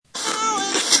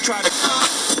try to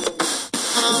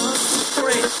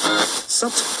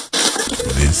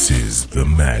This is the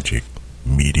Magic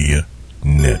Media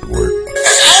Network. Open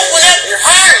up your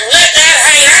heart and let that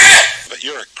hang out. But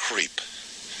you're a creep.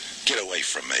 Get away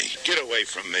from me. Get away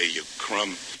from me, you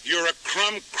crumb. You're a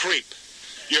crumb creep.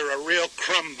 You're a real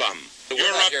crumb bum. You're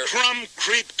a crumb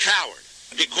creep coward.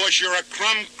 Because you're a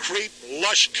crumb creep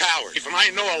lush coward. And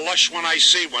I know a lush when I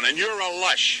see one, and you're a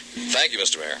lush. Thank you,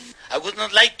 Mr. Mayor. I would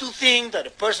not like to think that a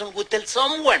person would tell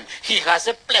someone he has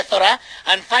a plethora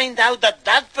and find out that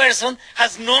that person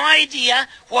has no idea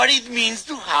what it means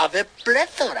to have a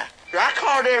plethora. I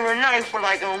called every night for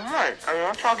like a month. I mean,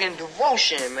 I'm talking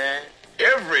devotion, man.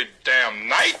 Every damn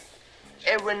night?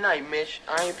 Every night, Mitch.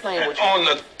 I ain't playing with you. On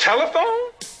the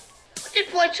telephone? What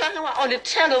this boy talking about on the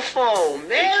telephone,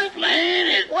 man? Explain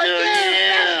it What to the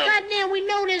hell? him. Goddamn, we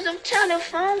know there's a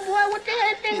telephone, boy. What the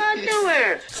hell thing I do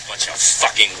here? Bunch of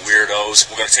fucking weirdos.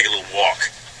 We're gonna take a little walk.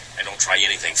 And don't try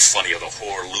anything funny or the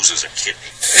whore loses a kidney.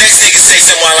 Next nigga say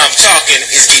something while I'm talking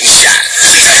is getting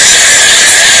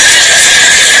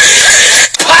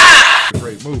shot.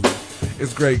 Great movie.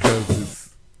 It's great because it's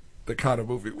the kind of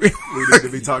movie we need to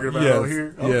be talking about yes, out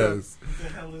here. Okay. Yes. What the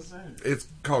hell is that? It's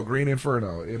called Green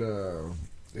Inferno.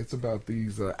 It's about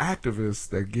these activists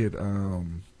that get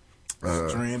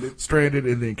stranded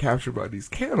and then captured by these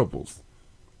cannibals,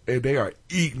 and they are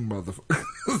eating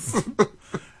motherfuckers.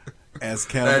 As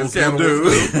cannibals will do.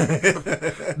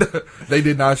 They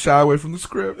did not shy away from the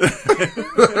script.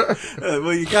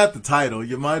 Well, you got the title.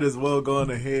 You might as well go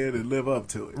on ahead and live up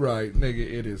to it. Right, nigga,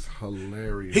 it is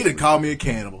hilarious. He done called me a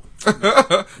cannibal.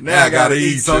 Now I gotta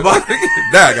eat somebody.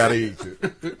 Now I gotta eat you.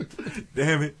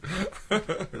 Damn it.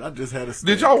 I just had a steak.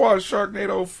 Did y'all watch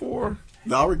Sharknado 4?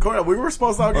 No, I recorded. We were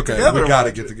supposed to all get Okay, together. we gotta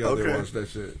and get watch it. together and Okay. watch that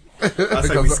shit. I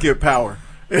say we skip Power.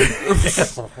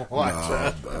 Watch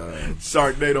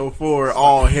Sharknado 4,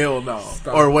 all hell no.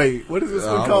 Or wait, what is this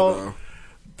one called?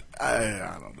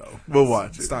 I don't know. We'll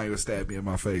watch it. Stein would stab me in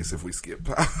my face if we skip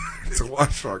Power to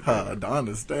watch Sharknado.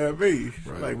 Donna stabbed me.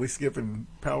 Right. Like, we skipping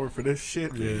Power for this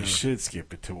shit? Yeah. You should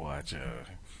skip it to watch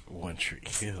One Tree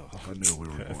Hill. I knew we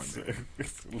were going there.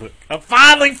 Look, I'm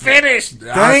finally finished.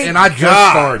 I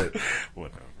just started.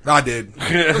 Whatever. I did.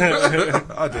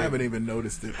 I haven't even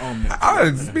noticed it on Netflix. I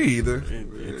didn't me either.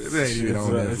 It ain't even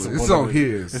on Netflix. It's on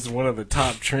his. It's one of the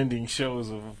top trending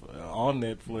shows on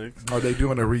Netflix. Are they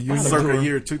doing a reunion Circa tour?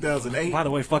 year 2008. By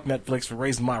the way, fuck Netflix for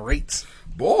raising my rates.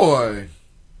 Boy,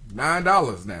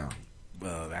 $9 now.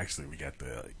 Well, actually, we got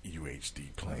the UHD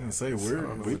I plan. can say I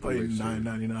don't know we what pay the UHD.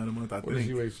 $9.99 a month. I What is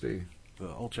think. UHD? The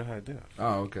ultra high def.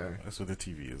 Oh, okay. That's what the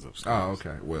TV is upstairs. Oh,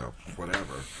 okay. Well,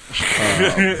 whatever.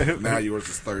 Now yours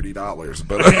is $30,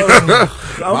 but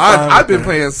I've been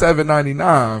paying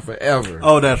 $7.99 forever.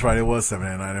 Oh, that's right. It was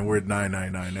 $7.99, and we're at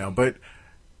 $9.99 now. But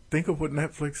think of what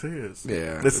Netflix is.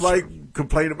 Yeah, it's that's like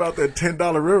complaining about that $10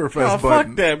 Riverfest Oh,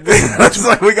 button. fuck that. It's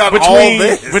like we got all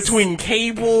this between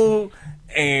cable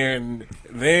and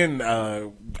then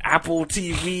Apple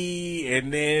TV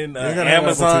and then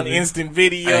Amazon Instant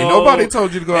Video. Hey, nobody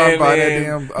told you to go out and buy that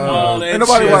damn. Ain't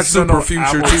nobody watch Super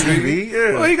Future TV.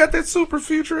 Yeah. Well, you got that super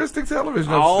futuristic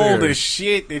television upstairs. All the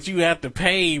shit that you have to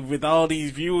pay with all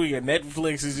these viewing, and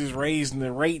Netflix is just raising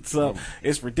the rates up.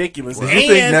 It's ridiculous. Well, you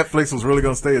think Netflix was really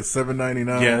going to stay at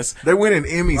 $7.99? Yes. They winning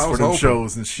Emmys I for was them hoping.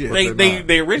 shows and shit.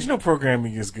 the original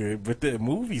programming is good, but the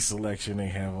movie selection they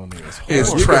have on there is horrible. It's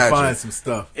you can tragic. find some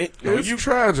stuff. It's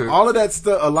tragic. All of that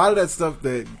stuff, a lot of that stuff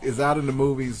that is out in the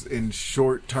movies in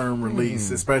short-term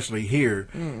release, especially here,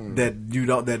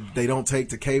 that they don't take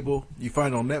to cable, you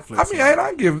find on Netflix. I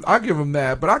mean, I give them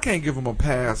that, but I can't give them a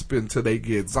pass until they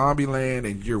get Zombieland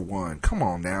and Year One. Come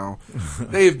on now,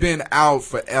 they've been out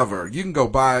forever. You can go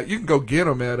get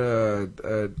them at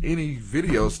any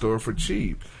video store for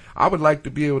cheap. I would like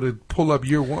to be able to pull up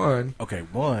Year One. Okay,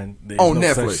 one, there's On no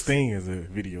Netflix. such thing as a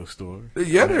video store.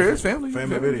 Yeah, there is family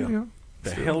Video. The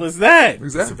hell is that? It's a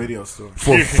Exactly video store.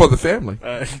 for the family.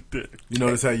 You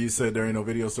notice how you said there ain't no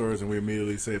video stores, and we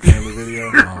immediately said family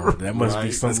video? Oh, that must be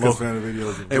Right? some That's 'cause local. family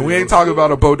videos. are And we videos. ain't talking about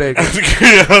a bodega. I was gonna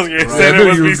say I there knew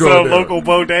must you be was going some there. local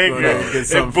bodega Go down, get and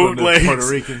something from the bootlegs, Puerto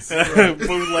Ricans.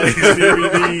 bootlegs,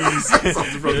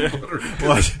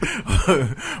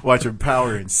 DVDs, Watching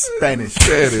Power in Spanish.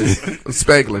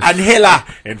 Spanglish. Angela.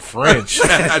 and French.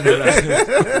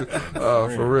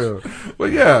 For real.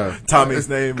 But yeah, Tommy's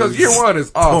name because is Year One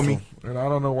is awesome, Tommy. and I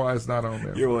don't know why it's not on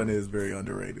there. Your one is very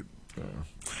underrated.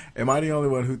 Am I the only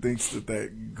one who thinks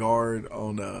that guard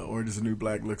on Orange is the New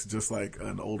Black looks just like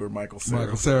an older Michael Cera?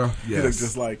 Michael Cera, He yes. looks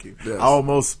just like him. Yes. I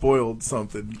almost spoiled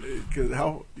something. 'Cause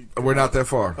We're not that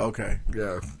far. Okay.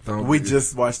 Yeah. We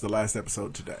just watched the last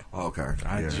episode today. Okay.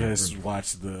 I Yeah. just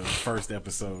watched the first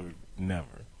episode. Never.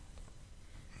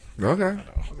 Okay.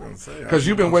 Because Because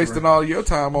you've been wasting all your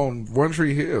time on One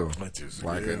Tree Hill. That's just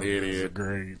Like an It's a idiot.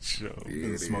 great show.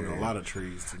 Been smoking a lot of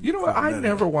trees. to You know what? I find that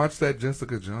never out. watched that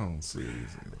Jessica Jones series.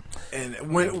 And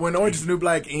when Orange is the New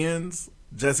Black ends,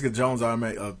 Jessica Jones, I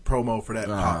make a promo for that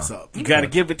pops up. You got to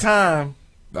give it time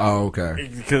Oh, okay.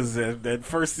 because that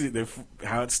first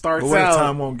how it starts But what out.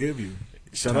 time won't give you.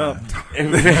 Shut up.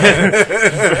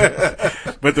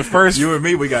 But the first You and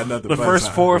me, we got nothing. the but first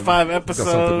time. 4 or 5 something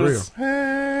episodes.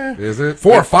 Is it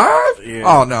 4 or 5? Yeah.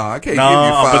 Oh no, I can't No, give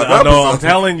you 5 but I know. I'm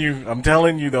episodes.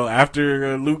 telling you though.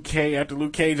 After Luke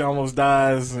Cage almost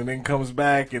dies and then comes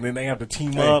back, and then they have to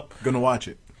team Hey, up. gonna watch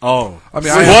it. Oh, I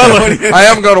mean, I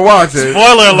am going to watch it.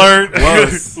 spoiler alert!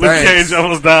 Was. Luke Thanks. Cage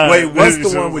almost died. Wait, what's the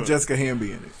Shows one with up. Jessica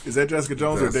Hamby in it? Is that Jessica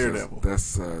Jones or Daredevil?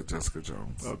 That's Jessica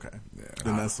Jones. Okay,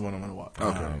 then that's the one I'm gonna watch.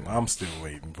 Okay. I'm still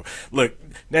waiting for. Look,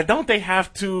 now don't they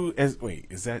have to?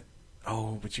 Is that?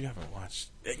 Oh, but you haven't watched.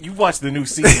 You watched the new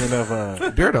season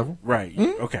of Daredevil. right?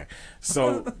 Okay,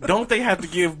 so don't they have to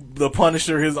give the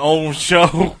Punisher his own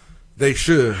show? They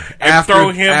should. And throw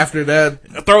him- after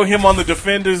that. Throw him on the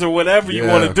Defenders or whatever you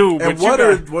Yeah. want to do. And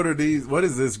but what are these? What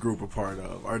is this group a part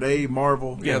of? Are they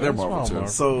Marvel? Yeah, they're that's Marvel too. Marvel.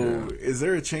 So, is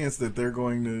there a chance that they're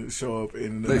going to show up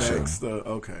in the They should. next?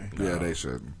 Okay, Yeah, they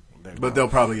should. but they'll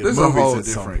probably get This is a movies whole at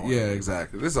some different. point. Yeah,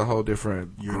 exactly. This is a whole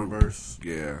different group. Universe.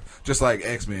 Yeah, just like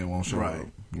X-Men won't show Right. up.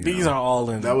 you These know. are all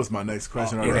in. That was my next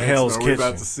question. In Are Hell's we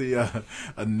about Kitchen. to see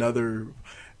another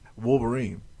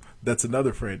Wolverine? That's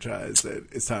another franchise that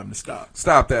it's time to stop.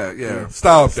 Stop that. Yeah,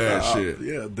 stop that shit.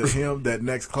 Yeah, that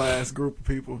next class group of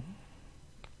people.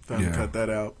 Time to cut that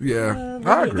out. Yeah,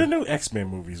 I agree. The new X-Men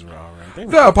movies were all right. They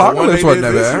were- The The one Apocalypse they wasn't did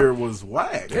that this bad. year was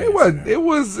whack. It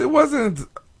wasn't.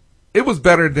 It was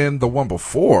better than the one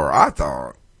before. I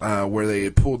thought. Where they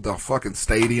had pulled the fucking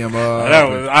stadium up.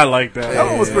 I like that. That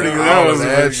one was pretty good. All That of was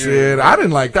that pretty shit. I didn't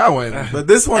like that one. But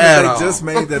this one At that all. they just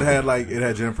made that had it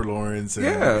had Jennifer Lawrence. And,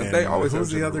 Yeah, and they always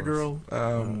who's have the other Jennifer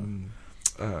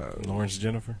girl? Lawrence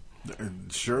Jennifer.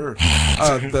 Sure.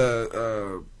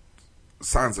 The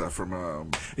Sansa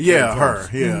from Yeah, Game of her.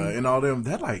 Thrones. Yeah, and all them.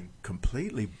 That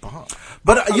completely bombed.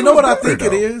 But you know what I think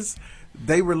it is?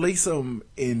 They release them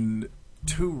in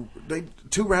too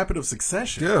rapid of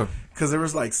succession. Yeah. Because there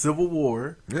was Civil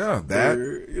War. Yeah,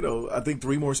 that. I think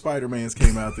 3 more Spider-Mans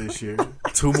came out this year.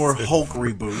 2 more Hulk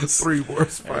reboots. 3 more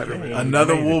Spider-Man.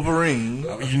 Another Wolverine.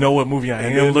 You know what movie I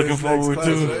And am then looking this next forward class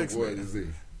of to? X-Men. What is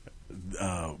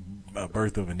he?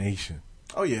 Birth of a Nation.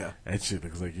 Oh yeah. That shit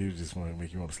looks like you just want to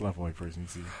make you want to slap a white person. You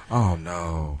see? Oh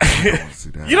no! I don't want to see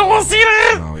that. You don't want to see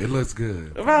that No, it looks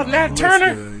good. about Nat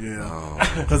Turner?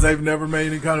 Yeah. Because they've never made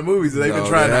any kind of movies. They've been No,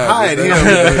 trying they to hide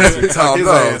haven't. him. Tuck his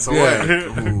Oh, no. ass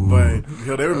away.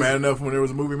 But they were mad enough when there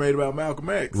was a movie made about Malcolm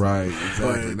X. Right,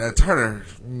 exactly. But- Nat Turner.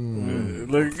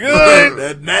 Look good.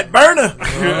 That Nat Burner.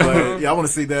 But, I want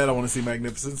to see that. I want to see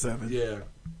Magnificent Seven. Yeah.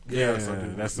 Yeah,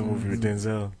 that's the movie with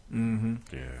Denzel. Mm-hmm.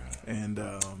 Yeah. And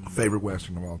Favorite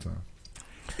Western of all time.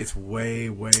 it's way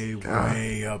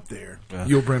up there.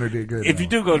 Yul Brynner did good. If you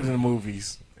do go to the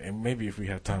movies, and maybe if we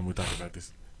have time, we'll talk about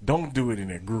this. Don't do it in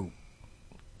a group.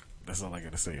 That's all I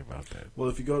got to say about that. Well,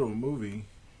 if you go to a movie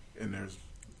and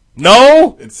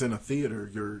No, it's in a theater,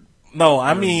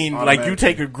 I mean, like you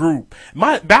take a group.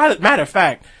 Matter of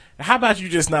fact, how about you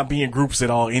just not be in groups at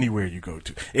all anywhere you go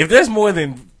to? If there's more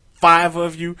than 5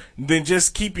 of you, then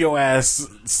just keep your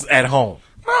ass at home.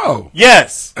 No.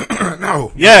 Yes.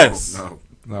 No. Yes.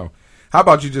 No. How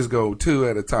about you just go 2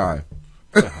 at a time?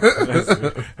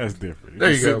 That's different. There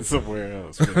you Sit go. somewhere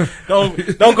else.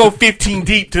 Don't go 15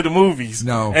 deep to the movies.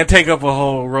 No. And take up a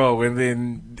whole row, and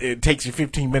then it takes you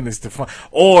 15 minutes to find.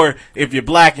 Or if you're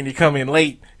black and you come in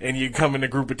late and you come in a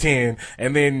group of 10,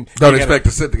 and then Don't expect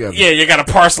to sit together. Yeah, you got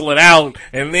to parcel it out,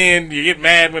 and then you get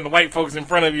mad when the white folks in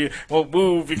front of you won't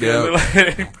move because they're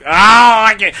like,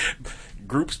 I can't.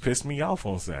 Groups pissed me off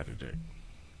on Saturday.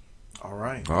 all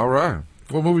right. All right.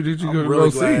 What movie did you I'm go to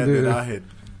really see? glad then? that I had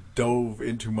dove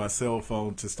into my cell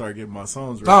phone to start getting my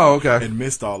songs ready. Oh, okay. And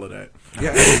missed all of that.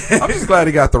 Yeah. I'm just glad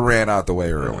he got the rant out the way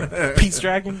early. Pete's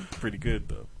Dragon, pretty good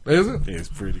though. Is it? It's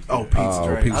pretty good. Oh, Pete's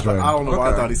Dragon. Pete's Dragon. I don't know why I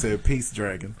Okay. thought he said Peace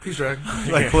Dragon. Peace Dragon.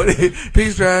 Like what?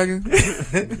 Peace Dragon.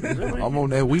 I'm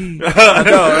on that weed. I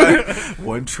know, right?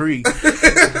 One tree.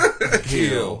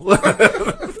 Kill.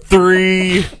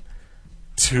 3,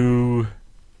 2,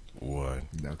 1.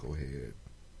 Knucklehead.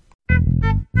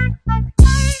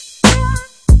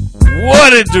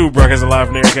 What it do, Broadcast live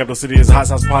from the capital city? This is Hot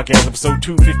Sauce Podcast, episode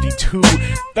 252.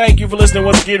 Thank you for listening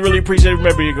once again. Really appreciate it.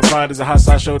 Remember, you can find us at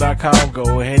hotsauceshow.com.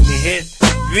 Go ahead and hit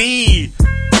the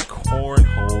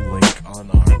cornhole link on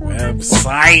our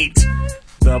website.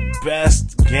 The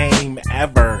best game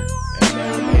ever. And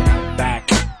now they are back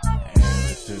and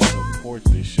to support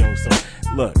this show. So,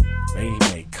 look, they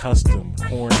make custom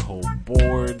cornhole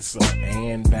boards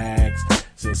and bags.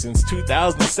 So since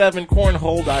 2007,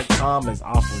 Cornhole.com has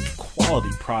offered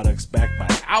quality products backed by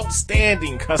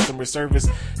outstanding customer service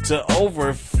to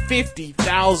over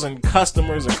 50,000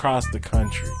 customers across the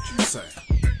country.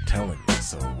 Telling you.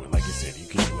 So, like I said, you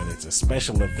can, when it's a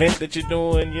special event that you're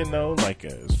doing, you know, like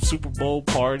a Super Bowl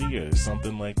party or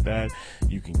something like that,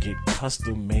 you can get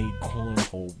custom-made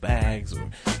cornhole bags. Or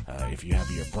if you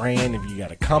have your brand, if you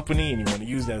got a company and you want to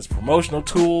use that as a promotional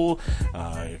tool,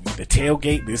 the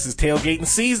tailgate. This is tailgating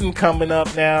season coming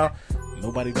up now.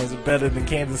 Nobody does it better than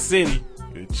Kansas City,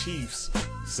 the Chiefs.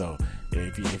 So,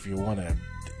 if you want to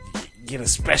get a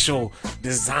special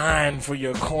design for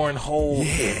your cornhole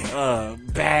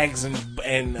bags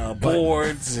and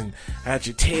boards, and at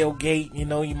your tailgate, you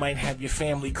know, you might have your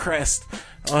family crest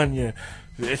on your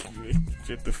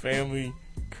get the family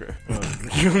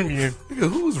union.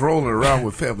 Who's rolling around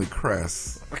with family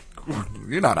crests?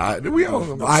 You're not. We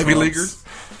all Ivy Leaguers.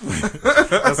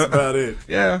 That's about it.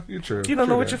 Yeah, you're true. You don't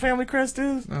know what your family crest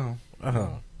is? No.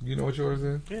 You know what yours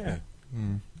is? Yeah.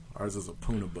 Ours is a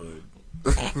Puna Bud.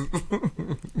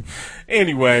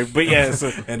 Anyway, but yeah,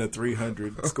 so, and a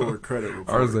 300 score credit report.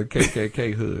 Ours is a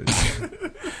KKK hood.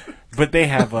 But they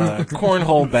have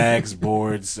cornhole bags,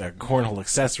 boards, cornhole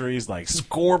accessories like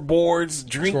scoreboards,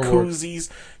 drink koozies,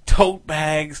 tote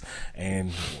bags,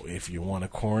 and if you want a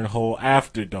cornhole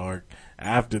after dark,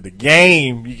 after the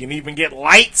game, you can even get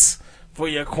lights for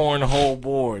your cornhole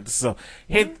boards. So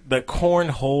hit the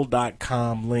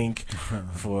cornhole.com link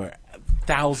for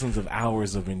thousands of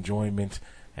hours of enjoyment,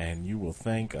 and you will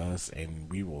thank us, and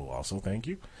we will also thank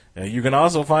you. You can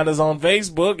also find us on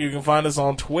Facebook. You can find us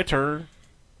on Twitter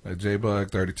at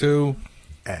JBug32,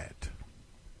 at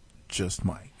Just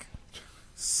Mike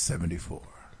 74.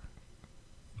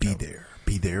 Be there.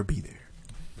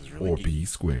 Or B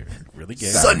squared. Really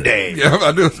good. Sunday. Yeah,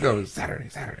 I knew it was going Saturday.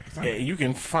 Yeah, you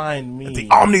can find me at the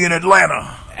Omni in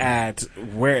Atlanta. At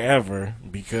wherever,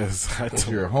 because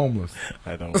you're homeless.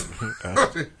 I don't.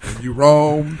 You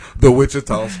roam the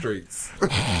Wichita streets.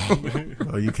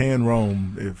 Well, you can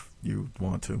roam if you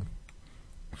want to.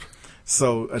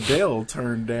 So Adele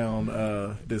turned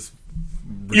down this.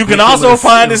 You can also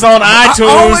find us on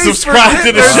iTunes. Subscribe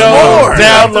to the show.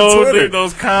 Download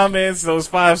those comments, those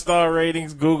 5-star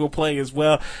ratings, Google Play as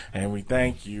well. And we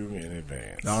thank you in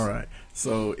advance. All right.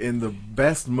 So in the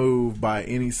best move by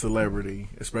any celebrity,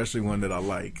 especially one that I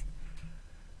like,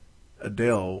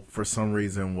 Adele, for some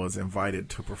reason, was invited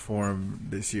to perform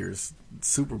this year's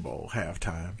Super Bowl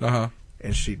halftime.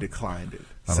 And she declined it,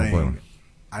 saying,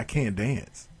 I can't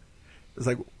dance. It's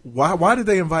like, why did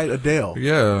they invite Adele?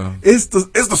 Yeah, it's the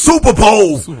Super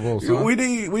Bowl. Son. We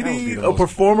need a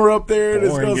performer up there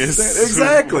that's gonna stand.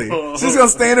 Exactly. She's gonna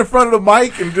stand in front of the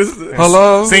mic and just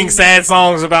sing sad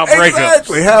songs about breakups.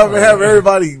 Exactly. Have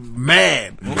everybody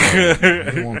mad. You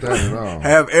want that at all.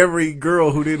 Have every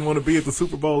girl who didn't want to be at the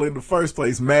Super Bowl in the first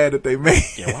place mad that they made.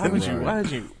 Yeah, why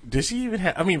did you? Did she even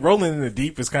have? I mean, Rolling in the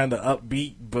Deep is kind of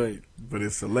upbeat, but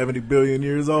it's 11 billion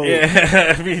years old.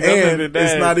 Yeah, I mean, and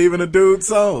it's not even a dude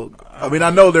song. I mean,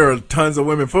 I know there are tons of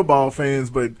women football fans,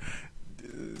 but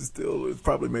still, it's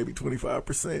probably maybe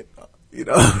 25%. You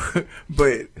know,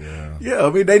 but yeah, I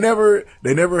mean, they never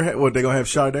had. What, they gonna have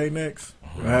Sade next?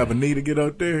 Have Anita get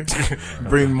out there,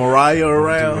 bring Mariah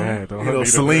around.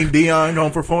 Celine Dion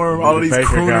gonna perform. All of these Baker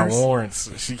crooners. Got warrants.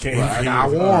 She can't. I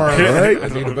got warrants. Right?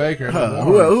 Anita Baker.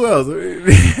 Who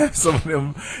else? Some of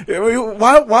them. I mean,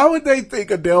 why would they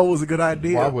think Adele was a good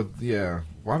idea?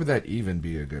 Why would that even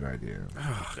be a good idea?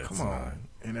 Come on.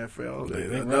 NFL.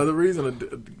 Another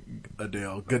reason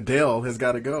Goodell has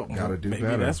got to go. Got to do Maybe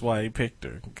better. That's why he picked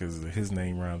her, because his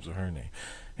name rhymes with her name.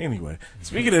 Anyway,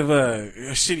 speaking of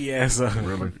shitty ass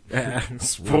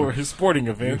sporting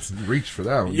events, reach for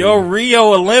that one.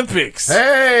 Rio Olympics.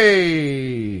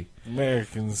 Hey,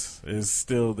 Americans they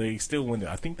still win.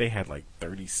 I think they had like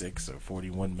 36 or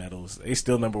 41 medals. They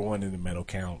still number one in the medal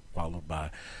count, followed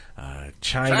by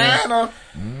China.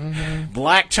 Mm-hmm.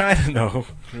 Black China, no.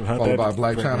 Followed by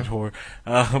Black China.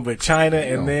 But China,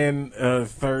 and then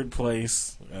third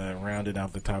place, rounded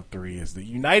out the top three, is the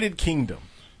United Kingdom.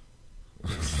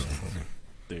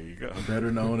 There you go.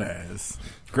 Better known as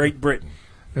Great Britain.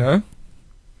 Yeah.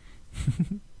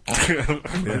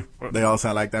 Yeah, they all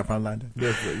sound like that from London.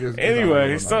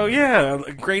 Anyway, so yeah,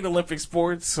 great Olympic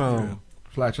sports.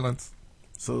 Flatulence.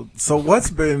 So what's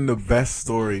been the best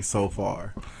story so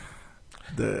far?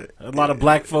 A lot of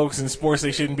black folks in sports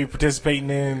they shouldn't be participating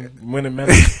in winning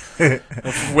medals.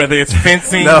 Whether it's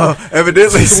fencing. No,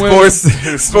 evidently sports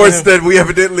that we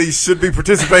evidently should be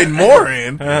participating more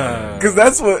in. Because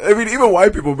that's what, I mean, even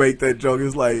white people make that joke.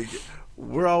 It's like,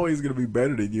 we're always going to be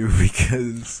better than you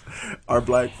because our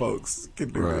black folks can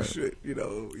do this shit. You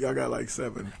know, y'all got like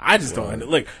 7. I just don't.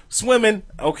 Look, swimming,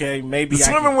 okay, maybe the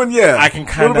swimming one, yeah. I can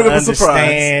kind of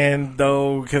understand,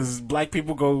 though, because black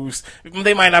people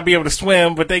they might not be able to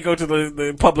swim, but they go to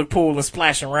the public pool and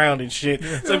splash around and shit.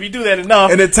 Yeah. So if you do that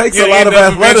enough, and it takes a lot of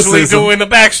athleticism. Doing the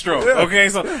backstroke, okay?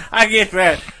 So I get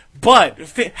that. But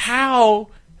how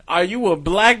are you a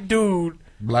black dude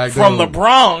from the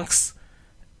Bronx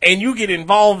and you get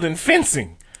involved in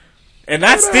fencing and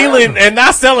not stealing and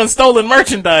not selling stolen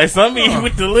merchandise? I mean,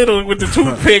 with the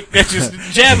toothpick that just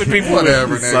jabbing people.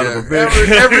 Whatever, with. Son of a bitch.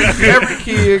 Every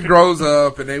kid grows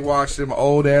up and they watch them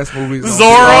old ass movies.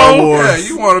 Zorro. Yeah,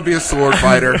 you want to be a sword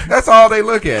fighter. That's all they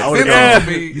look at.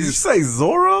 You say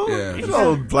Zorro? Yeah. You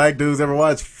know, black dudes ever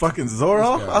watch fucking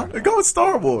Zorro? Go with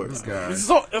Star Wars.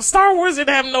 Star Wars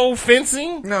didn't have no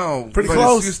fencing. No, pretty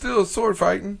close. You're still sword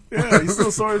fighting. Yeah, you're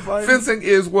still sword fighting. Fencing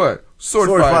is what?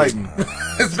 Sword fighting.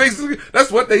 It's basically,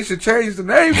 that's what they should change the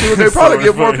name to. They probably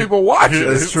get more people watching.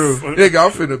 That's true. Nigga,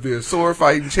 I'm finna be a sword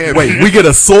fighting champion. Wait, we get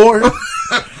a sword? Sword?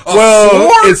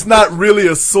 It's not really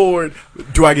a sword.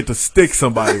 Do I get to stick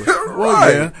somebody?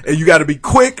 Right. Yeah. And you got to be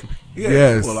quick. Yeah.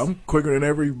 Yes. Well, I'm quicker than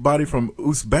everybody from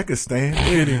Uzbekistan.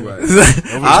 Anyway.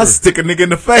 I'll stick a nigga in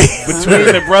the face. Between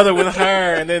the brother with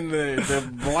her and then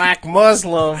the black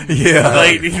Muslim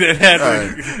lady that had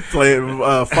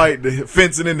fight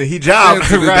fencing in the hijab.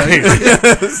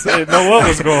 Right. Know what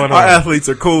was going on. Our athletes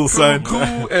are cool, son.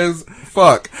 Cool as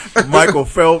fuck. Michael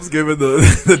Phelps giving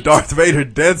the Darth Vader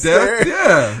death stare.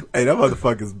 Yeah. Hey, that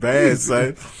motherfucker's bad,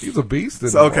 son. He's a beast.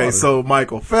 So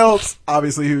Michael Phelps,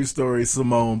 obviously huge story.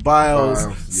 Simone Biles,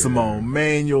 Simone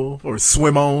Manuel, or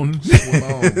Swimone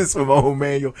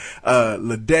Manuel,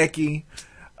 Ledecky,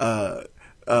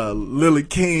 Lily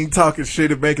King talking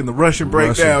shit and making the Russian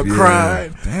breakdown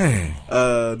crying. Dang.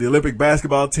 The Olympic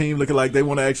basketball team looking like they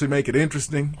want to actually make it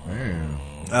interesting. Damn.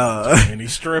 And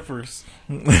these strippers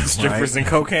and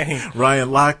cocaine. Ryan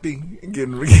Lochte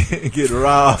getting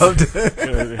robbed.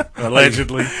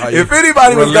 Allegedly. If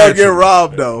anybody was going to get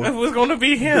robbed, though, it was going to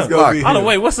be him. By the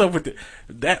way, what's up with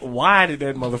that? Why did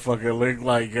that motherfucker look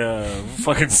like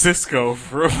fucking Cisco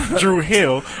from Drew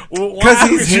Hill? Because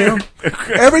he's him.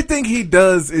 Everything he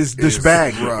does is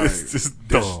dishbaggy. Right. It's just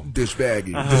dumb.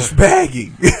 Dishbaggy.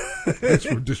 Dishbaggy. That's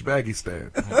from Dishbaggy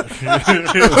stand.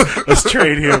 Let's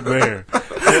trade him there.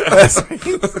 That's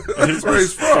where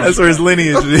he's from. That's where his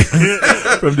lineage is.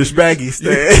 From Dishbaggy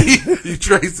stand. You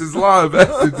trace his line back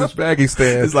to Dishbaggy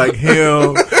stand. It's like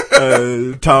him,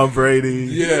 Tom Brady.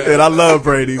 Yeah. And I love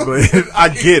Brady, but I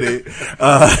get it.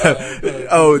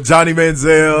 Johnny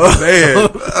Manziel.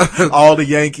 Man. All the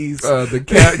Yankees. The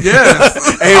cat, yes.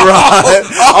 A-Rod.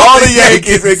 All the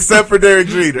Yankees except for Derek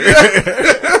Jeter.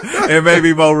 And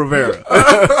maybe Mo Rivera.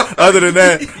 Other than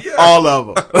that, all of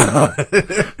them.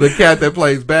 The cat that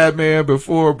plays Batman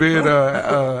before Ben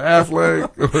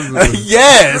Affleck.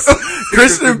 Yes.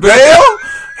 Christian Bale?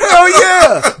 Hell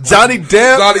yeah. Johnny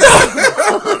Depp.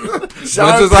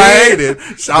 Sean Penn.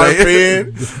 Sean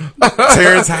Penn.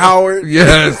 Terrence Howard.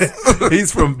 Yes.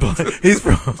 He's from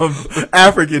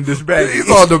African Dishbaggy. He's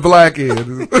on the black end.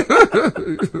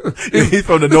 He's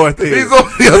from the north end. He's on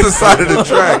the other side of the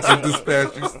tracks of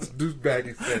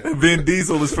Dishbaggy stand. Vin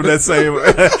Diesel is from that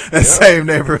same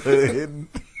neighborhood.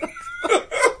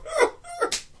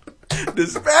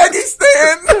 Dishbaggy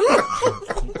stand.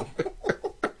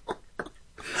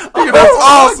 That's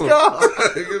awesome.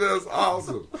 That's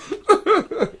awesome.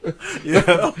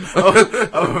 Yeah.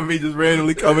 I'm me just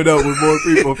randomly coming up with more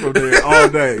people from there all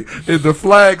day. In the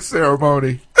flag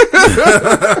ceremony.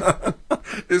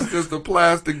 It's just a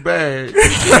plastic bag.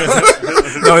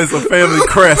 No, it's a family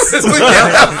crest. It's a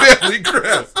family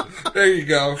crest. There you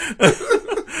go.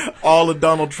 All of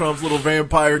Donald Trump's little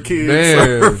vampire kids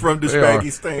are from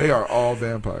Dishbaggy stand. They are all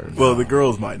vampires. Well, the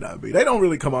girls might not be. They don't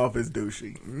really come off as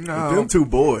douchey. No. But them two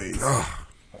boys.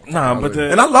 Nah, but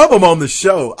and I love them on the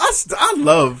show. I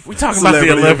love. We talking about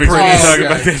the Olympics. We talking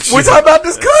about that shit. We talking about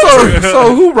this country.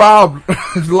 So who robbed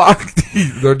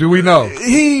Lochte? Or do we know?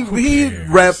 He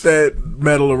wrapped that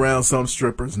medal around some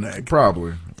stripper's neck,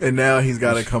 probably, and now he's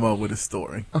got to come up with a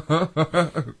story.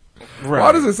 Right.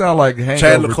 Why does it sound like Hangover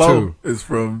Chad Leclerc is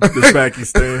from Dishbaggy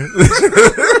stand?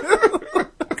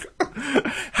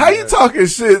 How you talking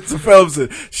shit to Phelps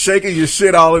and shaking your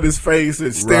shit all in his face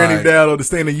and staring him down on the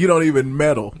stand and you don't even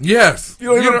medal? Yes.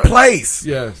 You don't even place.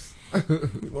 Yes.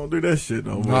 You won't do that shit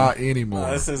no more. Not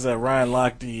anymore. This is Ryan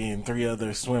Lochte and 3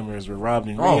 other swimmers were robbed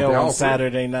in Rio on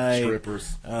Saturday night.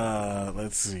 Strippers.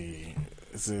 Let's see.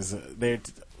 This is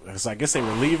so I guess they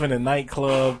were leaving a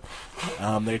nightclub.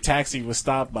 Their taxi was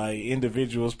stopped by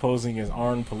individuals posing as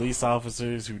armed police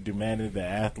officers who demanded the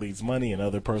athletes' money and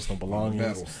other personal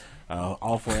belongings.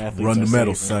 All 4 athletes run the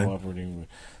medals, son.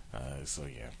 So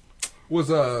yeah, Was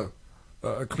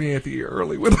Cleanthony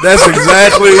early with That's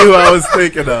exactly who I was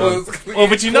thinking of. Oh,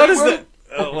 but you notice that.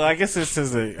 Well, I guess this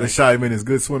is The shy man is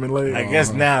good swimming leg. I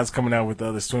guess now it's coming out with the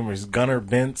other swimmers: Gunnar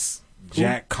Bentz,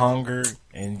 Jack Conger,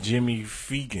 and Jimmy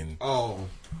Fegan. Oh.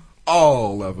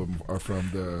 All of them are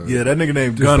from the... Yeah, that nigga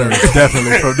named Gunner is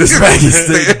definitely from this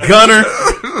State.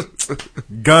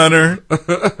 Gunner.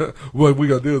 What we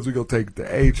gonna do is we gonna take the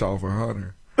H off of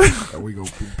Hunter. And we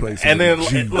gonna place And then,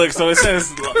 look, so it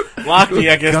says Lochte,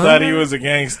 I guess, thought he was a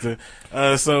gangster.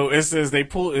 So it says they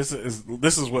pulled, this is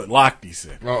what Lochte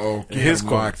said. Uh-oh. His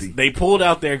quotes. They pulled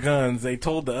out their guns. They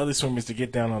told the other swimmers to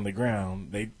get down on the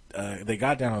ground. They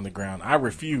got down on the ground. I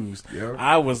refused. Yep.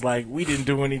 I was like, we didn't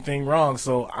do anything wrong,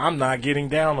 so I'm not getting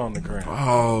down on the ground.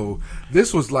 Oh,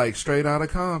 this was like straight out of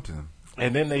Compton.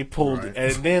 And then they pulled,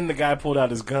 and then the guy pulled out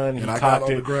his gun. He And I cocked got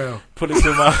on it, the ground. put it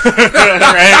to my.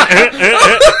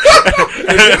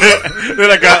 Then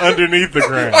I got underneath the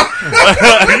ground.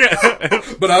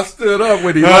 But I stood up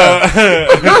when he left.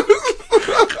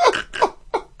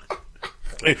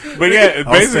 But yeah,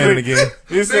 I'll stand basically, again.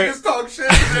 he said, Niggas talk shit,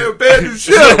 they abandoned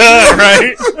ship.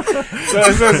 right? So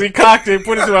it says he cocked it,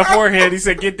 put it to my forehead. He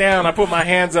said, "Get down." I put my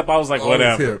hands up. I was like,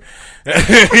 "Whatever."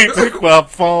 He took my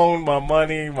phone, my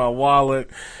money, my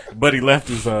wallet, but he left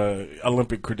his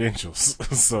Olympic credentials.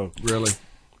 So Really?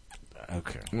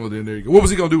 okay. Well, then there you go. What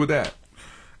was he gonna do with that?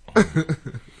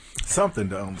 Something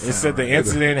dumb. It said the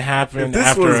incident If happened this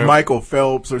after was Michael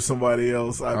Phelps or somebody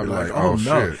else, I'd be like, oh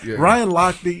no. shit, yeah. Ryan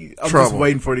Lochte, I'm Trouble. just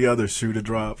waiting for the other shoe to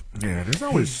drop. Yeah, there's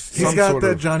always He's got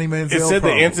that Johnny Manziel It said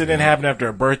problem. the incident happened after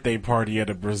a birthday party at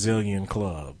a Brazilian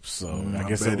club. So I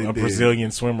guess bet it a did.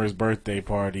 Brazilian swimmer's birthday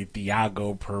party,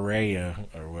 Thiago Pereira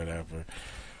or whatever.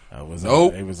 Was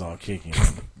Nope. It was all kicking.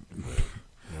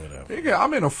 Whatever. Nigga,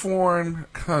 I'm in a foreign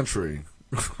country.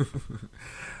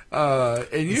 And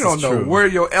you This don't is know true. where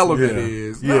your element Yeah.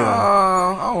 is. Yeah.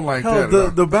 Nah, I don't like Hell,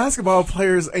 that. the basketball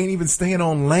players ain't even staying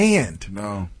on land.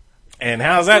 No. And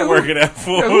how's that working out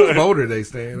for? Yeah, whose boat are they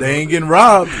staying They on? ain't getting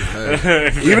robbed.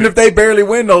 Even if they barely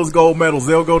win those gold medals,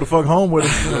 they'll go to fuck home with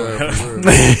them.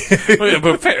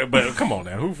 but come on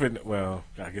now, who fit? Well,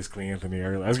 I guess Clean Anthony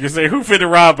earlier. I was gonna say who fit to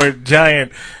rob a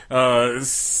giant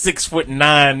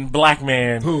 6'9" black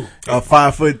man? Who? A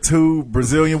 5'2"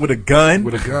 Brazilian with a gun.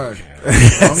 With a gun.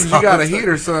 As long as you got a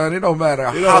heater, son, it don't matter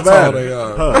It how don't tall matter. they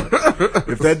are. Huh.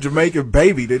 If that Jamaican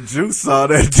baby that Juice saw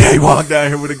that day walk down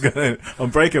here with a gun,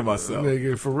 I'm breaking myself.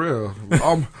 Nigga, for real.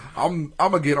 I'm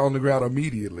gonna get on the ground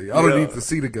immediately. I don't need to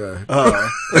see the gun.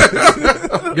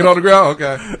 Get on the ground?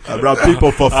 Okay. I brought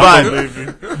people for I fun. believe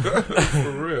you.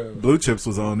 For real. Blue Chips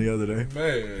was on the other day.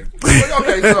 Man.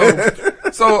 Okay,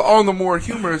 so on the more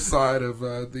humorous side of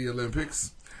the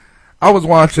Olympics, I was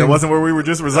watching. That wasn't where we were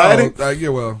just residing?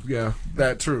 Yeah,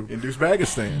 that true. In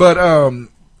Douchebagistan. But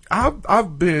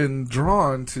I've been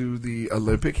drawn to the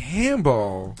Olympic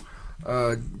handball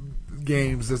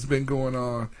games that's been going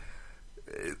on.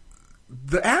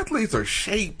 The athletes are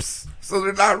shapes, so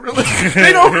they're not really.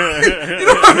 They don't. You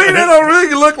know what I mean? They don't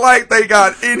really look like they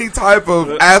got any type of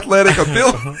athletic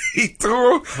ability to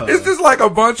them. It's just like a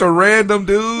bunch of random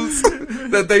dudes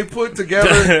that they put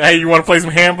together. Hey, you want to play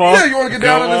some handball? Yeah, you want to get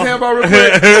down on this handball real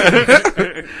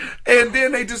quick? And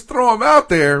then they just throw them out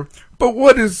there. But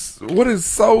what is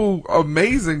so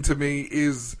amazing to me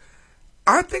is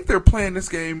I think they're playing this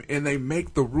game and they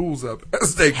make the rules up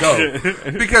as they go.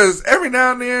 Because every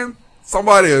now and then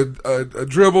somebody a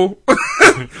dribble,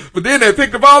 but then they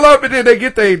pick the ball up and then they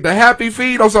get the happy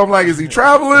feet or something like, is he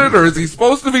traveling or is he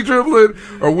supposed to be dribbling?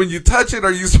 Or when you touch it,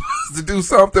 are you supposed to do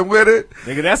something with it?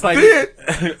 Nigga, that's like Then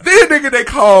nigga, they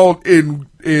called in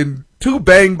 2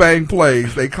 bang bang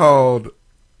plays. They called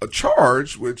a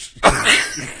charge, which I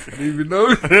didn't even know.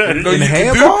 In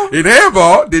handball? In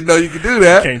handball, didn't know you could do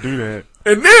that. can't do that.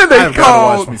 And then they I've gotta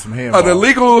called watch me some handball. an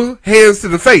illegal hands to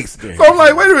the face. So I'm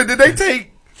like, wait a minute, did they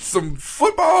take some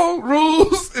football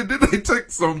rules and then they took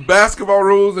some basketball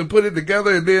rules and put it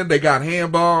together and then they got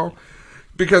handball?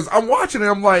 Because I'm watching it,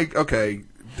 I'm like, okay,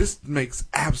 this makes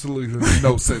absolutely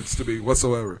no sense to me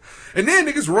whatsoever. And then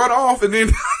niggas run off and then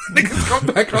niggas come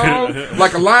back home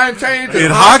like a line change. In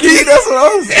hockey? That's what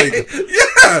I was thinking.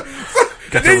 Yeah.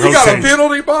 Then you got a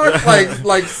penalty box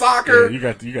like soccer.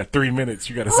 Yeah, you got 3 minutes.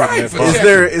 You got to sit in that Right,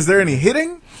 box. Is there any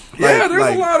hitting? Yeah,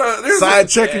 there's a lot of side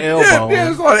checking. Yeah,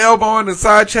 there's a lot of elbowing and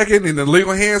side checking and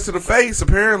illegal hands to the face.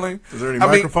 Apparently, Is there any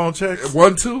microphone checks?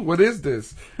 1, 2. What is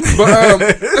this?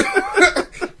 But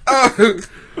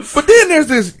but then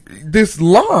there's this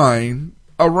line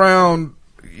around,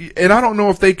 and I don't know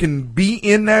if they can be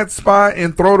in that spot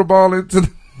and throw the ball into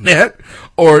the net,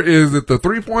 or is it the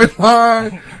 3-point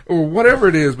line, or whatever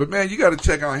it is. But man, you got to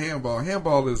check out handball.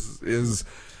 Handball is.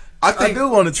 I do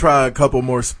want to try a couple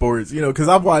more sports, because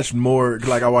I've watched more,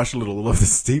 like I watched a little of the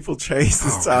steeplechase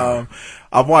this time.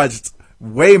 I've watched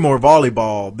way more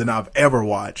volleyball than I've ever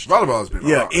watched. Volleyball's been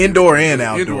indoor and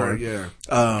outdoor.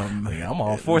 I'm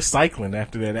all for cycling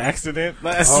after that accident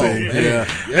last week.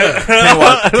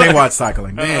 Can't watch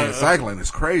cycling. Man, cycling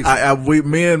is crazy.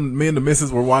 Me and the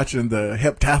missus were watching the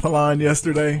heptathlon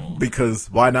yesterday because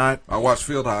why not? I watched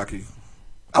field hockey.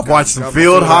 I've watched some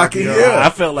field hockey. Yeah, I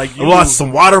felt like I watched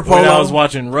some water polo. When I was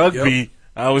watching rugby,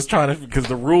 I was trying to, because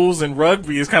the rules in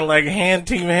rugby is kind of like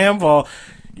team handball.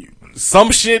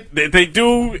 Some shit that they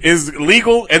do is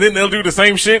legal, and then they'll do the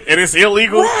same shit, and it's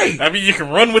illegal. Right. I mean, you can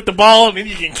run with the ball, and then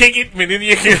you can kick it, and then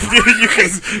you can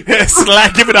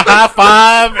give it a high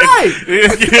five. Right.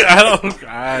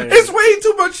 It's way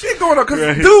too much shit going on,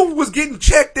 because dude was getting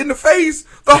checked in the face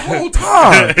the whole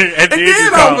time. and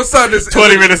then all of a sudden, it's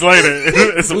 20 minutes later,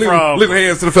 it's a problem. Little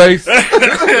hands to the face.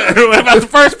 About the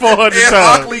first 400 times.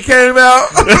 Hockley came out.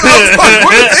 I was like,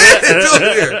 what is it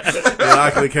doing here?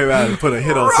 Hockley came out and put a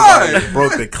hit on somebody.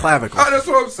 Broke the clavicle. That's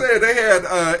what I'm saying. They had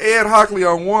Ed Hockley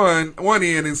on one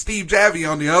end and Steve Javy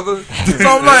on the other. So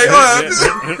I'm like,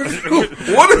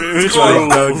 what is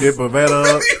going on? Get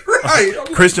Bavetta up. Right.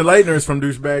 Christian Laettner is from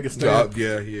Douchebagistan.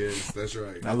 Yeah, he is. That's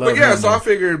right. I love him. So I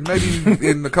figured maybe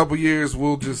in a couple years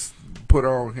we'll just put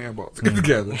our own handball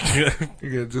together. You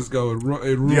can just go and run.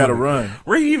 You got to run.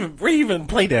 Where you even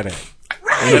play that at?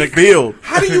 Right. In a field.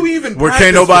 How do you even? Where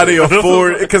can't nobody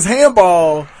afford? Because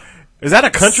handball. Is that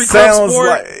a country club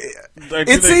sport?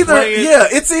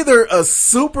 It's either a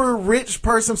super rich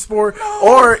person sport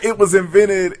or it was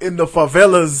invented in the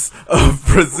favelas of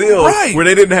Brazil, where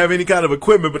they didn't have any kind of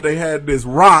equipment, but they had this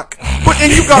rock. But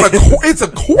and you got it's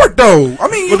a court though. I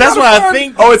mean, that's why I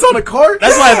think. Oh, it's on a court.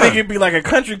 That's why I think it'd be like a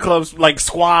country club, like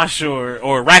squash or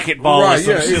racquetball or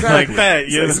some shit like that.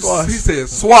 Yeah, squash. He said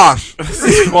swash.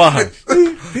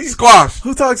 Squash.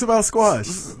 Who talks about squash?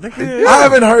 I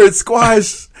haven't heard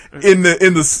squash in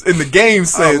the game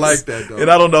sense. I like that though. And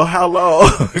I don't know how long.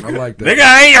 I like that. Nigga,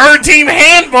 I ain't heard team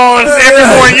handball in every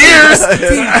 4 years.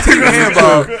 team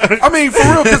handball. I mean, for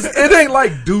real, because it ain't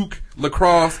like Duke,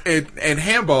 lacrosse, and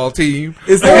handball team.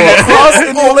 Is there lacrosse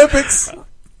in the Olympics?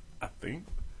 I think.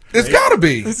 It's gotta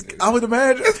be. I would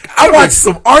imagine. I watched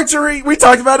some archery. We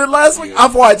talked about it last week. I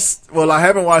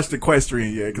haven't watched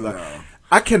equestrian yet because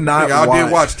I cannot watch. I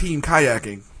did watch team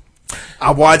kayaking.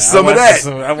 I watched some of that.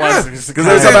 Because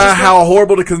there's about how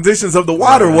horrible the conditions of the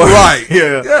water were. Right.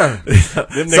 Yeah.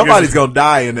 Somebody's going to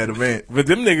die in that event. But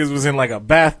them niggas was in like a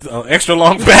extra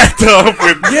long bathtub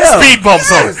with speed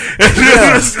bumps on.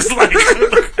 It's just like,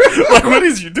 what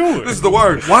is you doing? This is the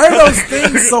word. Why are those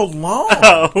things so long?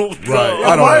 Right.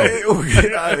 I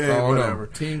don't know. Whatever.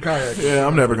 Team kayaking. Yeah,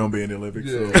 I'm never going to be in the Olympics.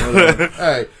 Yeah. So,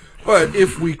 hey, but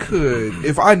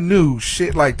if I knew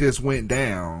shit like this went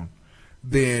down,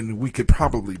 then we could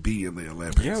probably be in the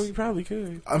Olympics. Yeah, we probably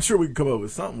could. I'm sure we could come up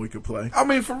with something we could play. I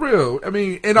mean, for real. I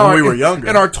mean, when we were younger.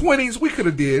 In our 20s, we could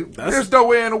have did. There's no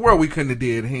way in the world we couldn't have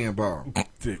did handball.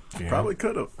 Probably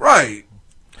could have. Right.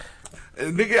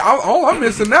 Nigga, all I'm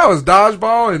missing now is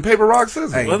dodgeball and paper, rock,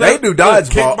 scissors. Hey, they do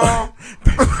dodgeball.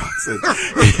 Paper, rock,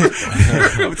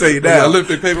 scissors. I'll tell you now.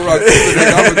 Olympic paper, rock,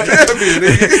 scissors. I'm a champion,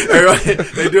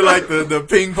 nigga. They do like the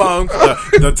ping pong,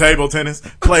 the table tennis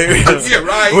players. Yeah,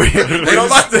 right. They don't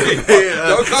like that. They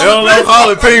don't call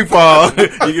it ping pong.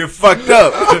 You get fucked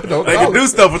up. They can do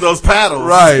stuff with those paddles.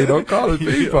 Right. Don't call it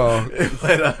ping pong.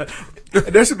 But,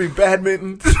 there should be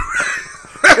badminton.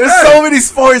 There's so many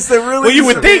sports that really. Well, you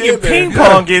would think if ping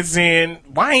pong gets in,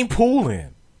 why ain't pool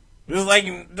in? It's like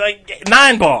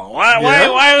 9-ball. Why?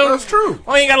 That's true.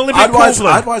 Why ain't got a Olympic pool?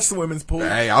 I'd watch the women's pool.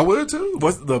 Hey, I would too.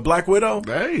 What's the Black Widow?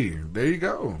 Hey, there you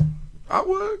go. I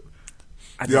would.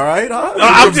 You all right, huh?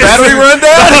 I'm just battery run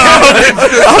down.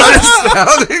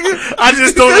 I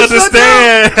just don't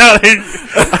understand how they.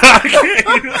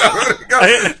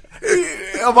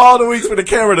 of all the weeks for the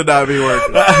camera to not be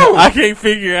working. I can't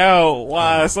figure out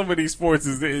why some of these sports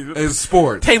It's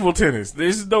sport. table tennis.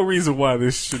 There's no reason why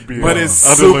this should be. But it's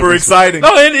other super Olympic exciting.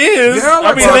 sport. No, it is. Yeah,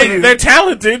 I mean, they're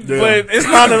talented, but it's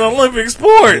not an Olympic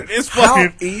sport. It's How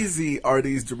fucking. easy are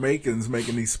these Jamaicans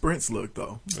making these sprints look,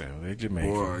 though? Well, they're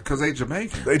Jamaican. Boy, because they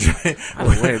Jamaican. They,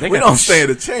 They we got don't the stand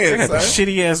a They got chance. the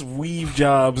shitty ass weave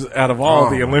jobs out of all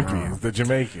the Oh, Olympians, the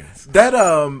Jamaicans. That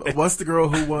what's the girl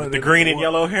who won The green and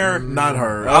yellow hair. Not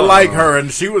her. I like her,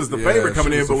 and she was the Yeah, favorite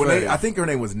coming she in. was But the when they, favorite. I think her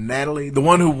name was Natalie, the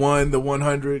one who won the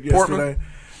 100 yesterday. Portman?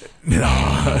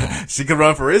 No, she could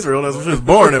run for Israel. That's what she was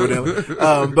born, evidently.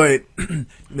 But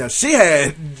now she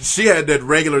had that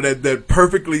regular, that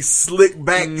perfectly slick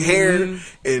back hair,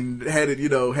 and had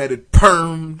it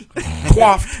permed,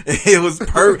 coiffed. It was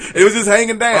perfect. It was just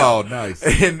hanging down. Oh, nice.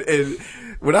 And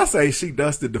when I say she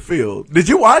dusted the field, did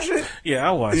you watch it? Yeah,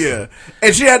 I watched. Yeah,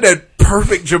 and she had that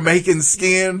perfect Jamaican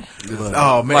skin.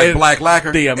 Oh man, Like black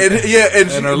lacquer. The, and she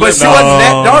wasn't No.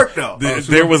 that dark though.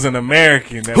 There was an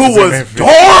American that Who in was Memphis.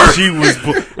 dark? She was.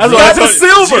 That's Got what I the told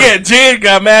silver. Yeah, Jen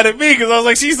got mad at me because I was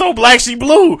like, "She's so black, she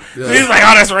blue." Yeah. She's like,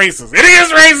 "Oh, that's racist." It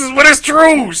is racist, but it's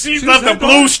true. She's not the that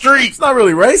blue streak. It's not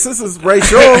really racist. It's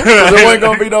racial. 'Cause there wasn't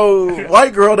gonna be no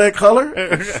white girl that color.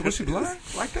 Was she black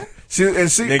like that?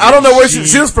 Nigga, I don't know where she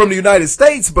she- was from the United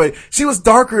States, but she was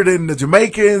darker than the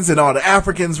Jamaicans and all the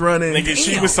Africans running. Nigga,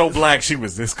 she was so black, she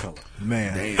was this color.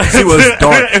 Man, she was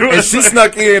dark, and she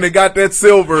snuck in and got that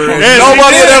silver, and Yes,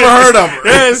 nobody she had did. ever heard of her.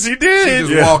 Yes, she did.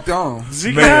 Just walked on.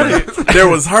 She got Man, it. there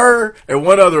was her and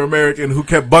one other American who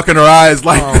kept bucking her eyes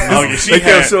like this. Oh yeah, she they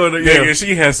had, kept showing her. nigga,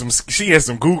 Yeah, she had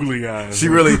some googly eyes. she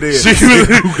really did. She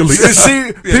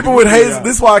was People with hazel.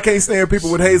 This is why I can't stand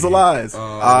people with hazel eyes.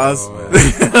 Oz.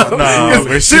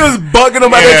 No, she was bugging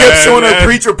them. They Yeah, kept showing her man.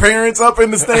 preacher parents up in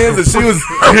the stands, and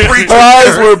her preacher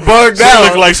eyes were bugged She out.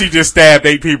 looked like she just stabbed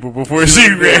 8 people before she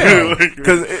ran.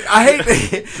 Because I hate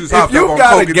that. Just If hopped you up on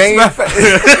got coke a and game,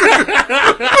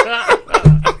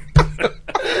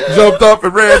 Jumped up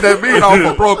and ran that meat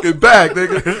off a broken back,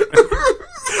 nigga.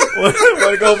 want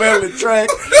to go back to the track.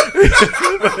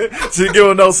 She didn't give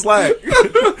her no slack.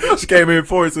 She came in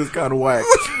for it, so it's kind of whack.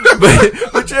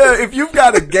 But yeah, if you've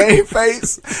got a game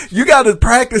face, you got to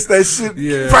practice that shit.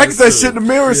 Yeah, practice that that's shit in the true.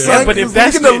 mirror, Yeah. son. Yeah, but if Because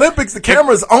that's in the the- Olympics, the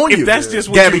camera's on you. If that's just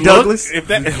what Gabby you Douglas. look, if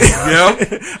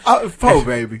that, Oh,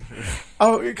 baby.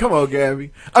 Oh, come on,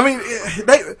 Gabby. I mean,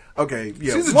 okay,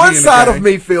 yeah. She's a One G in the side of gang.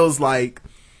 me feels like,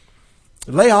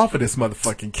 lay off of this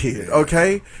motherfucking kid,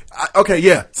 okay? Okay,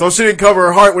 yeah. So she didn't cover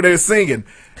her heart when they were singing.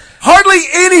 Hardly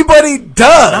anybody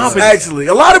does, actually.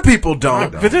 A lot of people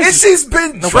don't. But And this- she's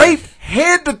been draped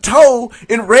head to toe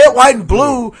in red, white, and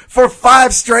blue for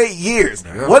 5 straight years.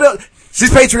 What else? She's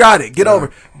patriotic. Get over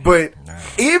it. But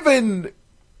even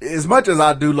as much as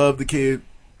I do love the kid,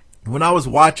 when I was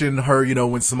watching her,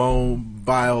 when Simone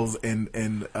Biles and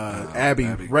Abby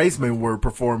Raceman were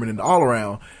performing in the All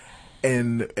Around,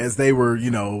 and as they were,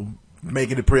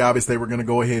 making it pretty obvious they were going to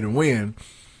go ahead and win,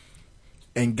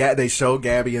 and they showed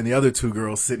Gabby and the other 2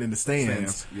 girls sitting in the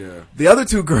stands. Yeah. The other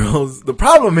 2 girls, the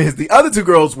problem is the other 2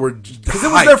 girls were, because it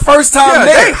was Hyped. their first time Yeah,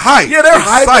 there. they hyped. Yeah, they're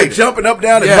hyped, like Excited. jumping up,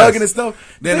 down, and Yes. hugging and stuff.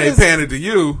 Then This- they panned it to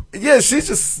you. yeah, she's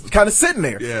just kind of sitting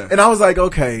there. Yeah. And I was like,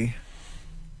 okay.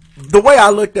 The way I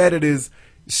looked at it is,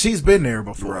 she's been there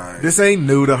before. Right. This ain't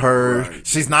new to her. Right.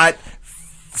 She's not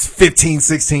 15,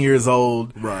 16 years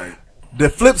old. Right. The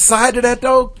flip side of that,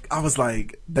 though, I was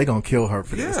like, they gonna kill her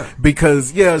for this. Yeah.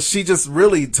 Because, she just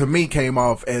really, to me, came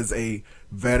off as a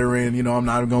veteran. I'm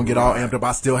not gonna get all amped up.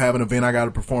 I still have an event I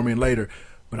gotta perform in later.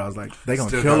 But I was like, they gonna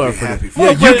Still kill gotta her be for happy this. for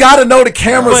Yeah, her. you gotta know the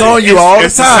camera's on you all the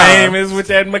it's time. the same as with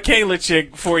that Michaela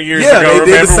chick 4 years Yeah, ago. they did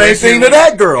Remember the same when thing she- to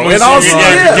that girl. when And she also,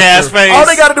 got the gas face. all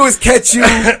they got to do is catch you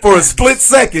for a split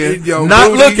second, In your not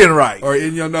booty looking right. Or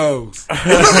in your nose.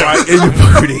 Right in your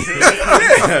booty.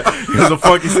 It was a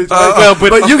funky situation.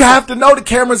 But you have to know the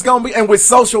camera's going to be, and with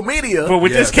social media. But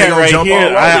with yeah, this they cat gonna right jump here, all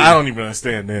over I you. don't even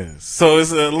understand this. So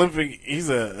it's an Olympic. He's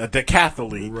a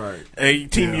decathlete, Right. A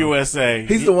Team USA.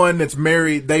 He's the one that's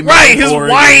married. They Right, married his Oregon.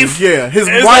 wife. Yeah, his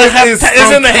is wife a is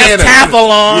is in the Canada.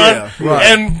 heptathlon, Yeah, right.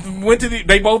 and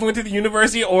they both went to the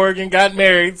University of Oregon, got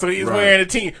married. So he's Right. wearing a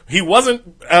team. He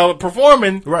wasn't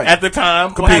performing Right. at the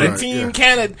time. But had a Competing. Team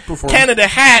Yeah. Canada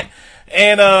hat.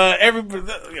 And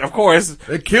of course,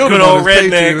 They killed good him on old his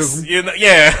rednecks. patriotism.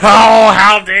 Yeah. Oh,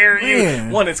 how dare you!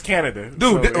 Man. One, it's Canada,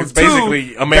 Dude, so it's two,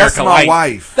 basically America. that's my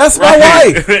wife. That's my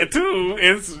wife. Two,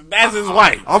 that's his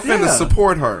wife. I'm finna Yeah.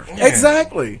 support her.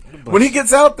 Exactly. When he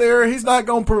gets out there, he's not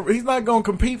going to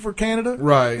compete for Canada.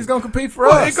 Right. He's going to compete for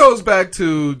Well, us. it goes back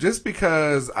to just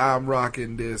because I'm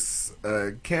rocking this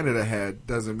Canada hat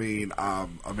doesn't mean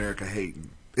I'm America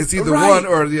hating. It's either Right. one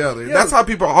or the other. Yeah. That's how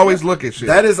people always look at shit.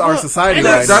 That is our society and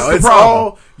right that's now. the It's problem.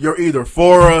 all, you're either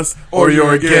for us or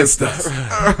you're against us.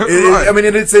 Right. I mean,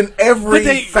 and it's in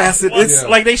every facet. It's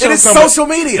like they show and it's some social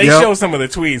media. They Yep. show some of the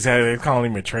tweets how they're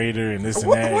calling him a traitor and this and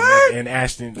What? that. What? And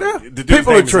Ashton, Yeah. the dude's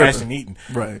People are name is tripping. Ashton Eaton.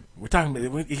 Right. We're talking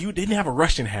about he didn't have a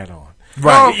Russian hat on.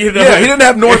 Right. You know? Yeah, he didn't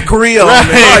have North Korea on Right.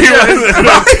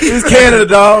 it. He's Canada,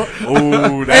 dog.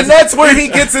 Ooh, And that's where he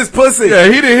gets his pussy. Yeah,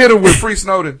 he didn't hit him with Free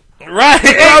Snowden. right.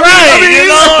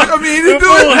 I mean, he the do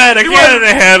fool it. had a He Canada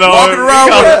hat on. walking around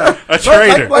He called with him a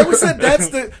traitor. Like we said, that's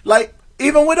the, like,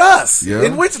 even with us. Yeah.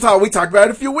 In Wichita, we talked about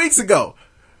it a few weeks ago.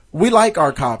 We like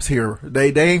our cops here.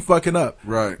 They ain't fucking up.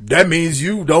 Right. That means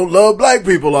you don't love black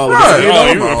people all the Right. time. You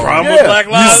know, you have a problem with Black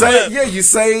Lives Matter. You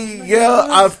say,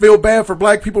 I feel bad for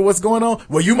black people. What's going on?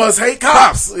 Well, you must hate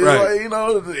cops. Right. You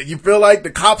know, you feel like the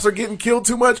cops are getting killed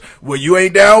too much. Well, you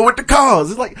ain't down with the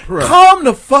cause. It's like, Right. calm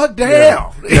the fuck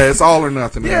down. Yeah, it's all or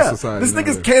nothing in Yeah, society. this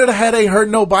nigga's nowadays. Canada hat ain't hurt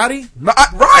nobody.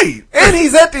 Right. And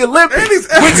he's at the Olympics, And he's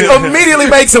at which the- immediately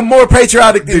makes him more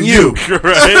patriotic than you.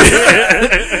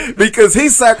 Right. Because he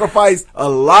sacrificed a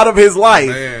lot of his life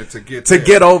Man, to get to there.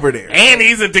 get over there. And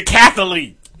he's a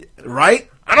decathlete. Right?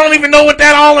 I don't even know what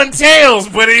that all entails,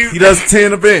 but He does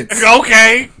 10 events.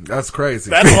 okay. That's crazy.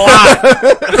 That's a lot.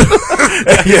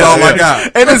 Yeah, all I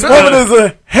got. And this woman is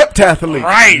a heptathlete.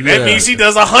 Right. That Yeah. means she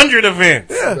does 100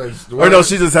 events. Or no,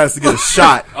 she just has to get a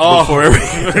shot before every.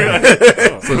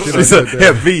 So she She's a doesn't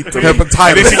Hep V. And then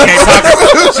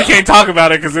hepatitis. she can't talk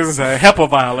about it because this is a HEPA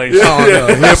violation. Oh, no,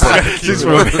 HIPAA. She's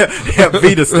from Hep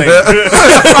Vita state.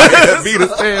 Vita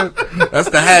stand. That's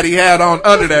the hat he had on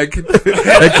under that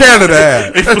Canada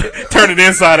hat. Turn it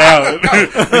inside out.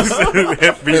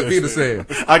 That Vita said.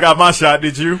 I got my shot.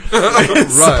 Did you? Right.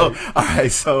 So, all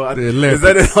right. So The is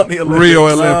that it on the Olympics? Rio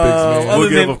Olympics, man. other We'll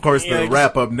give, than- of course, yeah, the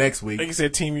wrap up next week. Like you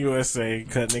said, Team USA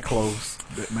cutting it close.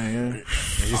 Man,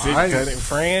 You said cutting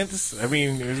France. I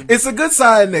mean, it's a good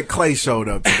sign that Clay showed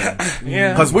up today.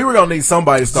 yeah. Because we were gonna need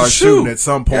somebody to start shooting at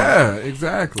some point. Yeah,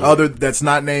 exactly. Other that's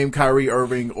not named Kyrie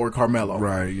Irving or Carmelo.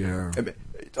 Right, yeah.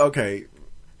 Okay.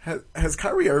 Has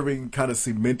Kyrie Irving kind of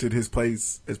cemented his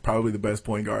place as probably the best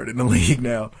point guard in the league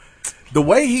now? The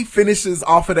way he finishes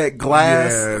off of that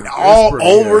glass, Yeah, it's all pretty,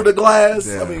 over yeah. the glass.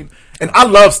 Yeah. I mean, and I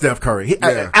love Steph Curry. He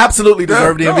absolutely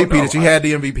deserved Yeah, the MVP no, that you had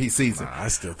the MVP season. I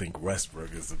still think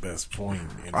Westbrook is the best point.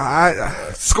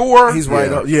 Score. He's right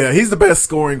yeah. up. Yeah, he's the best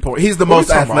scoring point. He's the What most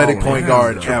we talking athletic about? point Yeah,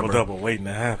 guard Triple ever. double waiting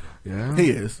to happen. Yeah. He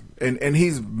is. And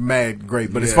he's mad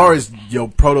great. But as Yeah. far as your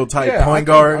prototype Yeah, point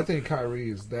guard. I think Kyrie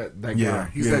is that Yeah, guy.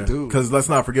 He's that dude. Because let's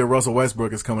not forget, Russell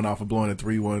Westbrook is coming off of blowing a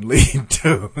 3-1 lead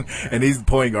too, and he's the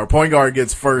point guard. Point guard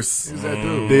gets first that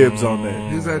dude. dibs on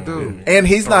that, He's that dude. and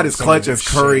he's not as some clutch of as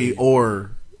the Curry shade.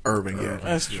 or Irving yet.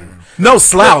 That's true. No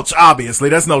slouch, obviously.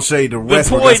 That's no shade to The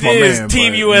Westbrook. point That's my is, man,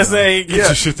 Team but, USA, get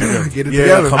your shit together. Get it Yeah,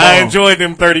 together. come I on. enjoyed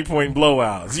them 30-point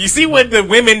blowouts. You see what the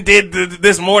women did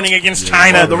this morning against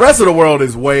China? The rest of the world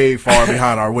is way far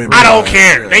behind our women. I don't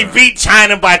care. They beat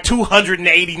China by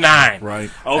 289. Right.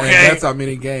 And Okay. that's how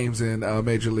many games in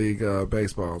Major League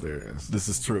Baseball there is. This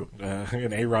is true.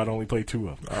 And A-Rod only played 2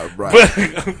 of them.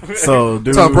 Right. So,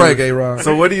 dude. Tough break, A-Rod.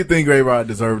 So, what do you think A-Rod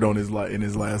deserved on in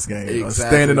his last game? A Exactly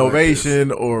standing like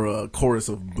ovation or a chorus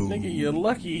of boo? Nigga, you're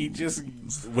lucky he just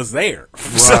was there.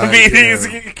 So, I Right, mean, yeah.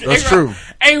 That's A-Rod, true.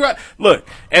 A-Rod, look,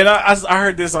 and I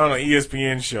heard this on an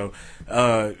ESPN show.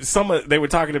 They were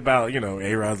talking about,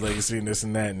 A-Rod's legacy and this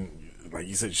and that, and like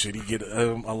you said, should he get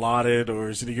allotted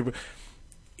or should he get?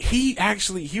 He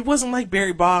wasn't like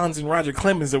Barry Bonds and Roger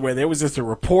Clemens, where there was just a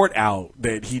report out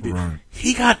that he did. Right.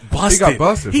 He got busted. He got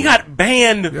busted He for got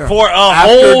banned Yeah. for a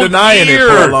After whole denying year. it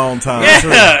for a long time.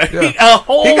 Yeah, Yeah. a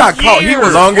whole He got caught. He year.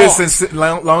 was longest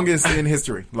in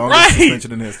history. Longest Right.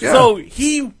 suspension in history. So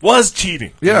he was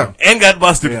cheating. Yeah. And got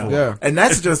busted Yeah. for it. Yeah. And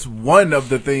that's just one of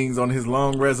the things on his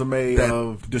long resume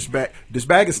of Dishbagistan.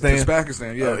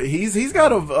 Uzbekistan, yeah. He's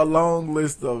got a long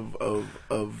list of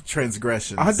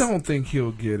transgressions. I don't think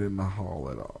he'll get in the hall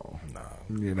at all.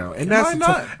 No. And Why that's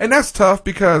not? and that's tough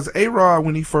because A-Rod,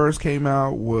 when he first came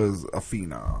out, was a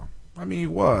phenom. I mean, he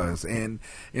was. And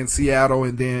in Seattle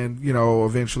and then,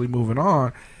 eventually moving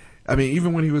on. I mean,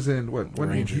 even when he was in the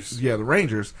Rangers. the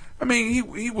Rangers. I mean, he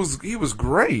was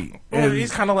great. Well, And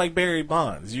he's kind of like Barry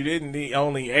Bonds. You didn't need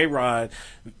only A-Rod.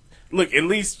 Look, at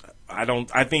least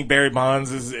I think Barry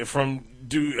Bonds is from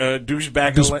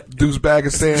douchebag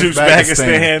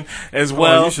Uzbekistan. as Well,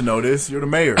 well. you should know this. You're the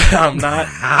mayor. I'm not,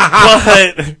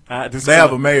 but They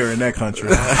have a mayor in that country.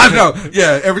 I know.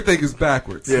 Yeah, everything is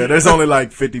backwards. Yeah, there's only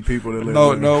like 50 people that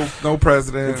live there. No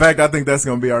president. In fact, I think that's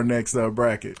going to be our next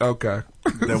bracket. Okay.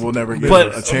 that will never get But-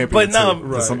 a championship but no,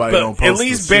 to somebody But don't post at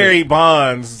least the shit. Barry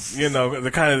Bonds,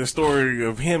 the story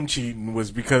of him cheating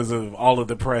was because of all of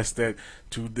the press that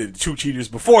the two cheaters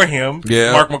before him,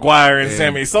 Yeah. Mark McGuire and And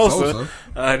Sammy Sosa,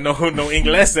 no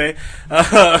inglese,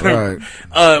 Right.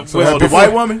 was The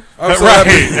white woman? I'm so Right.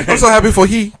 happy. I'm so happy for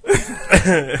he.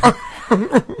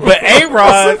 But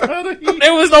A-Rod,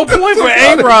 there was no point for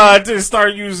A-Rod to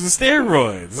start using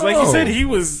steroids. Like you said, he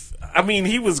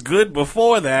was good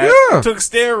before that. Yeah. Took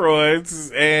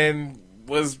steroids and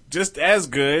was just as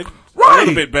good. A Right.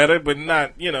 little bit better, but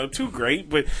not, too great.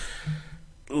 But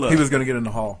look, He was going to get in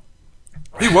the Hall.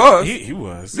 He was. he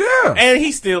was. Yeah. And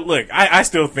he still, I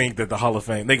still think that the Hall of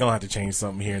Fame, they're going to have to change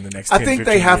something here in the next 10, I think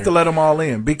 15 they have years. to let them all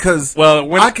in because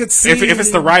Well, I could see if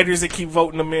it's the writers that keep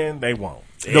voting them in, they won't.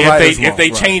 writers If they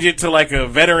won't, change it to like a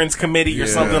veterans committee or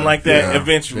something like that, yeah.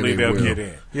 eventually Then they they'll will. get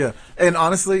in. Yeah, and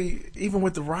honestly, even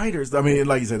with the writers, I mean,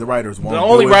 like you said, the writers won't. The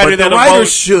only do it, writer but the that'll writers vote-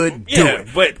 should do Yeah, it.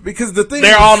 but because the thing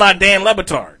They're is, all not Dan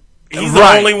Lebatard. He's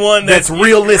Right. the only one That's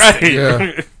realistic. Right.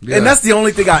 Yeah. Yeah. And that's the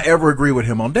only thing I ever agree with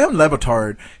him on. Dan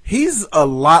Lebatard, he's a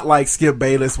lot like Skip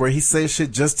Bayless, where he says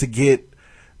shit just to get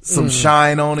some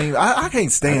shine on him. I can't I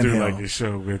stand do him. like this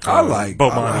show with I like-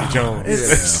 Bomani Jones.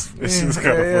 It's, This is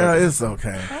kinda yeah, funny. it's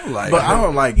okay. like but I him.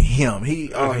 don't like him.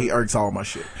 He irks all my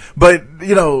shit. But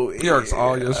He irks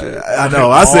all your shit. I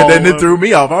know. I said that and it threw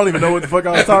me off. I don't even know what the fuck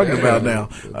I was talking about now.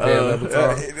 Dan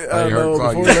Lebatard. I He know irks all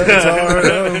before your shit. Lebatard,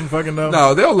 I don't fucking know.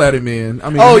 No, they'll let him in.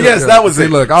 I mean, Oh he'll- yes, that was See, it.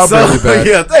 Look, I'll bring it back.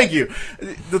 Yeah, thank you.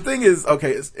 The thing is,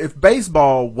 okay, if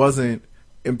baseball wasn't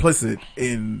implicit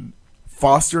in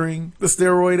fostering the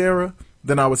steroid era,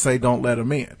 then I would say don't let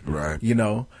them in. Right.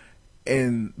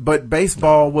 But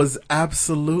baseball was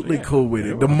absolutely cool with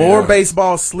it. The more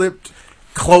baseball slipped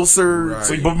closer,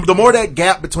 Right. the more that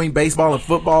gap between baseball and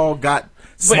football got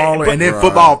smaller, but- and then Right.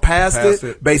 football passed Passed it,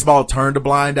 it. baseball turned a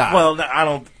blind eye. Well, I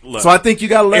don't look. so I think you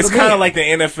got to let it's them kind in. of like the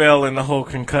NFL and the whole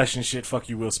concussion shit. Fuck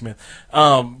you, Will Smith.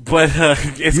 But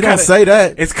it's You kinda, don't say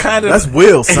that. It's kind of That's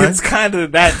Will, son. It's kind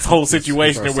of that whole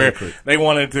situation our where secret. they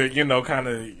wanted to, kind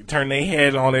of turn their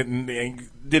head on it and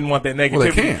didn't want that negativity. Well,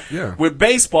 they can't, yeah. With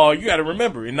baseball, you got to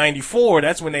remember in '94,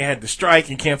 that's when they had the strike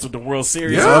and canceled the World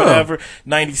Series Yeah. or whatever.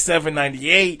 '97,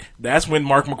 '98, that's when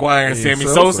Mark McGuire and Sammy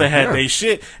Sosa, Sosa had yeah. their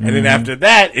shit, and then after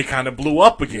that, it kind of blew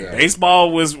up again. Yeah.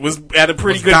 Baseball was at a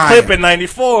pretty Was good dying. clip in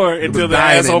 '94 until the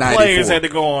dying in asshole 94. players had to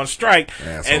go on strike,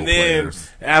 Asshole and then players.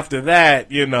 after that,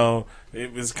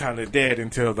 it was kind of dead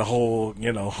until the whole,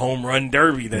 home run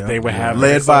derby that they were having.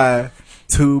 led So- by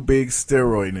two big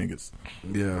steroid niggas.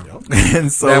 Yeah.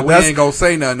 And so That we that's ain't gonna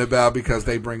say nothing about because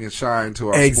they bringing shine to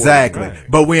our exactly. sport.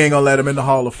 But we ain't gonna let them in the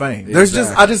Hall of Fame. There's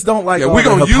Exactly. I just don't like. Yeah, all we the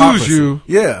gonna use hypocrisy. you.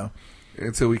 Yeah,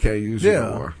 Until we can't use you yeah.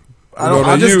 no more.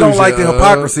 I just don't like the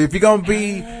hypocrisy. If you're gonna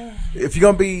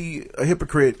be a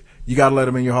hypocrite, you gotta let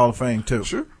them in your Hall of Fame too.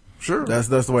 Sure. That's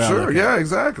the way I Sure, look at yeah,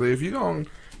 exactly. If you're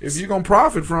gonna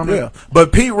profit from it, Yeah,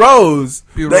 but Pete Rose,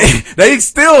 they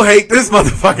still hate this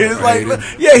motherfucker. It's like, Hate him.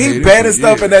 yeah, Hate he's him banning for stuff,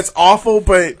 years. and that's awful.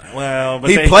 But Well,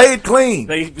 but he they played clean.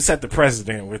 They set the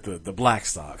precedent with the Black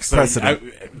Sox. So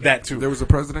Precedent. that too. there was a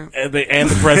president. and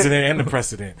the president and the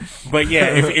precedent. But yeah,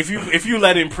 if you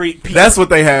let in Pete, That's what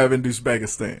they have in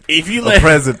Uzbekistan. if you A let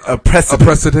precedent. A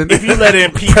precedent. if you let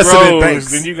in Pete Precedent Rose,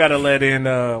 Banks. then you got to let in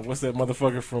what's that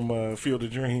motherfucker from Field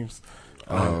of Dreams,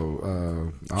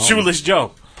 Shoeless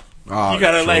Joe. Oh, You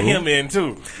got to let true. him in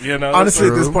too. Honestly,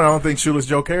 at this True. point, I don't think Shoeless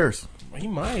Joe cares. he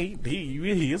might.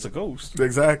 He is a ghost.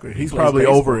 Exactly. He's Plays probably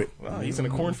baseball. over it. Wow, he's in a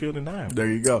cornfield in Iowa. There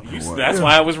you go. That's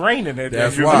why it was raining.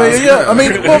 That's I why. mean, yeah. I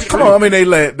mean, well, come on. I mean,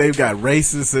 they've got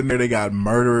racists in there. They got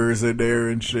murderers in there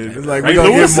and shit. It's like Ray we gonna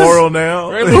Lewis get moral now,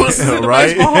 Ray Lewis is in the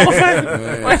right? Baseball Hall of Fame.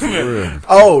 Man, Wait a for minute. real.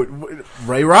 Oh,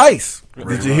 Ray Rice.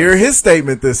 Did you hear his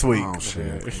statement this week? Oh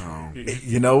shit. No.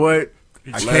 You know what?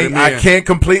 Let him I in. can't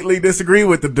completely disagree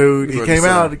with the dude. He What'd came he say?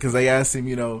 out because they asked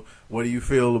him, what do you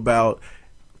feel about?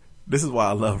 This is why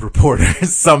I love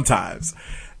reporters sometimes.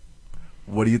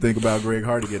 What do you think about Greg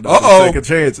Hardy getting all these second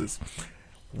chances?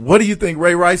 What do you think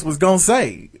Ray Rice was gonna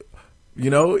say? He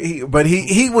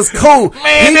was cool.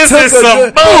 Man, he this took is a some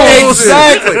good- bullshit.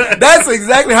 Exactly. That's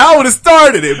exactly how I would have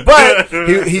started it. But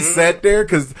he sat there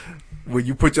because when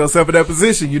you put yourself in that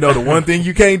position, the one thing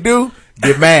you can't do,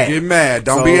 get mad. Get mad.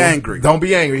 Don't be angry. Don't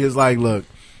be angry. He was like, look,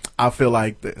 I feel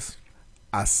like this.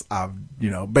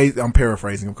 I'm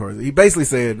paraphrasing, of course. He basically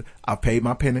said, I paid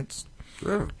my penance.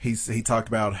 Yeah. He talked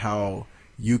about how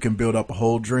you can build up a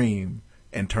whole dream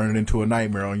and turn it into a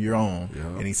nightmare on your own. Yeah.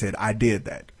 And he said, I did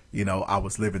that. I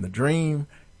was living the dream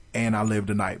and I lived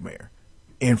a nightmare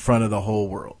in front of the whole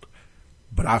world.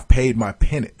 But I've paid my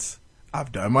penance.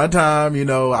 I've done my time. You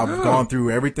know, I've gone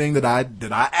through everything that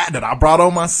I brought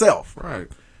on myself. Right.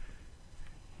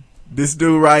 This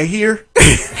dude right here,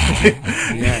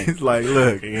 he's like,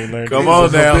 look, come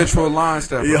on now. Habitual line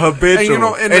stepper. Yeah,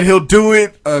 habitual. And, and he'll do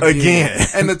it again.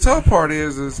 And the tough part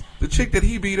is the chick that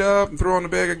he beat up and threw on the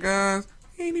bag of guns,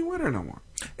 he ain't even with her no more.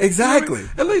 Exactly. You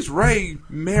know, at least Ray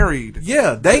married.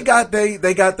 Yeah, they got they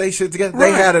shit together. Right.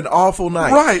 They had an awful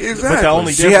night. Right, exactly. But the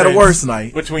only She had a worse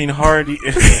night. between Hardy. See,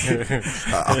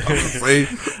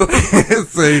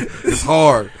 it's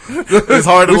hard. It's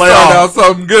hard to we lay started off. out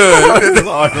something good. It's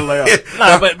hard to lay off.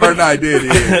 Nah, but Her night did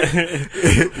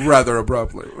end rather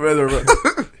abruptly.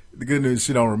 The good news,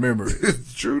 she don't remember it.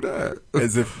 It's true that.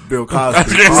 As if Bill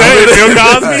Cosby. Bill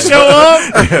Cosby show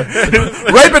up.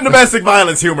 Rape and domestic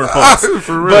violence humor, folks.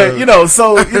 For real. But,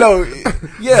 so,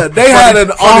 yeah, they had an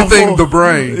funny awful thing, the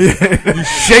brain. You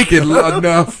shake it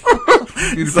enough.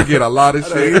 You forget a lot of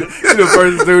shit. He's the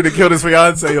first dude to kill his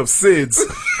fiance of SIDS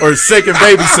or shaken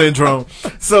baby syndrome.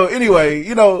 So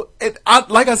anyway,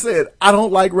 like I said, I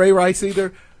don't like Ray Rice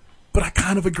either. But I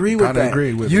kind of agree with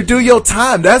that. You do your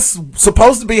time. That's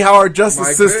supposed to be how our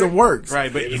justice system works.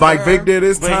 Right, but Mike Vick did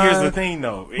his time. But here's the thing,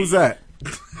 though. Who's that?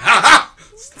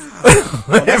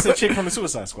 That's the chick from the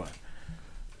Suicide Squad.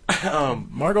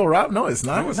 Margot Robbie? No, it's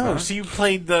not. No, she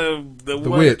played the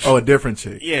witch. Oh, a different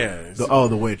chick. Yeah.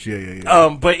 The witch.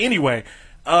 Yeah. But anyway,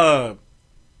 the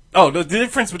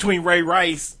difference between Ray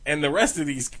Rice and the rest of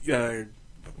these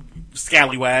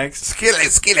scallywags.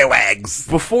 Skillywags.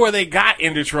 Before they got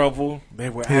into trouble, they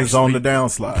were He was actually on the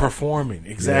downslide. Performing.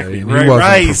 Exactly. Yeah, Ray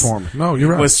Rice No,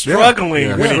 you're right. was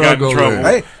struggling when he got in trouble.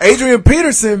 Hey, Adrian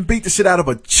Peterson beat the shit out of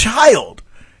a child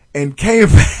and came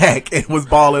back and was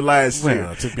balling last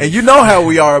year. And you know how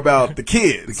we are about the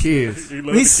kids. He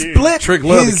split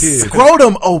his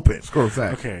scrotum open. Scrotum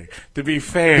sack. Okay. To be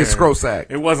fair, his scrotum sack.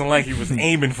 It wasn't like he was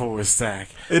aiming for his sack.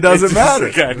 It doesn't matter.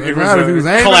 It was if he was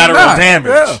aiming collateral or not.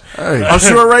 damage. Yeah. Hey. I'm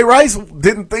sure Ray Rice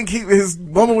didn't think his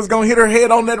woman was going to hit her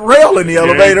head on that rail in the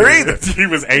elevator either. He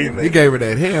was aiming. He gave her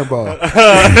that handball.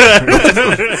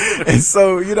 And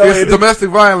so, it's domestic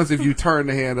violence if you turn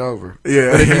the hand over.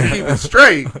 Yeah. But if you keep it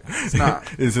straight, it's not.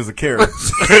 It's just a carrot.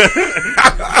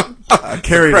 I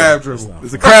carried crab dribble.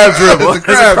 It's a crab dribble. It's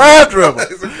a crab dribble.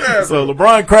 So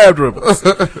LeBron crab dribbles.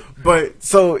 But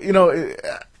so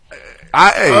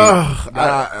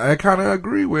I kind of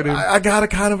agree with him. I gotta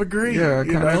kind of agree. Yeah, I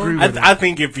kind of agree with him. I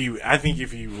think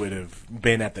if he would have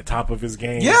been at the top of his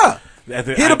game, Yeah. he'd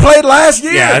have played last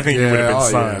year. Yeah, I think he would have been Oh,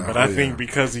 signed. yeah. But I think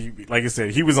because he, like I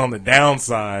said, he was on the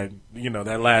downside,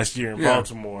 that last year in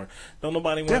Baltimore, don't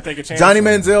nobody want to take a chance. Johnny on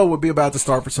him. Manziel would be about to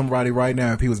start for somebody right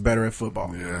now if he was better at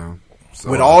football. Yeah. So,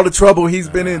 With all the trouble he's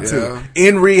been into.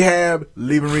 In rehab,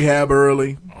 leaving rehab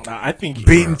early. I think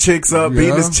Beating chicks up, beating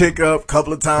Yeah. his chick up a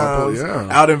couple of times. yeah.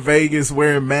 Out in Vegas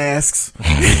wearing masks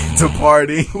to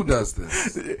party. who does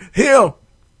this? Him.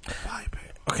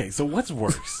 Okay, so what's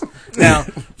worse? Now,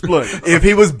 look, If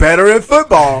he was better at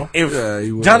football. if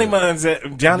he would. Johnny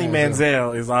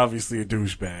Manziel is obviously a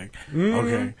douchebag.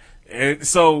 Okay. And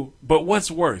so, but what's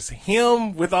worse?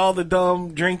 Him with all the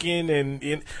dumb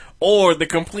drinking or the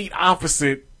complete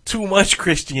opposite, too much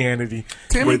Christianity.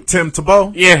 With Tim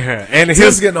Tebow. Yeah, and Tim's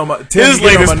his getting on my latest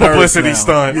nerves publicity now.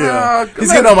 stunt. Yeah.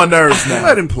 He's getting on my nerves now.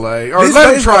 Let him play. Or These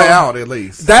let him try baseball- out at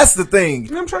least. That's the thing.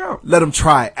 Let him try out. Let him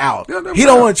try out. Yeah, let him He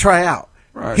try don't out. want to try out.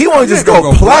 Right. He want to just He ain't go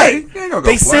gonna play. He ain't gonna go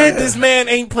They said play. this man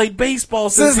ain't played baseball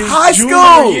since Since his high junior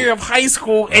school. year of high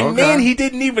school, and Okay. then he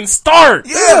didn't even start.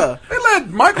 Yeah. They let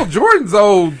Michael Jordan's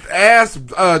old ass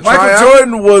try Michael out.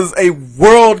 Jordan was a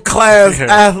world-class Yeah.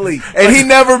 athlete, and he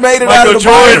never made it out of the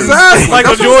Jordan, minors.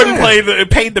 Michael That's what I'm Jordan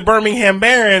paid the Birmingham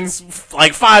Barons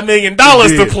like $5 million to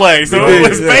did. play. So He it did,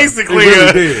 was yeah. basically He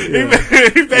really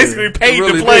did, he basically paid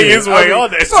Really to play did. his way I mean,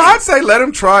 on that. So I'd say let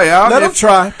him try out. Let him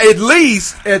try. At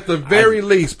least, at the very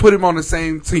least, put him on the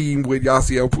same team with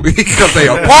Yasiel Puig because they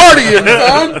are partying,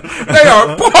 son. They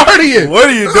are partying. What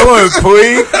are you doing,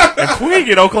 Puig? And Puig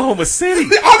in Oklahoma City. He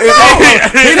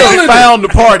done found the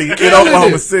party in Killing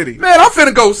Oklahoma it. Ca. Man, I'm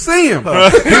finna go see him.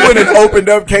 He went and opened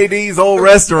up KD's old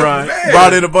restaurant,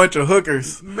 brought in a bunch of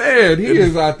hookers. Man, he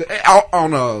is out there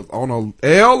on a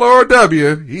L or a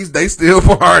W. They still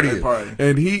partying, party.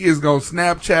 and he is gonna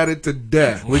Snapchat it to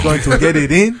death. We're going to get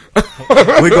it in.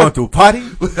 We're going to party.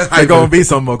 There's going to be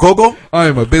some go-go, I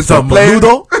am a business some player.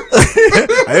 menudo.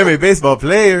 I am a baseball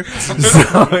player.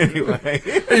 So anyway.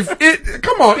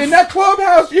 Come on, in that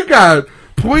clubhouse, you got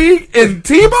Puig and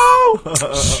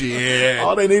Tebow. Shit,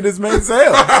 All they need is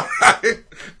Manziel.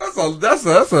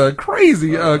 that's a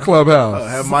crazy clubhouse.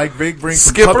 Have Mike Vick bring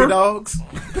some Skipper? puppy dogs.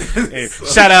 Hey,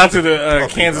 shout out to the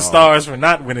Kansas Stars for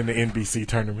not winning the NBC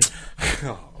tournament.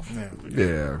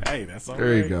 Yeah. Hey, that's all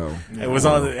There you right. go. It was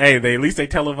on. At least they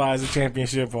televised the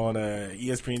championship on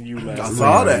ESPNU last I night.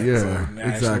 saw that. Yeah, So,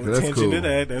 exactly. That's Attention cool. to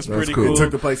that. That's pretty cool. cool. It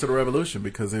took the place of the Revolution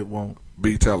because it won't.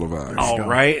 Be televised. All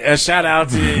right. A shout out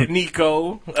to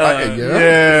Nico.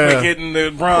 Yeah. For getting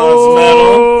the bronze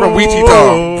medal. From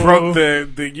Wichita. Broke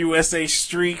the USA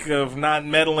streak of not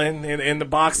medaling in the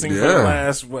boxing for the Yeah.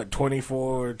 last,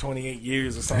 24 or 28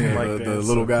 years or something like that. The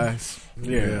little guys.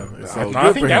 Yeah. So I good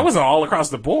think for that him. was all across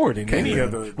the board in any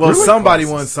of the. Well, Really? somebody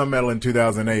won some medal in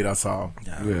 2008, I saw.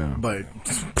 Yeah. But,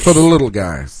 For the little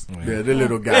guys. yeah, the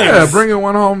little guys. Yeah, bringing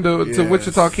one home to Yes.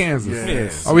 Wichita, Kansas.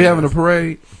 Yes. Are we having a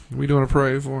parade? Are we doing a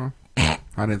parade for him?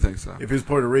 I didn't think so. If he's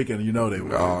Puerto Rican, you know they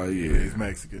would. Oh, yeah. He's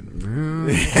Mexican.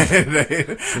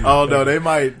 Oh, no, they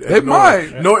might. They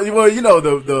might. Well, you know,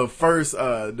 the first,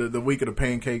 the week of the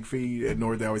Pancake Feed at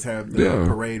North, they always have the Yeah.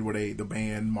 parade where the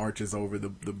band marches over the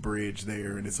bridge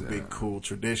there, and it's a big, cool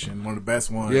tradition. One of the best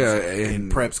ones Yeah, in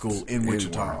and- prep school in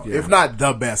Wichita. yeah. If not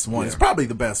the best one, it's Yeah. probably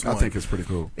the best I one. think it's pretty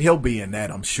cool. He'll be in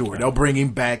that, I'm sure. They'll bring him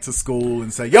back to school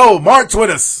and say, "Yo, march with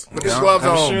us. Put your gloves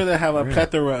I'm on." sure they have a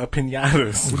plethora of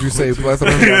pinatas. Would you say plethora?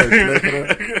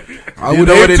 I You would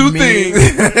know what add it two means.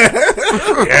 things.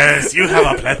 Yes, you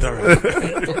have a plethora.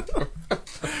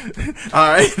 All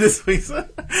right, this week's I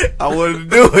wanted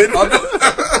to do it.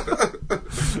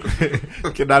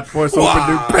 Cannot force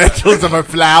open new petals of a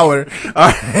flower.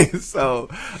 All right, so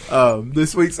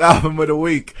this week's album of the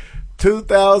week,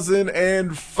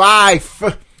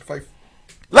 2005.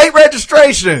 Late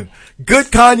registration. Good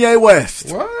Kanye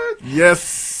West. What? Yes,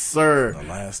 sir.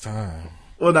 Last time.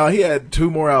 Well, now he had 2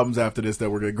 more albums after this that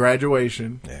were good.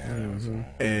 Graduation.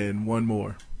 Yeah. And one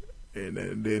more, and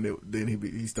then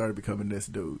he started becoming this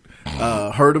dude.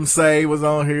 Heard Him Say was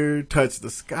on here. Touch the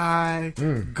Sky,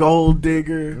 Gold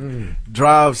Digger,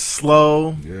 Drive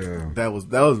Slow. Yeah. That was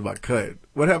my cut.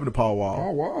 What happened to Paul Wall?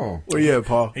 Oh, wow. Where you at,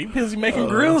 Paul? He busy making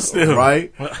grills still.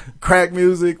 Right. Crack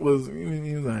Music was.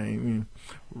 He was like,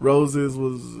 Roses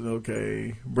was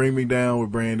okay. Bring Me Down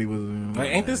with Brandy was.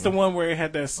 Ain't this the one where it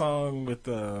had that song with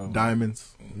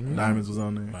Diamonds? Diamonds was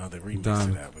on there. Well, the remix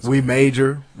to that was We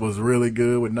Major was really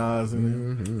good with Nas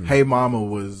in it. Hey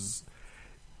Mama's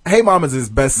his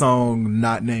best song,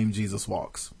 not named Jesus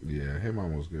Walks. Yeah, hey,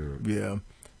 mom was good. Yeah.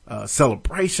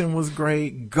 Celebration was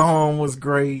great. Gone was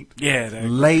great. Yeah, that-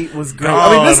 Late was great.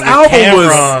 Gone I mean, this with album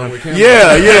Cameron. was,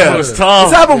 yeah. It was tough.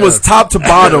 This album was top to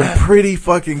bottom pretty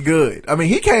fucking good. I mean,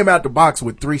 he came out the box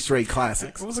with 3 straight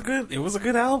classics. It was a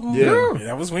good album. Yeah.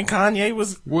 That was when Kanye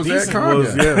was Was that decent.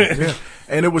 Kanye? Yeah.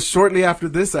 And it was shortly after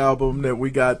this album that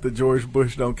we got the George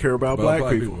Bush Don't Care About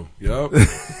Black People. Yep.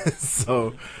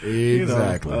 So,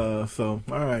 Exactly. so,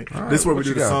 all right. All right, This is where we what do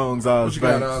you the got? songs. What you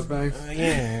got, Banks. Banks?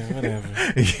 Yeah, whatever.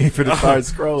 You ain't finna start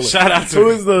scrolling. Shout out to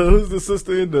who's the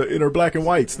sister in her black and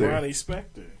whites there? Ronnie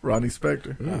Spector. Ronnie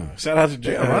Spector. Shout out to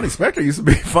Jay. Yeah, Ronnie Spector used to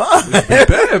be fun. Bad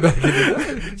back in the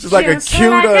day. Just like a cute.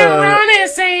 Ronnie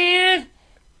saying,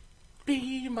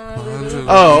 "Be my little."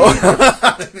 Oh,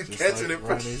 Catching it.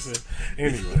 Ronnie said.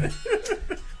 Anyway,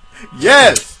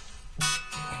 yes.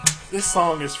 this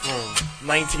song is from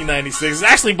 1996. It's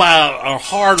actually by a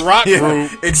hard rock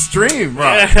group. Extreme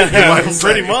rock.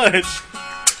 Pretty much.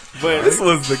 But This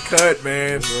was the cut,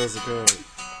 man. it was good.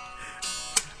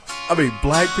 I mean,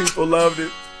 black people loved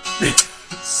it.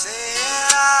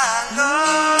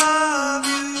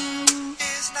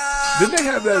 Didn't they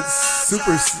have that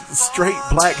super straight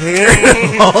black hair?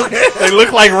 They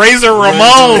look like Razor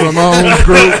Ramon. Ramones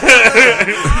group.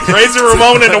 Razor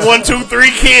Ramon and the 1, 2, 3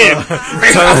 Kid.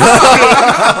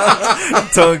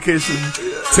 Tongue kissing.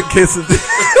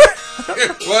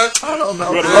 What? I don't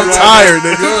know. I'm tired,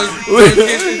 nigga.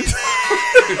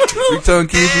 We tongue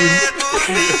kissing.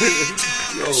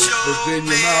 Yo,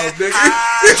 Virginia mouth, nigga.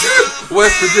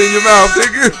 West Virginia mouth,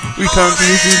 nigga. We tongue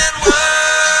kissing.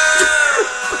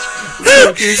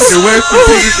 Tongue kissing in West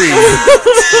Virginia.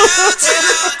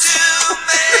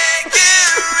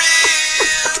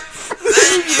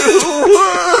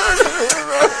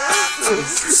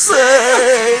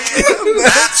 Say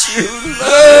that you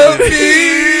love me.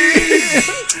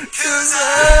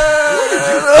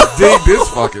 Dig this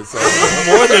fucking song.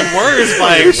 More than words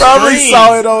by You probably Extreme.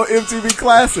 saw it on MTV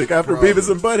Classic after Beavis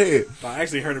and Butthead. I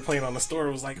actually heard it playing on the store.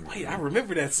 It was like, wait, I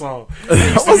remember that song.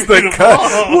 That was the cut.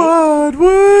 What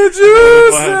would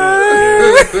you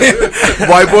say?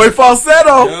 White boy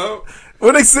falsetto. Yo,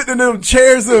 When they sitting in them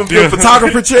chairs, them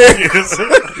photographer chairs.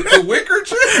 the wicker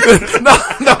chair? no.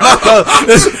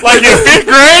 Like in 5th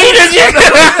grade?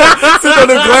 Sitting on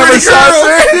them glamour shots.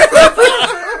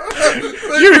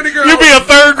 You be a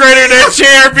 3rd grader in that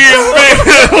chair being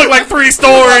look like 3 Like a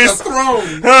stories.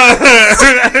 throne.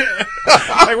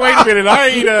 Like, wait a minute, I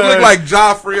ain't. Look like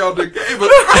Joffrey on the game.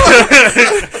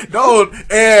 Don't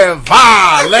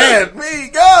ever let me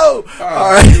go.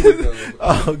 All right. Here we go.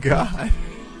 Oh God.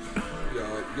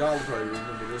 Y'all probably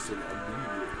remember this one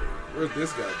immediately. Where's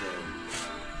this guy going?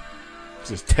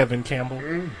 Just Tevin Campbell.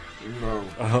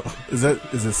 No. Is it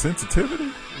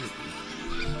sensitivity?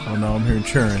 Oh no, I'm hearing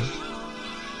churn.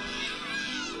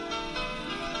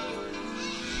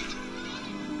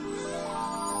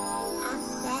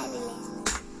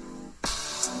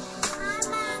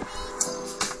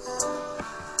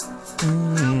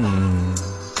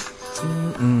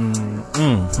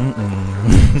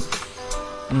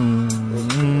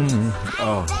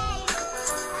 Oh.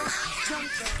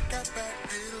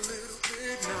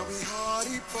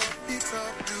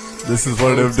 This is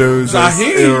one of them dudes that's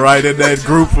right in that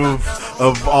group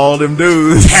of all them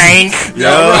dudes. Tank.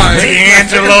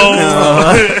 D'Angelo.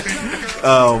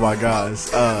 Oh my gosh.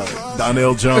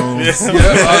 Donnell Jones.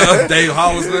 Dave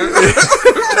Hollister.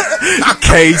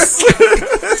 Case.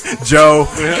 Joe.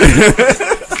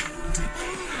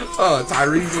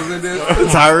 Tyrese was in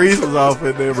this. Tyrese was off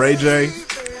in there. Ray J.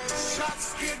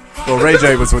 Well, Ray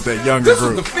J was with that younger This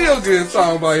group. is the feel-good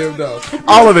song by him, though.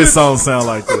 All of his songs sound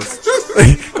like this.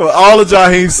 All of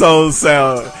Jaheim's songs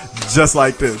sound just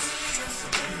like this.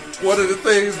 One of the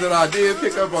things that I did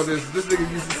pick up on this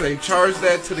nigga used to say, charge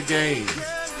that to the game.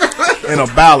 In a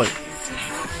ballad.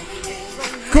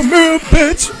 Come here,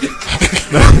 bitch.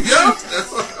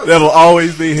 That'll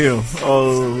always be him.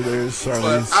 Oh, there's But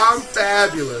Charlize. I'm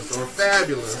Fabulous, or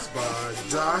Fabulous by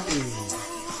Jaheim.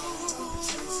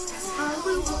 I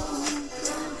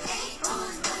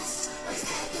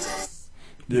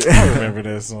Yeah. remember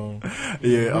that song.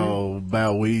 Yeah, oh,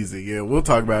 Bow Weezy. Yeah, we'll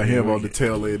talk about him on the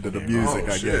tail end of the music,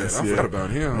 I shit, guess. I forgot about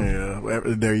him. Yeah,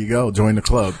 there you go. Join the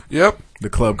club. Yep. The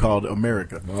club called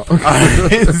America.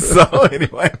 Alright, so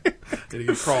anyway, Did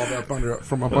he crawled up under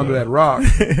that rock?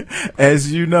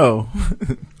 as you know,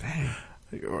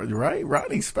 right?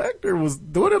 Rodney Spector was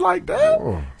doing it like that.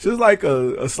 Oh. Just like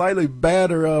a slightly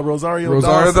badder Rosario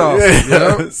Dawson. Dawson.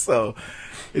 Yeah. Yep. So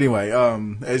anyway,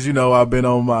 as you know, I've been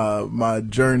on my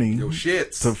journey Yo,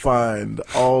 shits. to find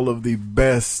all of the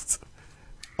best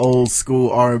old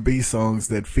school R&B songs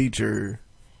that feature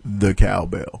the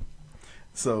cowbell.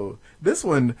 So this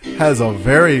one has a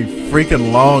very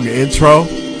freaking long intro.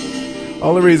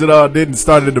 Only reason I didn't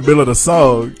start in the middle of the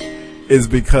song is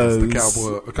because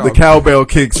the cowbell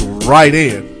kicks right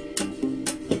in.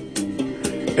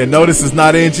 And notice it's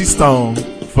not Angie Stone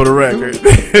for the record.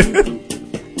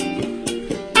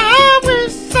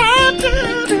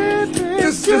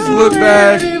 Just look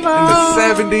back in the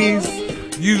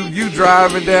 70s. You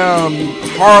driving down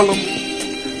Harlem,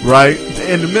 Right?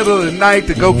 in the middle of the night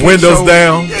to go get Windows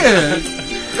down. Yeah.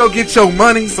 Go get your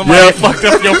money. Somebody fucked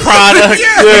up your product.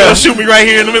 Yeah. You gonna shoot me right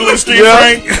here in the middle of the street,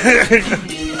 Frank.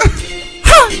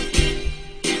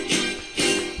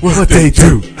 What they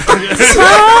do?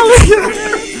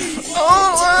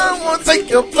 Oh, I want to take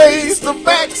your place, the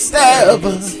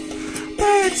backstabbers.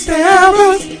 Yeah,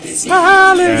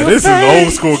 this is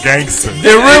old school gangster.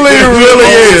 It really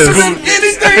is.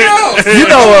 Anything else? You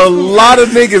know, a lot of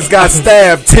niggas got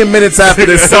stabbed 10 minutes after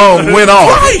this song went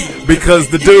off. Because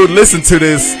the dude listened to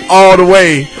this all the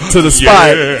way to the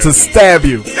spot to stab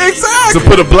you. Exactly. To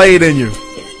put a blade in you.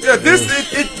 Yeah,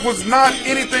 it was not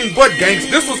anything but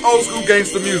gangster. This was old school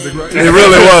gangster music, right? It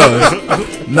really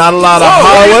was. Not a lot of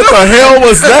what the hell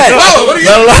was that?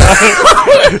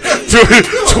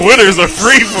 Twitter's a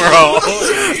free for all.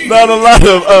 Not a lot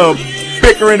of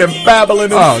bickering and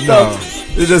babbling and stuff. No.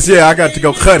 It's just, I got to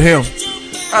go cut him.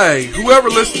 Hey, whoever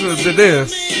listened to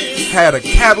this had a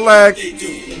Cadillac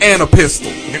and a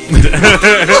pistol.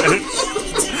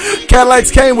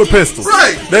 Cadillacs came with pistols.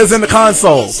 Right. There's in the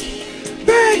console.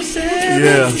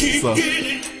 Yeah. So,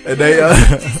 and they,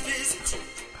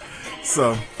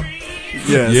 so,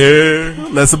 yeah.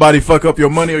 Let somebody fuck up your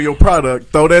money or your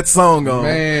product. Throw that song on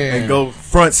and go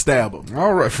front stab them.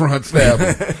 All right, front stab.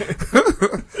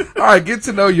 All right, get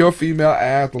to know your female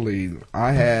athlete.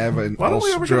 I have an Why don't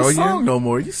we ever get a song Australian. no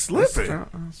more? You slipping.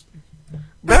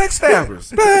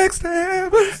 Backstabbers.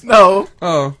 Backstabbers. No.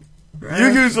 Oh. You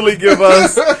usually give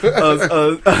us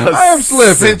a I am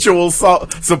slipping. sensual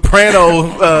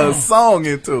soprano song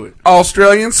into it.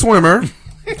 Australian swimmer.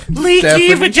 Leaky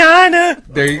Stephanie. vagina.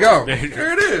 There you go.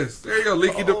 There it is. There you go.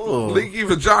 Leaky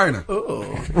vagina. Oh,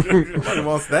 nobody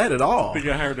wants that at all.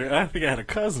 I think I had a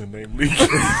cousin named Leaky.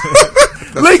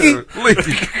 Leaky.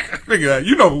 Leaky. Nigga,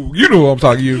 you know who I'm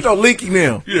talking to. You know, Leaky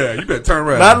Nim. Yeah, you better turn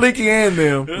around. Not Leaky and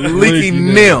them. Leaky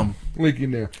Nim. Leaky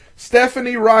Nim.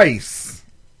 Stephanie Rice.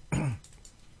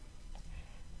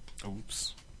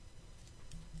 Oops.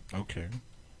 Okay.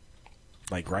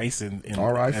 Like rice and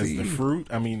R-I-C-E. as the fruit.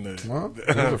 I mean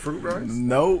The fruit rice.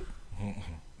 Nope.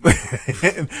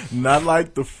 Not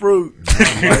like the fruit.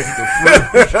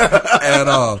 At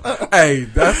all. Hey,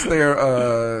 that's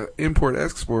their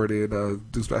import-export in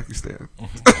Uzbekistan.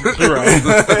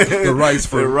 The rice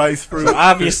fruit. The rice fruit. So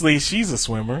obviously, she's a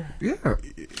swimmer. Yeah.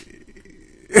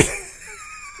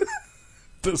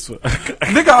 This one.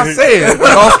 Nigga, I said an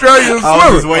Australian I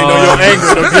was just swimmer. waiting on your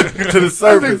anger to get to the That's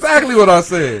surface. exactly what I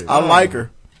said. I like her.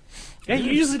 Yeah,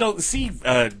 you usually don't see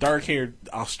dark-haired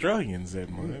Australians that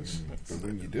much.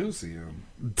 When you do see them,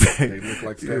 they look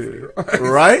like Stephanie.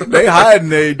 Right? They hiding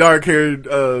their dark-haired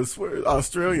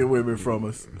Australian women from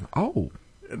us. Oh,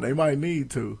 And they might need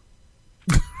to.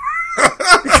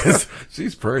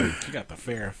 she's pretty. You got the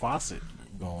Farrah Fawcett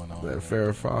going on. That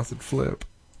Farrah Fawcett flip.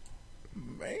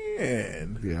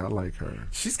 Man. Yeah, I like her.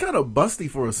 She's kind of busty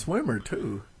for a swimmer,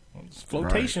 too. It's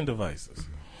flotation devices.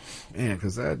 Man,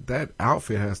 because that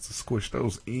outfit has to squish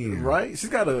those in. Right? She's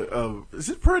got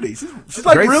she's pretty. She's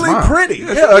like Great really smile. pretty.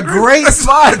 Yeah, Yeah, a great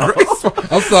smile.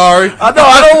 I'm sorry. I know.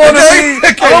 I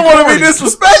don't want to be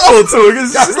disrespectful to her.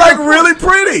 'Cause she's like really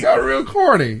pretty. Got real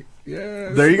corny. Yeah.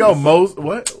 There you go.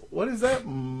 What is that?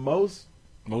 Most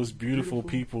beautiful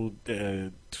people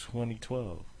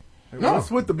 2012.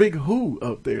 What's with the big who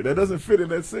up there? That doesn't fit in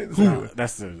that sentence.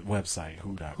 That's the website,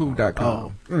 who.com.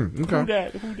 Who.com. Okay. Who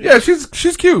dat? Yeah, she's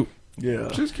cute.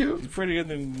 Yeah. She's cute. She's prettier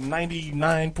than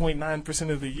 99.9%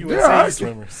 of the USA Yeah,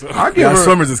 swimmers. So. I give Yeah, her.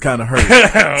 swimmers is kind of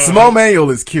hurt. Simone Manuel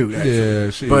is cute, actually. Yeah,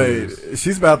 she is. But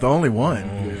she's about the only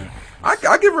one. I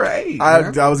give her an 8. I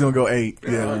man. was gonna go 8.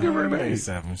 Yeah, I give her an Maybe 8.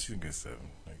 7. She's a good 7.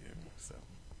 I give her 7.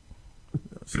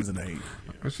 she's an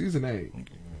 8. She's an 8.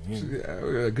 She's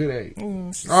a good 8.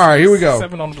 She's All right, here we go.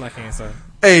 7 on the black hand side.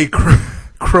 A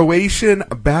Croatian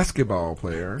basketball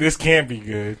player. This can't be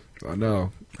good. I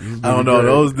know. I don't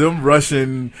know them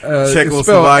Russian, It's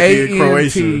Czechoslovakia, spelled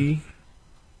Croatia.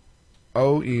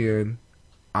 Onija.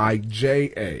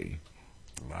 A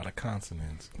lot of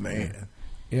consonants. Man,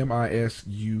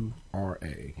 Misura.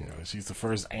 Yeah, she's the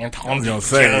first I Anton. was gonna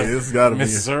say it's got to be.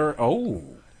 Missouri. Oh,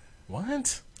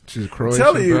 what? She's a I'm Croatian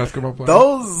telling you, basketball player.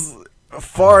 those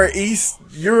Far East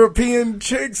European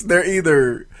chicks, they're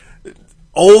either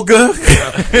Olga,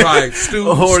 Right, stew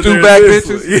or they're back this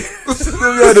bitches.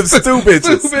 one. Yeah, them stew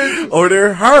bitches, or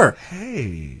they're her.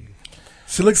 Hey,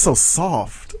 She looks so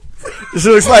soft. She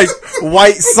looks like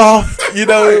white soft,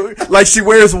 like she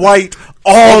wears white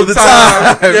all the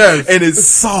time. Yes. And it's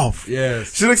soft.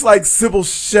 yes, She looks like Sybil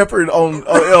Shepherd on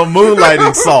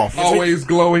Moonlighting soft. always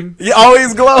glowing. Yeah,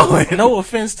 always glowing. No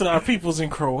offense to our peoples in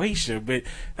Croatia, but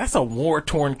that's a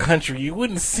war-torn country. You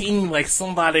wouldn't seem like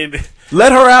somebody.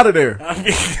 Let her out of there. I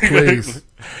mean, Please.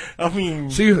 I mean,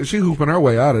 She hooping her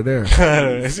way out of there.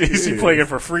 she playing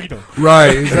for freedom.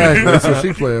 Right, exactly. That's what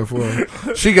she playing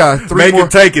for. She got 3 Make more.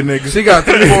 it take it, nigga. She got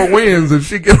 3 more wins, and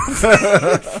she gets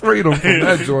freedom from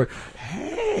that joint.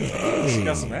 She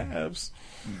got some abs.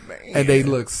 And they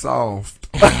look soft.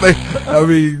 I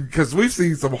mean, because we've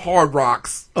seen some hard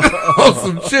rocks on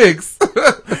some chicks.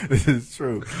 This is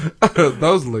true.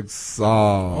 Those look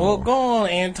soft. Well, go on,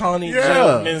 Antoni.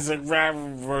 Yeah.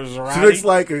 Maserati. She looks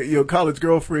like your college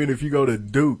girlfriend if you go to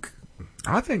Duke.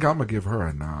 I think I'm gonna give her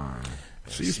a 9.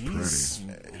 She's pretty.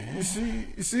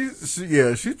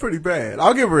 She's pretty bad.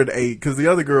 I'll give her an 8 because the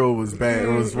other girl was bad.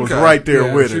 Was Okay. right there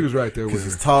Yeah, with her. she was right there with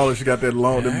She's her. taller. She got that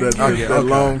long, that Okay.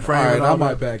 long frame. All right, and I all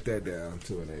might that. back that down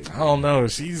to an 8. I don't know.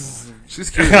 She's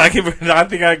cute. I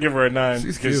think I give her a 9.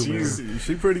 She's 'cause cute,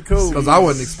 She pretty cool. Because I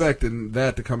wasn't expecting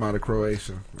that to come out of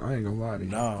Croatia. I ain't gonna lie to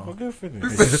you. Well, No, good for them.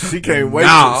 she can't wait.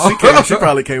 No. She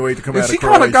probably can't wait to come And out she of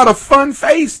kind Croatia. of got a fun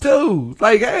face too.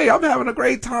 Like, hey, I'm having a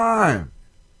great time.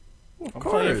 I'm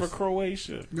playing for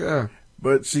Croatia. Yeah.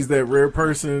 But she's that rare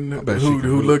person bet she who can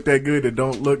hoop. look that good that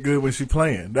don't look good when she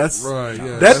playing. That's Right,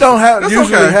 yeah. That don't That's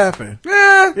usually okay. happen.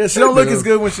 Yeah. Yeah, she don't look as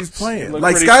good when she's playing. look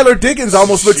Like pretty- Skylar Diggins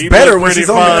almost looks She better look when pretty she's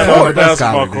on fine the on court. the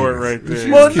basketball Skylar court Diggins. right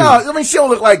there. Well, cute. no, I mean she don't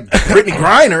look like Brittany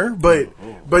Griner,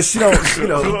 but she don't.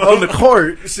 On the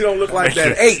court, she don't look like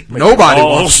that 8. Nobody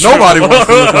wants to look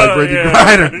like Brittany Yeah.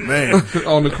 Griner, Man,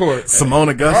 on the court. Simone All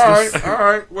Augustus.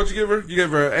 right. What you give her? You give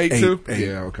her an 8 too? 8.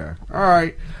 Yeah, okay. All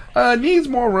right. Needs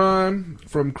more run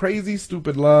from Crazy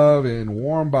Stupid Love and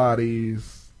Warm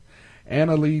Bodies.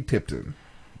 Anna Lee Tipton.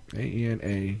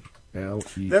 ANALEI.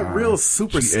 That real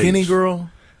super skinny girl.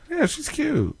 Yeah, she's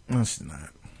cute. No, she's not.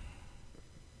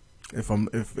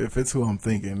 If it's who I'm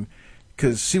thinking,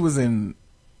 because she was in.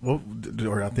 What?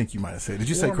 Or I think you might have said. Did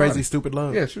you say Warm Crazy Bodies. Stupid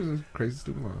Love? Yeah, she was in Crazy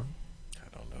Stupid Love.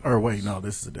 Or wait, no,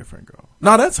 this is a different girl.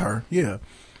 No, that's her. Yeah.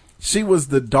 She was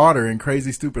the daughter in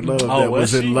Crazy Stupid Love that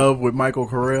was in love with Michael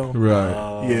Carell.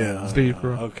 Right. Yeah. Steve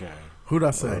Carell. Okay. Who'd I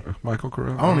say? Michael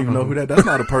Carell. I don't even know who that's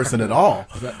not a person at all.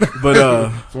 But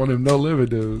it's one of them no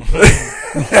limit dudes.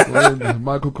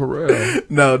 Michael Carell.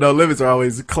 No limits are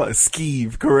always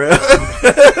Skeeve Carell.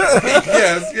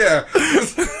 Yes, yeah.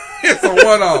 It's a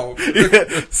one-off.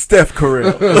 Yeah, Steph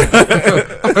Carell.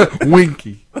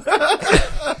 Winky.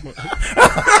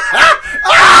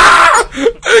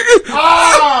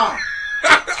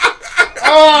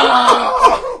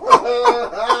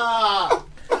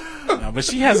 No, but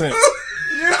she hasn't.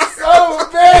 You're so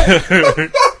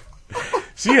bad.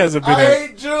 She hasn't been. I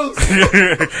hate juice.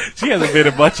 She hasn't been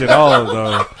in much at all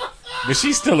though. But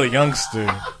she's still a youngster.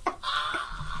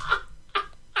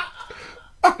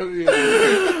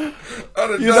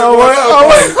 You know what?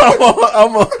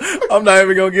 I'm not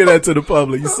even gonna get that to the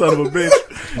public. You son of a bitch.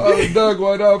 I dug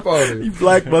one up on it. You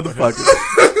black motherfucker.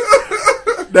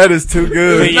 That is too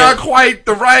good. Not quite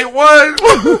the right one,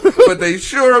 but they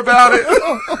sure about it.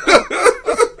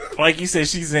 Like you said,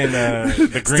 she's in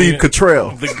the Green, Steve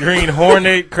Cottrell, the Green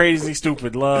Hornet, Crazy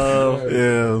Stupid Love.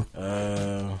 Yeah,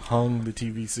 Hung, the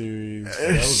TV series.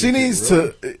 She needs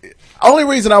to. Only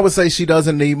reason I would say she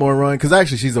doesn't need more run, because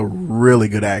actually she's a really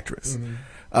good actress.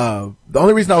 The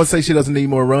only reason I would say she doesn't need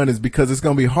more run is because it's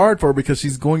going to be hard for her, because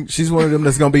she's one of them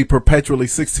that's going to be perpetually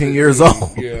 16 years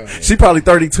old. Yeah. She's probably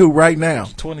 32 right now.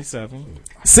 27.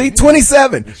 See,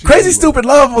 27. Crazy Stupid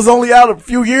Love was only out a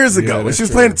few years ago, and that's she was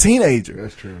true. playing a teenager.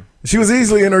 That's true. She was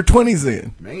easily in her 20s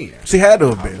then. Man. She had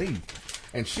to have been.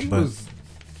 And she was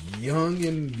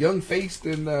young faced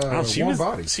and She warm was.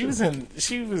 body.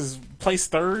 She was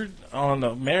placed third on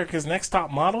America's Next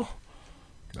Top Model.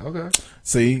 Okay.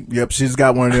 See, yep, she's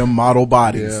got one of them model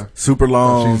bodies. Yeah. Super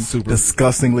long, She's super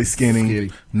disgustingly skinny,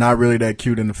 not really that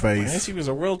cute in the face. And she was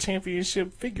a world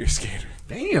championship figure skater.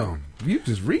 Damn, you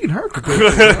just read her. You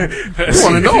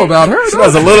want to know about her? She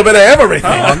does a little bit of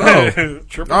everything. I know.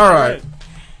 Triple All right,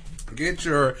 get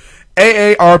your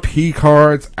AARP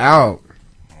cards out.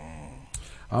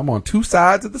 I'm on two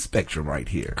sides of the spectrum right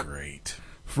here. Great.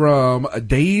 From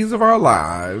Days of Our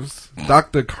Lives,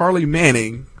 Dr. Carly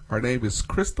Manning. Her name is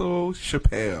Crystal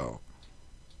Chappelle.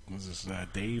 Was this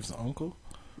Dave's uncle?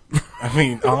 I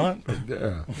mean, aunt?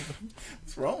 Yeah.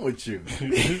 What's wrong with you?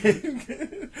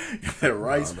 That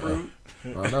rice fruit.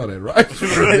 I know that, right?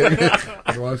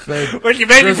 That's what I say. Look, you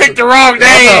made me pick the wrong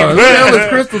name. Who the hell is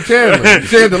Crystal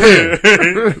Chandelier?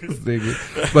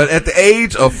 But at the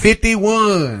age of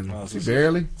 51, Oh, so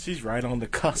barely. She's right on the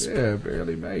cusp. Yeah,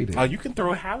 barely made it. Oh, you can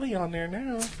throw Hallie on there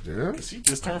now. Yeah. She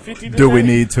just turned 50 today. Do we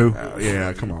need to?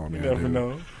 Yeah, come on, man. You never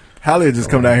know. Hallie will just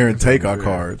come down here and take our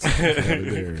cards.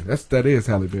 That is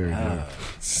Halle Berry.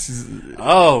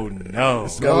 Oh, no.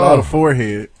 She's got a lot of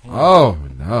forehead. Oh,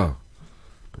 no.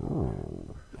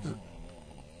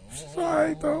 She's all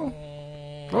right, though.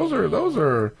 Those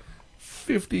are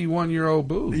 51-year-old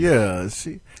boobs. Yeah,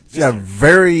 she got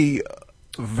very.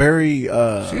 She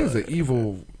has an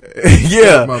evil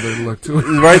yeah mother look to it.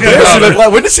 Right there. She looked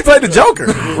like, when did she play the Joker?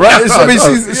 Right? I mean,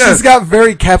 she's got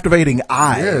very captivating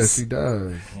eyes. Yes, she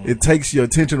does. It takes your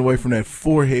attention away from that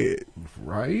forehead.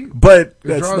 Right? But it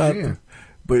that's not. in.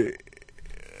 But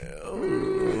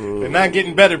they're not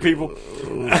getting better, people.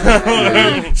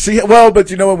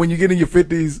 But you know what? When you get in your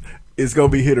 50s, it's gonna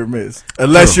be hit or miss.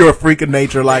 Unless you're a freak of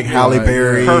nature like Halle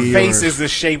Berry. Her face is the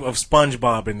shape of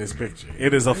SpongeBob in this picture.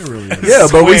 It is a yeah,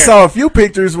 but we saw a few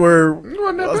pictures where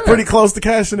pretty close to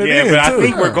cashing it in. Yeah, but I too.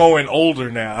 think we're going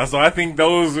older now, so I think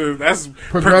that's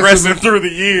progressing through the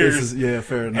years.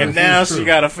 Fair enough. And now she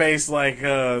got a face like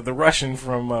the Russian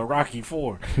from Rocky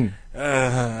IV.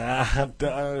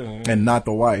 And not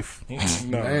the wife.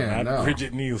 No,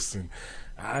 Bridget Nielsen.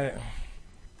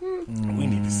 We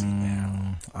need to see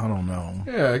now. I don't know.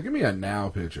 Yeah, give me a now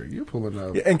picture. You pulling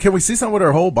up? Yeah, and can we see something with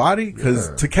her whole body?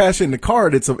 Because to cash in the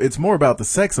card, it's more about the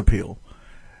sex appeal.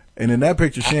 And in that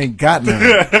picture, she ain't got none.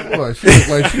 Well, she looks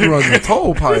like she runs the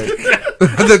toll pipe,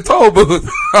 the toll booth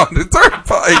on the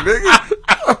turnpike,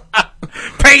 nigga.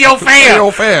 Pay your fare. Pay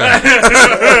your fare.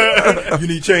 You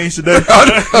need change today?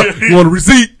 You want a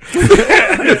receipt?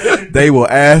 They will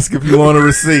ask if you want a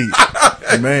receipt.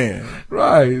 Man.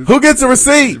 Right. Who gets a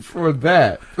receipt? For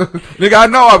that. Nigga, I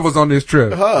know I was on this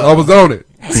trip. I was on it.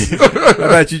 I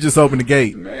bet you just opened the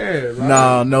gate. Man, right.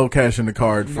 Nah, no cash in the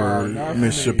card for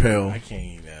Miss Chappelle. I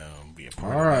can't be a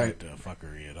part of that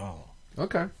fuckery at all.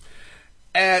 Okay.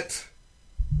 At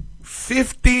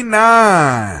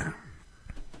 59,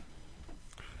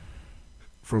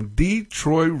 from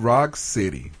Detroit Rock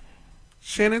City,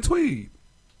 Shannon Tweed.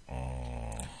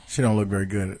 She don't look very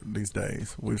good these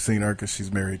days. We've seen her because she's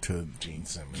married to Gene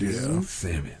Simmons. Yeah. Gene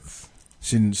Simmons.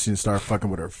 She didn't start fucking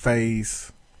with her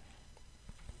face.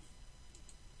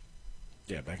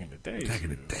 Yeah, back in the day. Back in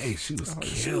the day, she was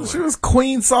killer. She was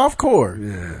queen softcore.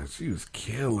 Yeah, she was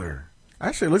killer.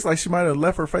 Actually, it looks like she might have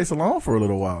left her face alone for a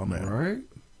little while now. Right?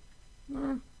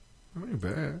 No, that ain't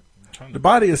bad. The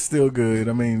body is still good.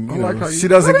 I mean, you like know, how she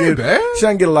doesn't that ain't get bad. she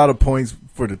doesn't get a lot of points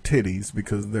for the titties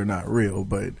because they're not real.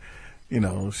 But you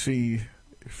know, she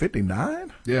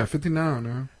 59. Yeah, 59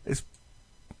 now. It's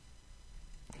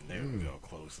There we go,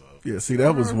 close up. yeah. See,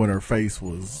 that was when her face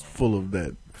was full of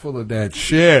that. Full of that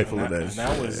shit. Full of that. And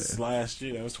that shit. was last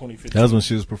year. That was 2015. That was when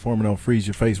she was performing on Freeze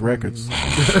Your Face Records. Oh,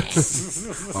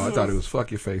 I thought it was Fuck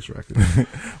Your Face record.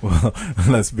 Well,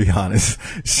 let's be honest.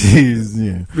 She's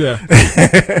yeah.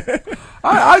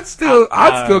 I'd still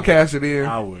cash it in.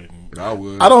 I wouldn't. I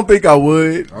would. I don't think I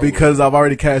would because I've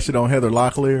already cashed it on Heather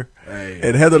Locklear. Hey.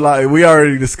 And Heather we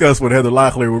already discussed what Heather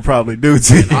Locklear would probably do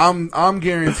to you. I'm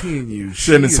guaranteeing you.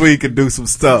 Shannon Sweet could do some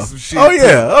stuff. Some shit. Oh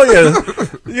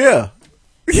yeah. Yeah.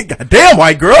 Goddamn,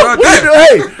 white girl. What you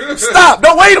do? Hey, stop.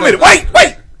 No, wait a minute. Wait.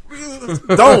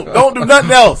 Don't do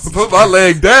nothing else. Put my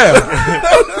leg down.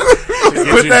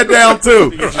 Put that down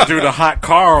too. You should do the hot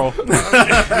Carl.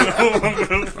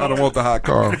 I don't want the hot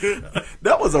car.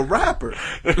 That was a rapper.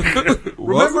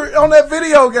 Remember on that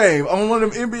video game, on one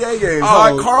of them NBA games, Oh,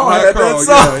 Hot Carl Hot had Carl, that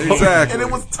song. yeah, exactly. And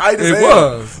it was tight as It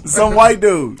hell. was. Some white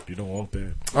dude. You don't want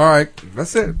that. All right,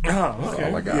 that's it. Oh, okay.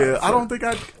 All I got. Yeah, I don't think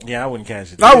I'd. Yeah, I wouldn't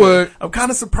cash it. I would. I'm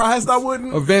kind of surprised I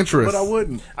wouldn't. Adventurous. But I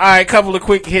wouldn't. All right, couple of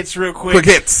quick hits real quick. Quick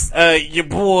hits. Your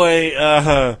boy,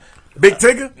 Big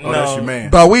Tigger? Oh, No. that's your man.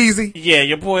 Bow Weezy. yeah,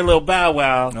 your boy Lil Bow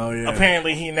Wow. Oh, yeah.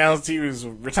 Apparently he announced he was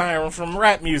retiring from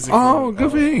rap music. Oh, good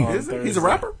for him. Is he? He's Thursday. a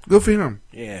rapper? Good for him.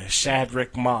 Yeah,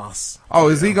 Shadrick Moss. Oh,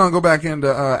 is he gonna go back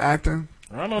into acting?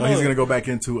 I don't Oh, know. he's going to go back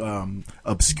into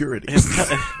obscurity. his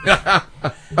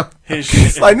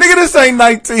It's like, nigga, this ain't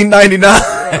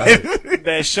 1999.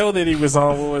 that show that he was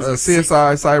on, what was it?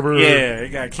 CSI Cyber. Yeah, it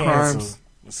got canceled. Crimes.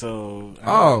 So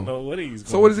I Oh. don't know what he's.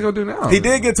 So what is he gonna do now? He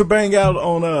did get to bang out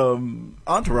on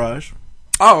Entourage.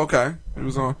 Oh, okay. He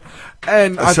was on,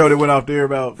 and A show that went off there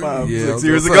about 5-6 was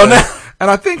years gonna ago say. now. And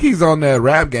I think he's on that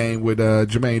rap game with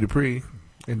Jermaine Dupri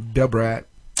and Dubrat.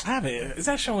 I haven't. Is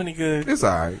that show any good? It's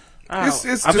all right.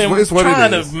 It's I've been it's what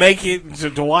trying it is. to make it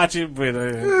to watch it, but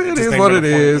It just is ain't what been it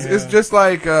a point, is. yeah. It's just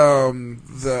like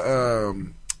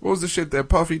what was the shit that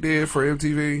Puffy did for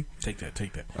MTV? Take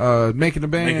that. Making the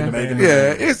band. Making the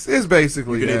Yeah, Band. it's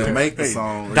basically You can either that. make the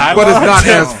song. Die- But it's not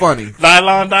Yeah. as funny.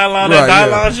 Dylon, Right, that yeah.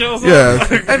 Dylon shows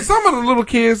up. Yeah, and some of the little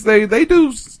kids they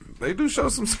do show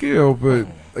some skill, but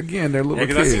again they're little Yeah,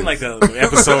 because kids. I seen like the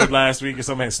episode last week or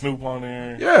something had Snoop on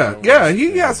there. yeah,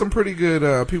 he got some pretty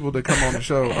good people that come on the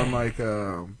show, unlike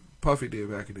Puffy did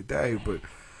back in the day.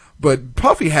 But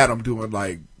Puffy had him doing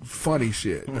like funny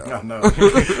shit. I know.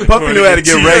 Puffy knew how to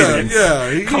get ratings.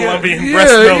 Yeah, Colombian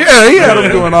breast milk. he had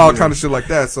him doing all kind of shit like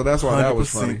that. So that's why that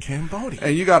was 100% funny. Cambodia.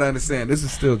 And you got to understand, this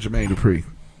is still Jermaine Dupri.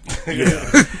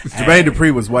 Jermaine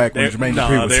Dupri was whack when Jermaine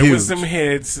Dupri was there huge. was some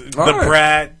hits. The All right.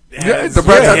 Brat. Yeah, has the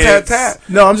Brat some Tat hits. Tat.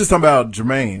 No, I'm just talking about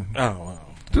Jermaine. Oh, wow.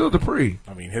 Still Dupri.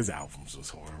 I mean, his albums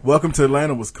was horrible. Welcome to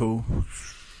Atlanta was cool.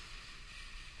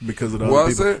 Because of the other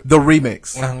Was people. it? The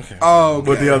remix. Okay. Oh, okay.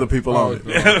 With the other people on it.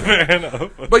 Fair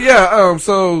enough. But yeah,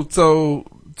 so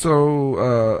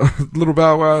Little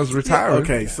Bow Wow is retiring.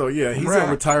 Okay, so yeah, he's Rap.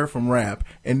 gonna retire from rap,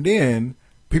 and then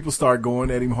people start going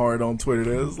at him hard on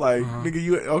Twitter. It's like, nigga,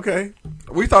 you okay?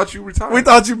 We thought you retired. We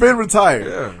thought you'd been retired.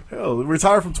 Yeah. Hell,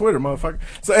 retire from Twitter, motherfucker.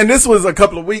 So, and this was a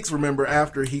couple of weeks, remember,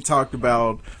 after he talked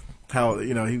about how, I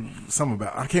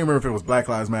can't remember if it was Black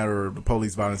Lives Matter or the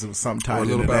police violence. It was something tied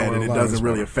Little into Bow that, Wow and it Lives doesn't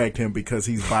really Matter. affect him because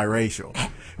he's biracial,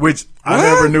 which I What?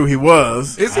 never knew he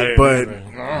was. Is it? But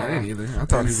I didn't either. I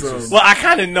thought he was So- just. Well, I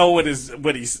kind of know what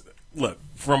he's look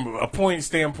from a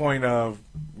standpoint of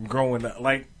growing up,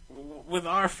 like with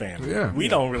our family. Yeah. We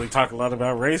don't really talk a lot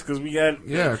about race because we got we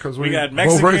we got both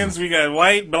Mexicans, races. we got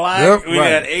white, black, Yep, we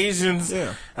right. got Asians.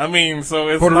 Yeah. I mean, so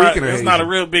it's Puerto not Rican and it's not a Asian.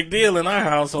 real big deal in our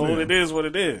household. Yeah. It is what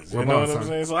it is. What You know about what I'm son?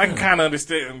 saying? So I can kind of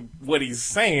understand what he's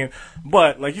saying,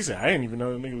 but like you said, I didn't even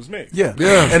know the nigga was mixed. yeah,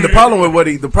 Yeah. And the problem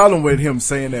with him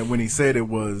saying that when he said it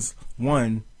was,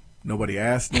 one, nobody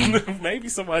asked him, Maybe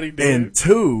somebody did. and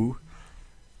two,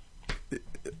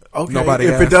 okay, Nobody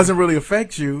if asked it doesn't really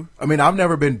affect you, I mean, I've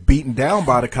never been beaten down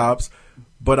by the cops,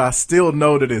 but I still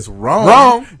know that it's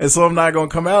wrong. And so I'm not going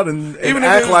to come out and Even if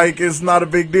act it- like it's not a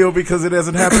big deal because it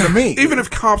doesn't happen to me. Even if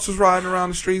cops was riding around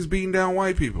the streets beating down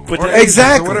white people, But or that- Asians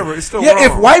exactly, or whatever, it's still yeah. wrong.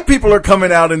 If white people are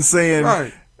coming out and saying,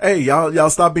 Right. "Hey, y'all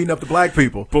stop beating up the black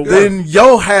people," But then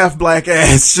your half black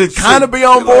ass should kind of be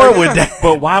on board with that.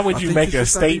 But why would you think make you a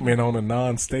should say- statement on a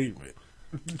non-statement?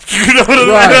 You know what I'm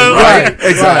Right,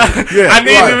 exactly. Yeah,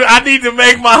 I need to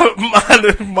make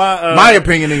my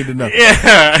opinion need to know.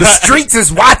 Yeah. The streets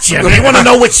is watching. They want to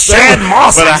know what Shad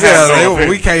Moss But I is. have no Yeah, opinion.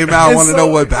 we came out want to know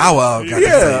what Bow Wow got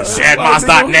Yeah, to say.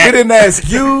 Shadmoss.net. We didn't ask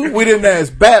you. We didn't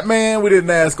ask Batman. We didn't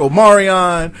ask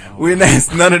Omarion. We didn't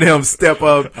ask none of them. Step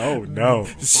up, Oh no.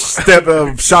 step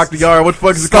up, shock the yard. What the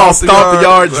fuck is it called? Stomp the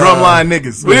yard, drumline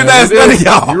niggas. We didn't Yeah, ask it none of is.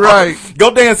 y'all. You're right.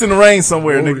 Go dance in the rain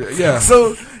somewhere, Oh, nigga. yeah.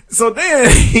 So then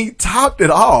he topped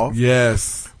it off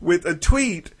Yes. with a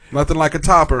tweet Nothing like a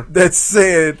topper. that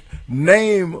said,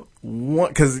 "Name one,"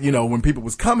 because you know when people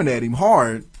was coming at him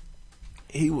hard,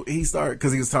 he started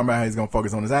because he was talking about how he's gonna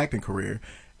focus on his acting career,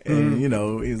 and you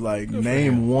know he's like,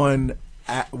 "Name one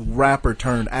rapper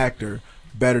turned actor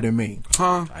better than me."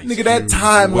 Huh? Nigga, that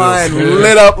timeline Will Smith.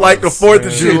 lit up like the 4th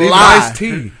of Shit, even July.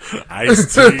 Ice-T.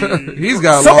 Ice-T. He's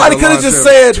got Somebody could have just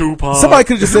said. Tupac. Somebody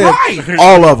could have just said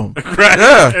all of them.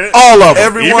 Yeah. All of them.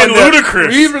 Everyone Even that-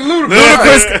 Ludacris. Even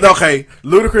Ludacris. Ludacris. Okay,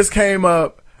 Ludacris came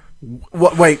up.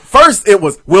 Wait, first it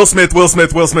was Will Smith.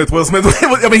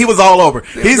 I mean, he was all over.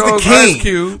 He's the goes king. Ice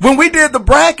Cube. When we did the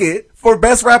bracket for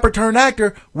best rapper turned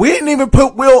actor, we didn't even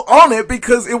put Will on it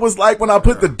because it was like when I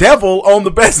put the devil on the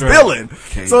best villain.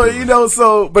 So you know,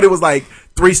 but it was like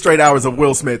 3 straight hours of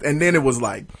Will Smith, and then it was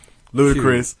like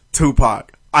Ludacris,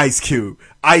 Tupac, Ice Cube,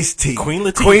 Ice-T, Queen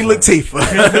Latifah.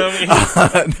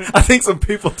 I think some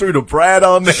people threw the Brad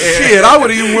on there. Shit, I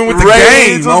would even went with the Rage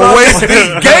game was on on Wednesday.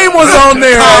 there. Game was on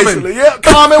there. Common. Actually. Yeah,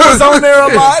 Common was on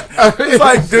there a lot. It's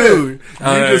like, dude, you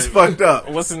just fucked up.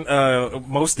 Wasn't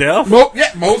Mos Def?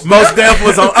 Most Def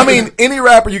was on. I mean, any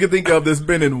rapper you can think of that's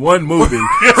been in one movie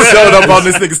showed up on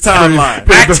this nigga's timeline.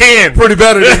 Act 10. pretty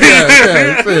better than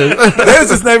yeah. They was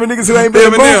just naming niggas who ain't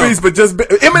been in Eminem. movies, but just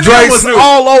Eminem Dre was Snoop.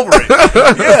 all over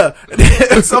it.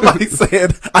 Yeah, somebody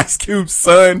said Ice Cube's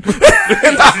son. Right.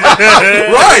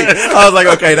 I was like,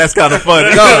 okay, that's kind of funny.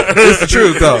 No, it's the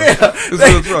truth though. Yeah. It's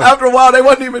the truth. After a while, they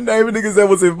wasn't even naming niggas that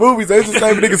was in movies. They was just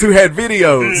naming niggas who had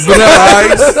videos.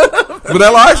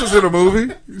 Vanilla Ice was in a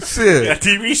movie. Shit. A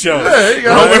TV show. Yeah, you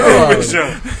got Home it. improvement show.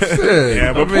 Shit.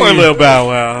 Yeah, but I poor mean, little Bow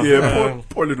Wow. Yeah,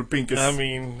 poor little Pinkus. I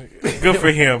mean, good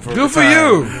for him. Good for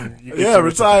retiring. Yeah,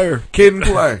 retire. Kid and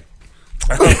play.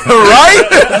 Right?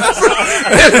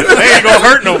 They ain't gonna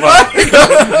hurt nobody.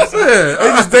 They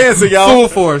just dancing, y'all. Full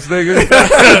force, nigga.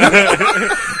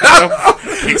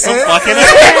 Kick some fucking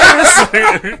ass.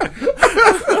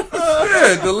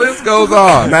 Yeah, the list goes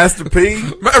on. Master P.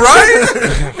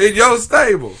 Right? In your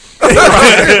stable.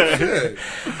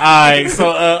 Alright, so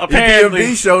apparently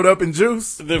EPMD showed up in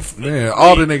Juice. Man,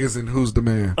 all the niggas in Who's the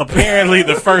Man. apparently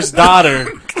the first daughter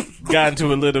got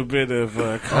into a little bit of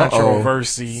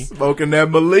controversy. Smoking that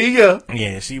Malia.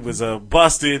 Yeah, she was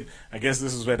busted. I guess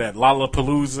this was at that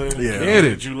Lollapalooza Get in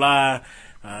it. July.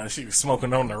 She was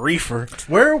smoking on the reefer.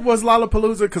 Where was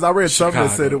Lollapalooza? Because I read something that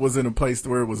Chicago. said it was in a place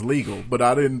where it was legal, but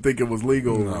I didn't think it was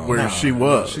legal where she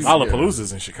was.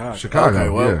 Lollapalooza's in Chicago. Chicago, Okay,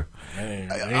 well, yeah. They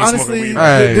ain't honestly, smoking weed.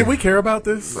 Hey. did we care about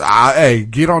this? Hey,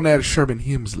 get on that Sherman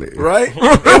Hemsley. Right?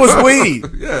 It was weed.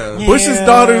 Yeah. Bush's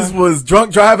daughters was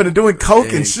drunk driving and doing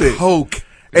coke and shit. Coke.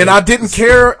 And I didn't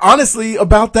care, honestly,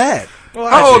 about that. Well,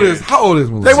 How old actually,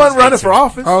 is Melissa? They wasn't running for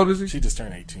office. How old is he? She just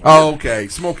turned 18. Oh, okay.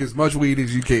 Smoke as much weed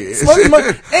as you can.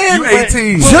 And you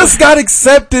 18. just got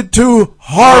accepted to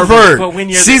Harvard. But when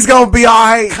you're- She's gonna be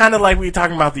alright. Kind of like we were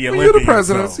talking about the Well, Olympians. you're the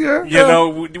presidents, though. yeah. You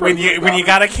know, when you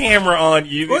got a camera on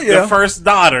you, Well, yeah. the first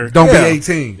daughter. Don't Yeah. be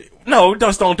 18. No,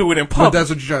 just don't do it in But public. that's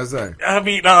what you're trying to say. I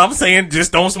mean, no, I'm saying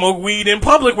just don't smoke weed in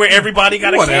public where everybody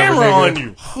got a Whatever, camera nigga. on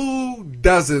you. Who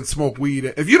doesn't smoke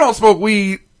weed? If you don't smoke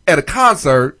weed at a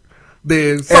concert,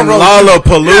 then And something wrong with you.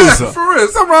 Lollapalooza. Yeah, for real.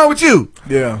 Something wrong with you.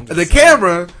 Yeah. The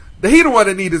camera, he the one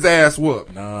that need his ass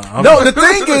whooped. No, the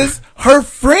thing is, her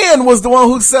friend was the one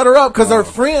who set her up because her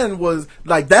friend was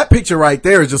like that picture right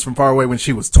there is just from far away when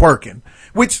she was twerking,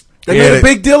 which they Yeah, made a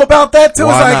big deal about that too.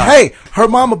 It's Why like, not? hey, her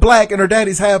mama black and her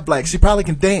daddy's half black. She probably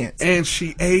can dance, And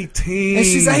she 18. and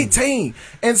she's 18.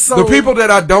 And so The people that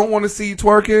I don't want to see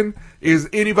twerking is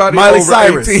anybody Miley over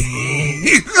Cyrus.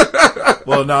 18.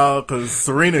 well, no, because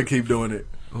Serena keep doing it.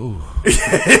 Ooh.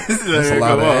 That's a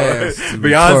lot of ass to be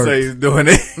Beyonce's doing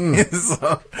it.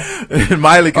 So, and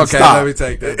Miley can Okay, stop. let me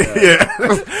take that down. Yeah.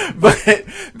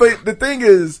 but the thing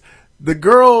is, the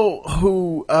girl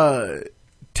who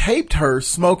taped her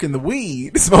smoking the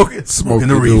weed, smoking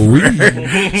the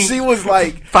reefer. She was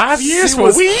like 5 years she for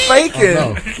was weed?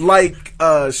 faking like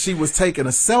she was taking a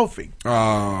selfie.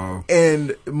 Oh.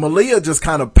 And Malia just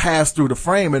kind of passed through the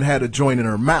frame and had a joint in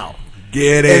her mouth.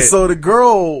 Get And it. so the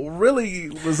girl really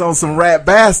was on some rat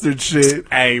bastard shit.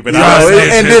 Hey, but You know,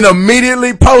 and then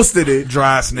immediately posted it.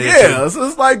 Dry snitching. Yeah, so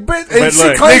it's like, bitch. And But she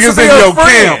look, claims Niggas to in be a your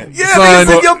friend. camp. Yeah, son,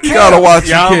 niggas in your you camp. gotta watch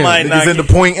your Y'all camp. might not Niggas in the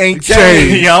get- point ain't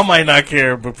changed. Y'all might not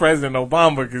care, but President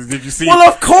Obama, because did you see? Well,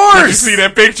 of course. Did you see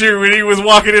that picture when he was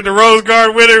walking into Rose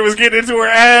Garden with her, was getting into her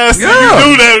ass? Yeah.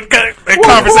 You knew that Well, of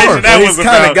conversation course. that He's was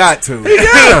kind about. of got to.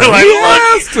 Yeah, Like, he look,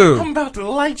 has to. I'm about to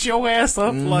light your ass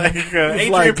up like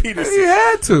Adrian like- Peterson. He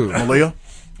had to. Malia,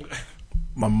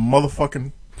 my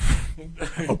motherfucking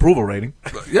approval rating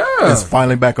Yeah. is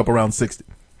finally back up around 60.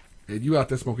 And you out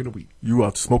there smoking the weed. You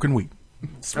out smoking weed.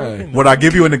 Hey. What I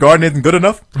give you in the garden isn't good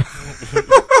enough?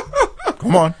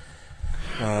 Come on.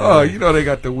 Oh, you know they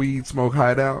got the weed smoke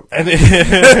hideout. And then,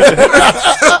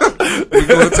 We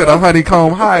go to the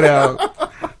honeycomb hideout.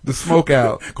 The smoke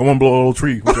out. Come on, blow an old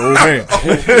tree with your old man.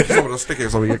 Some of those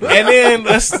stickers over here. and then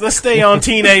let's stay on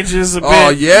teenagers a bit. Oh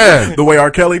yeah, The way R.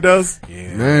 Kelly does.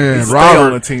 man, Stay on a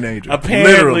Robert. teenager.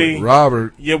 Apparently, Literally.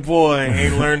 Robert. your boy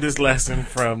ain't learned his lesson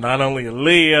from not only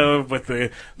Aaliyah, but the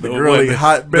girly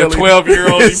hot belly. the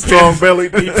 12-year-old he Strong pissed, belly.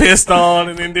 he pissed on,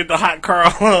 and then did the hot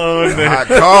Carl on. Hot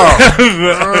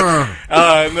car.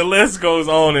 And the list goes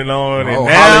on and on. And Oh,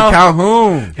 now Holly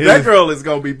Calhoun. That girl is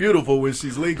going to be beautiful when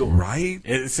she's legal. Right?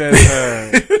 it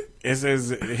says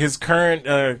his current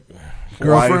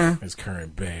Girlfriend? his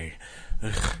current bae.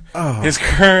 His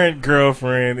current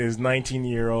girlfriend is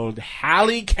 19-year-old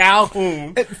Holly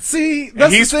Calhoun. See,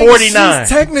 that's he's the thing. 49. She's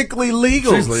technically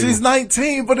legal. She's legal. She's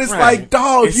 19, but it's Right. like,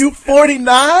 dog, It's- you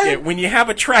 49? Yeah, when you have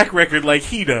a track record like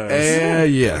he does,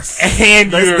 Yes.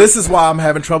 and you're This is why I'm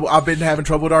having trouble. I've been having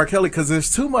trouble with R. Kelly because there's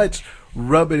too much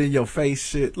rub it in your face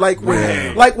shit. Like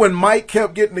when Mike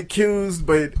kept getting accused,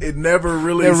 but it never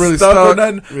really, Never really stuck or stuck.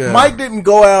 nothing. Yeah. Mike didn't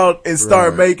go out and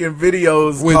start Right. making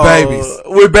videos With called- babies.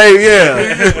 With baby,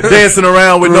 yeah, dancing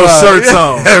around with no Right. shirts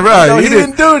on. Yeah, right. No, he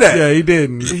didn't do that. Yeah, he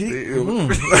didn't.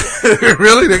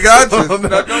 Really? They got you. It's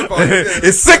not your fault.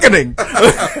 It's sickening.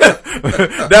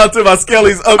 Down to my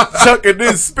skellies up chucking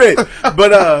this spit.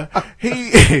 But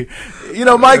he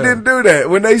Mike didn't do that.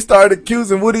 When they started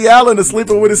accusing Woody Allen of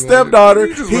sleeping with his stepdaughter,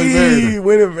 He just went and married he her.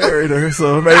 went and married her.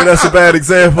 So maybe that's a bad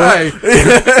example. Hey,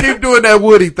 keep doing that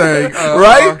Woody thing.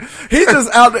 Right? He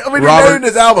just out there. I mean, Robert- he named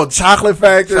his album Chocolate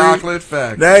Factory. Chocolate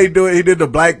Factory. Now he did the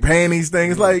black panties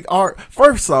thing. It's like,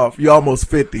 first off, you're almost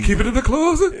 50. Keep it in the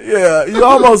closet. Yeah, you're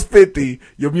almost 50.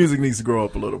 Your music needs to grow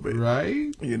up a little bit.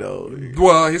 Right? You know,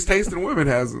 Well, his taste in women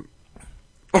hasn't.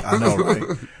 I know, right?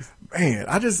 Man,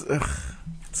 I just.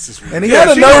 And he Yeah, had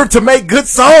a she nerve to make good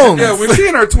songs. Yeah, when she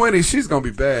in her 20s, she's going to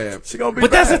be bad. she gonna be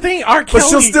but that's the bad. thing. R. But Kelly,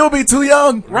 she'll still be too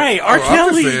young. right. R. I'm just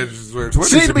Kelly. saying, she's in her 20s,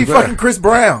 She need to she'll be bad. fucking Chris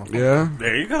Brown. Yeah.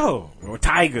 There you go. Or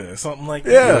Tyga or something like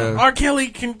that. Yeah. R. Kelly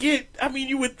can get, I mean,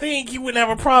 you would think he wouldn't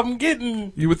have a problem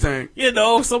getting, You would think.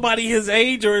 somebody his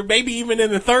age or maybe even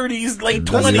in the 30s, late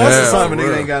 20s. Yeah, That's something for nigga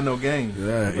real. ain't got no game.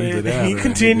 Yeah, But either that he or-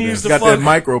 continues to Got fuck that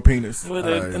micro penis. with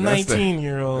That's a that-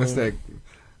 19-year-old. That's that.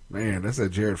 Man, that's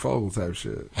that Jared Fogle type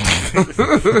shit.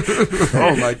 I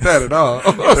don't like that at all.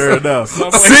 Fair enough.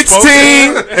 16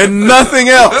 Spoken. and nothing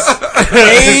else.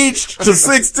 Aged to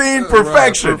 16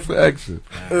 perfection. Perfection.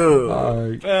 Ugh. All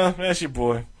right. Well, that's your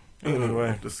boy.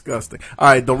 Anyway. Disgusting. All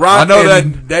right, The Rock. I know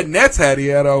and- that Nets hat he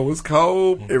had on was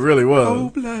cold. It really was.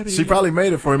 Cold-blooded. She probably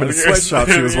made it for him in the sweatshop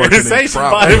she was working Say in. she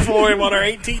bought it for him on her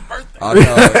 18th birthday. I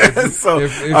know. So,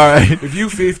 If all right. if you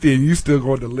 50 and you still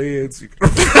going to lids, you got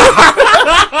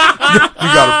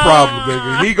a problem,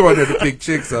 baby. He going there to pick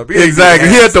chicks up. He ain't Exactly.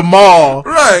 getting He ass. at the mall.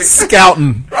 Right.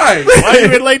 Scouting. Right. Why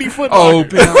you in Lady Foot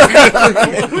Old Locker? pimp.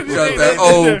 Got that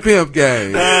old pimp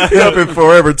game. He up in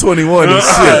Forever 21 and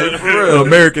shit. For real.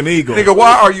 American Eagle. Nigga,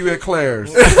 why are you at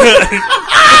Claire's?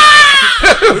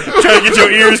 Trying to get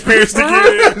your ears pierced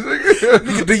again.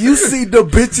 Nigga, do you see the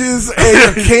bitches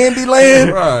at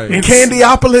Candyland? Right. In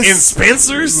Candyopolis? In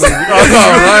Spencer's?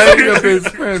 Right up in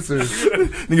Spencer's.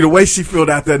 Nigga, the way she filled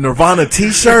out that Nirvana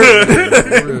t-shirt.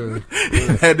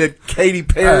 Had that Katy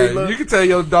Perry Hey, look. you can tell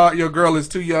your girl is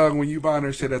too young when you buying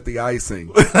her shit at the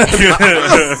icing.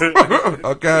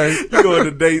 Okay? You going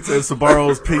to dates at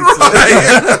Sabaro's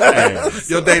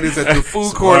Pizza. Your date is at the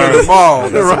food court of the mall.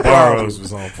 Barrows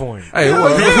was on point. Hey, it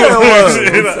was. Yeah,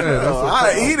 it was. Yeah,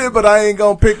 I eat it, but I ain't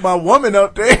gonna pick my woman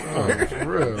up there. for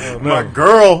real. My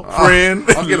girlfriend.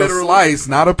 I'll get a slice,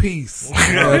 not a piece.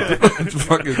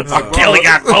 Fucking Kelly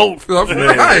got both.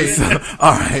 Right.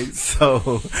 All right,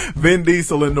 so Vin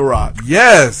Diesel and The Rock.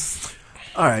 Yes.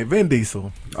 All right, Vin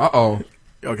Diesel. Uh-oh.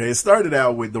 Okay, it started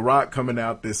out with The Rock coming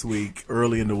out this week,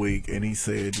 early in the week, and he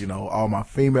said, all my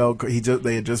female,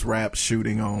 they had just wrapped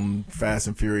shooting on Fast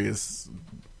and Furious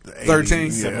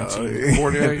 13, 17,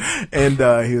 48.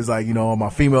 And he was like, my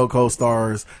female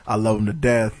co-stars, I love them to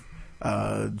death.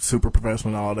 Super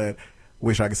professional and all that.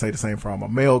 Wish I could say the same for all my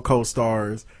male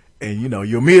co-stars. And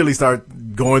you immediately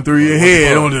start going through your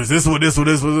head. This one.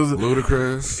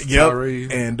 Ludacris. Yep.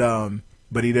 Tyrese. And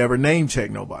but he never name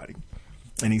checked nobody.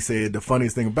 And he said the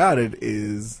funniest thing about it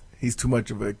is he's too much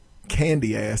of a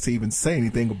candy ass to even say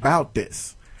anything about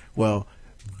this. Well,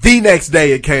 the next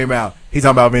day it came out. He's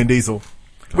talking about Vin Diesel,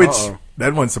 which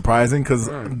that wasn't surprising because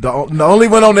the only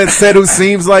one on that set who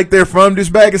seems like they're from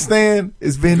Uzbekistan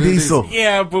is Vin Diesel.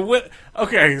 Yeah, but what?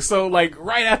 Okay, so like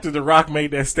right after The Rock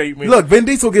made that statement, Look, Vin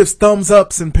Diesel gives thumbs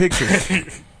ups in pictures.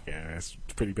 yeah, that's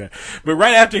pretty bad. But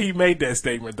right after he made that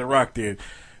statement, The Rock did.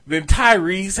 Then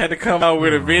Tyrese had to come out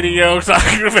with a video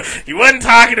talking about, he wasn't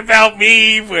talking about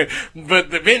me, but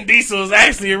the Vin Diesel is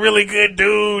actually a really good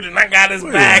dude, and I got his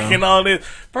back and all this.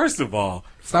 First of all,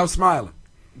 Stop smiling.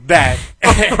 that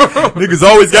Niggas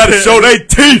always got to show their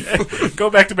teeth. go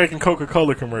back to making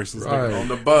Coca-Cola commercials. Right. On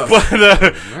the bus.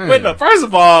 But no, first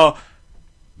of all,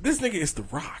 this nigga is The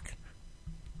Rock.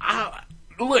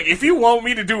 Look, if you want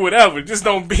me to do whatever, just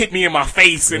don't hit me in my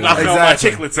face and knock all my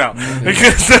chiclets out.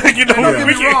 Because,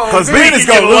 Because Vin is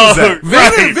going to lose that.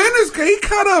 Vin is, he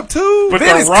cut up too. But Vin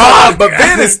The is Rock, tough, but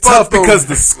Vin is tough because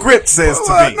the script says to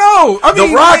be. No, I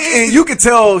mean, The Rock, and you can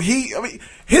tell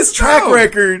his track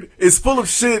record is full of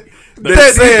shit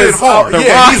that says hard. The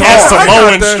yeah, Rock he's has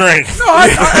hard. Samoan strength. No, I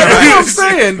know what I'm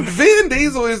saying. Vin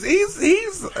Diesel is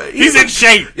He's in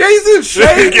shape. Yeah, he's in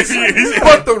shape.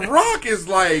 But The Rock is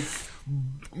like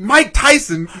Mike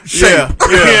Tyson shape.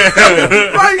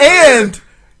 Yeah. And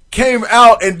came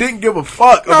out and didn't give a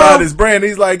fuck about his brand.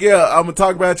 He's like, yeah, I'm gonna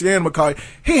talk about you and McCoy.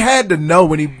 He had to know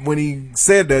when he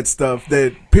said that stuff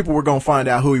that people were gonna find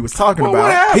out who he was talking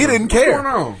about. He didn't care. What's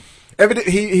going on?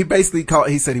 He basically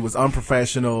he said he was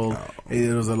unprofessional.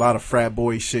 There was a lot of frat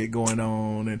boy shit going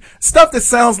on and stuff that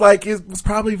sounds like it was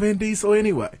probably Vin Diesel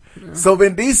anyway. Yeah. So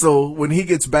Vin Diesel, when he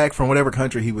gets back from whatever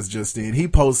country he was just in, he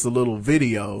posts a little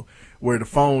video where the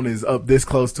phone is up this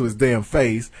close to his damn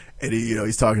face, and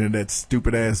he's talking in that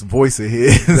stupid ass voice of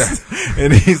his,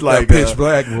 and he's like that pitch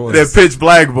black voice. That pitch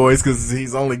black voice because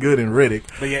he's only good in Riddick.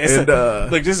 But yeah,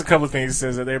 look, just a couple of things. It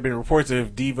says that there have been reports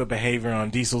of diva behavior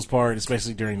on Diesel's part,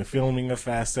 especially during the filming of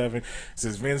Fast 7. It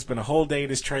says Vin spent a whole day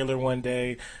at his trailer one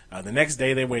day. The next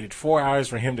day, they waited 4 hours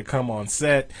for him to come on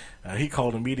set. He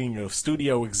called a meeting of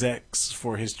studio execs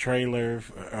for his trailer,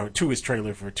 to his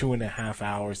trailer for 2.5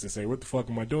 hours to say, what the fuck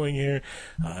am I doing here?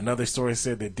 Another source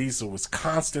said that Diesel was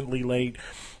constantly late.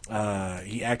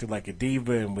 He acted like a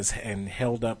diva and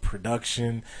held up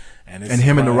production. And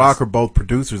him and The Rock are both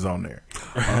producers on there.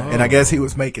 And I guess he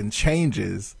was making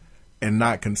changes and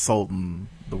not consulting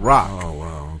The Rock. Oh,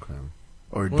 wow, okay.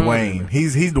 Or Dwayne.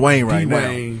 He's Dwayne right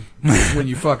now. When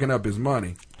you fucking up his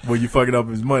money. When you fucking up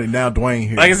his money. Now Dwayne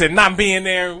here. Like I said, not being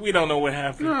there, we don't know what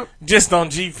happened. No. Just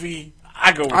on GP,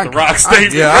 I go with The Rock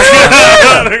statement.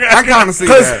 I kind of see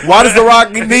that. Because why does The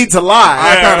Rock need to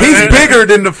lie? He's bigger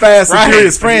than the Fast and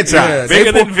Furious franchise. Yeah,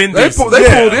 bigger than Vin Diesel. They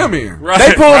pulled him in. Right.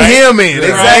 They pulled him in. Yeah.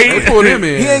 Exactly. They pulled him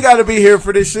in. He ain't got to be here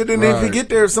for this shit. And if he get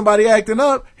there, if somebody acting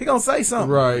up, he gonna say something.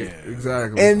 Right.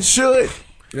 Exactly. And should.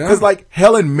 Yeah. Because like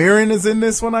Helen Mirren is in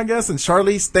this one, I guess, and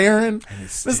Charlize Theron.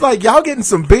 It's like y'all getting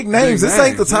some big names. This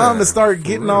ain't the time to start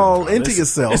getting all into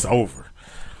yourself. It's over.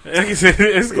 It's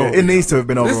over. It needs to have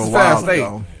been over a while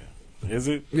ago. Is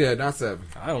it? Yeah, not 7.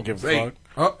 I don't give a fuck.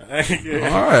 Oh. All right, I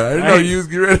didn't know you was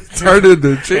getting ready to turn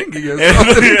into Chingy or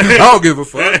something. I don't give a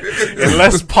fuck.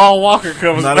 Unless Paul Walker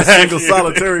comes not back. A single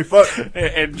solitary fuck.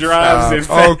 And drives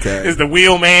is the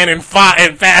wheelman in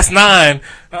Fast 9.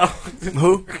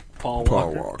 Who? Paul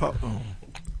Walker.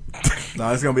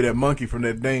 No, it's gonna be that monkey from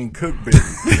that Dane Cook bit.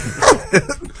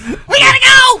 We gotta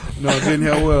go! No, it didn't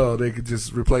help well. They could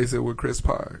just replace it with Chris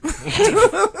Park. Chris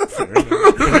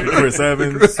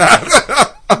Evans.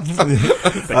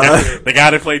 The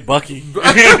guy that played Bucky.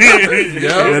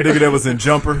 That nigga that was in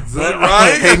Jumper.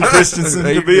 Right? Hayden Christensen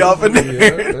to be off in there.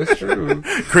 Yeah, that's true.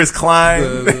 Chris Klein.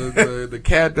 The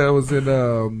cat that was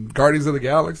in Guardians of the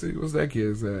Galaxy. What's that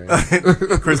kid's name?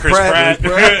 Chris Pratt.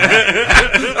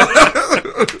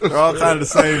 They're all kind of the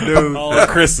same dude. All the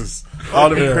Chris's. All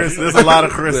them Chris. There's a lot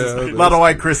of Chris's. A lot of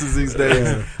white Chris's these days.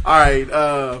 Yeah. All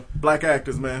right, black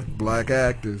actors, man. Black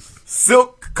actors.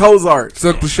 Silk Cozart.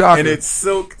 Silk the Shocker. And it's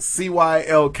Silk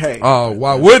CYLK. Oh,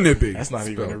 why wouldn't it be? That's not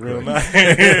even a real name.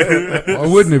 Why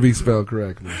wouldn't it be spelled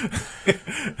correctly? Who's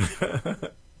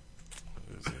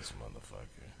this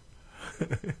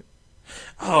motherfucker?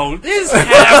 Oh, this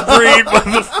half-breed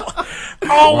motherfucker.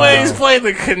 Always play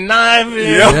the conniving.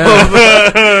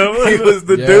 He was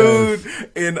the dude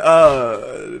in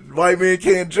White Men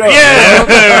Can't Jump. Yeah.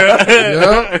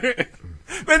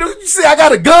 Man, don't you see I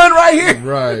got a gun right here?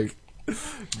 Right.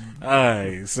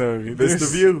 Alright, so This the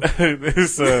view.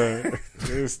 this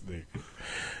nigga.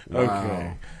 Wow.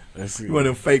 Okay. Let's see. One of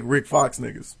them fake Rick Fox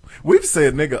niggas. We've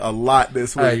said nigga a lot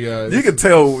this week. Hey, you can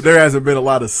tell there hasn't been a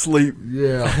lot of sleep.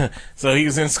 Yeah. So he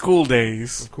was in School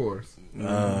Days. Of course.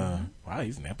 Wow,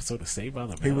 he's an episode of Saved by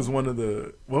the Bell. He was one of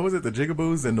the, what was it, the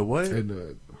Jigaboos and the what? And I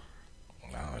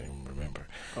don't even remember.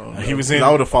 Oh, He was in.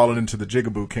 I would have fallen into the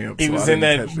Jigaboo camp. He so was I in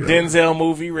that didn't catch Denzel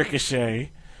movie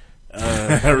Ricochet.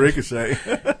 Ricochet.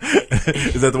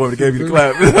 Is that the one that gave you the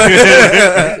clap?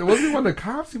 was he one of the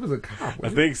cops? He was a cop. I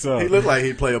think so. He looked like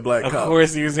he'd play a black Of cop.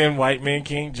 course, he was in White Men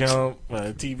Can't Jump,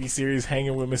 TV series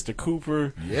Hanging with Mr.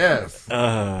 Cooper. Yes.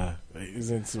 He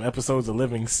was in some episodes of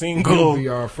Living Single. Movie,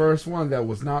 our first one that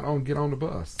was not on Get on the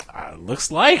Bus. Looks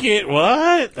like it.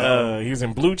 What? He was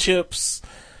in Blue Chips.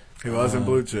 He was in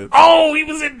Blue Chips. Oh, he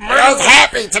was in Murder.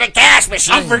 Happy to the cash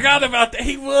machine. I forgot about that.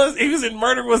 He was in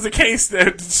Murder Was the Case,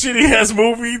 that shitty ass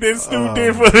movie that Stu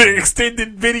did for the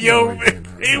extended video.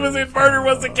 He was in Murder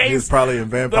Was the Case. He was probably in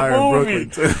Vampire in movie.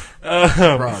 Brooklyn, too.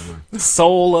 Probably.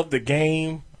 Soul of the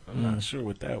Game. I'm not sure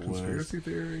what that was. Conspiracy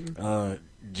theory.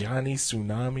 Johnny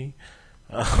Tsunami.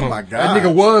 Oh, my God. That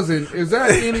nigga was in. Is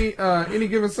that any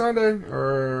given Sunday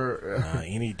or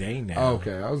Any day now.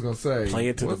 Okay, I was gonna say Play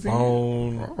It to the was he-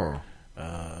 Bone. Oh,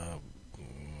 A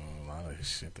lot of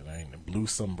shit that ain't. Blue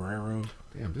Sombrero.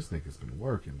 damn, this nigga's been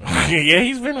working. Yeah,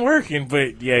 he's been working,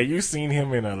 but yeah, you've seen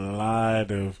him in a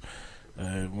lot of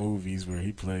movies where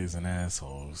he plays an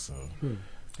asshole. So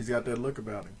He's got that look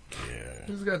about him. yeah,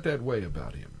 He's got that way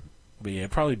about him. but yeah,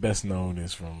 probably best known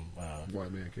is from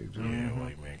White Man Can't Jump. yeah,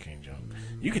 White Man Can't Jump.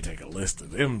 You could take a list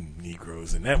of them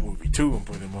Negroes in that movie too and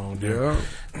put them on there. Yeah.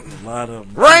 A lot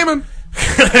of them. Raymond.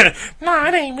 No,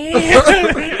 it ain't me.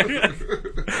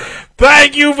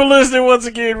 Thank you for listening once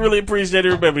again. Really appreciate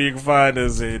it. Remember, you can find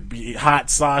us at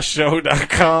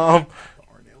hotsauceshow.com.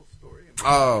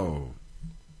 Oh,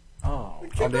 On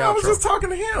the I was just talking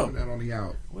to him. that on the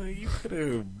out. Well, you could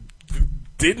have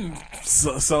didn't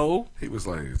so. He was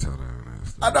like, "Tell her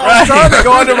this." I know, I was trying to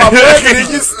go under my breath and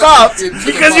then you stopped.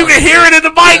 Because you can hear it in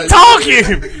the mic talking.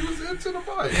 He was into the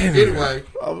mic. Anyway,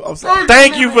 I'm sorry.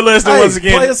 Thank you for listening once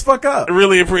again. Play us fuck up.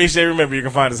 Really appreciate it. Remember, you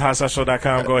can find us at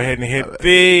hotsauceshow.com. Go ahead and hit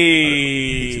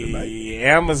the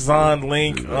Amazon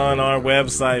link on our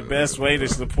website. Best way to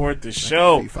support the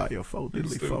show. Fire foe,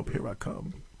 diddly foe, here I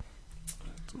come.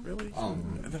 Really?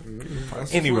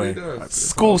 Anyway,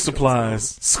 school supplies.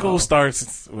 School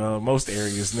starts, most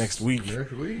areas next week.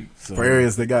 next week. So, For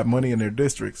areas that got money in their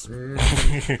districts.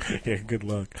 yeah, good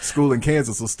luck. School in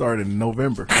Kansas will start in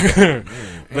November. But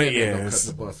yeah, cut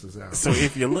the buses out. so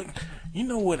if you look, you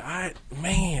know what I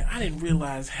didn't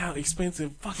realize how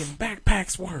expensive fucking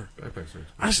backpacks were.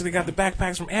 I should have got the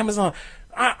backpacks from Amazon.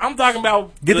 I'm talking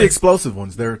about Get the explosive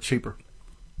ones. They're cheaper.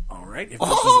 all right,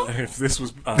 if this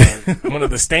was one of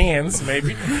the stands,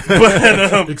 maybe.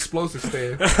 But Explosive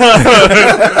stand.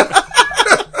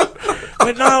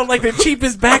 but no, like the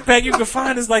cheapest backpack you can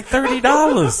find is like $30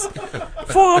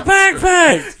 for a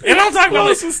backpack, and I'm talking about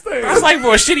that's like for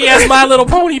a shitty ass My Little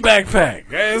Pony backpack.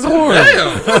 It's horrible.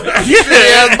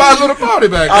 Yeah, My Little Pony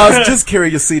back. Just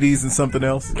carry your CDs and something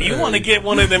else. You want to get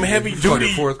one of them heavy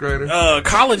duty fourth grader.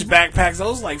 college backpacks?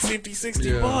 Those like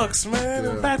 $50-$60, man. Yeah.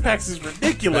 Them backpacks is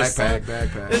ridiculous. Backpack.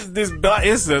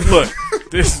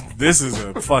 This is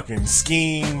a fucking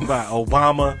scheme by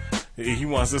Obama. He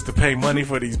wants us to pay money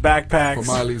for these backpacks.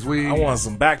 For Miley's weed. I want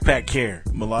some backpack care.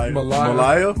 Malia.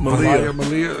 Malia. Malia.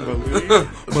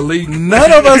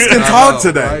 None of us can talk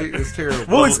today. Right? It's terrible.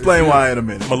 We'll explain why in a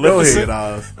minute. Go Maleficent. ahead,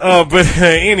 Oz. But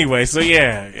anyway, so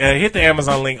yeah, hit the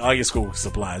Amazon link. All your school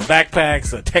supplies,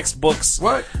 backpacks, textbooks.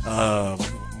 What?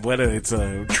 Whether it's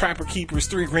Trapper Keepers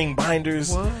 3-ring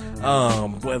binders,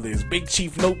 whether it's Big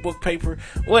Chief notebook paper,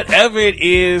 whatever it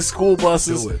is, school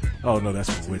buses. Do it. Oh no, that's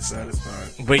for Wit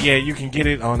Satisfied. But yeah, you can get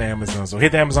it on Amazon. So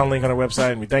hit the Amazon link on our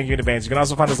website, and we thank you in advance. You can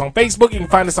also find us on Facebook. You can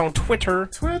find us on Twitter.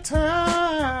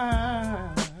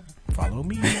 Follow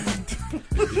me.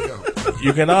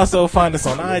 You can also find us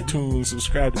on iTunes.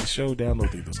 Subscribe to the show. Download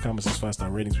those comments, those 5-star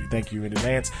ratings. We thank you in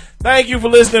advance. Thank you for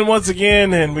listening once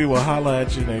again, and we will holla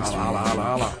at you next week.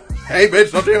 Holla. Hey,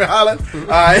 bitch, don't you even holla. All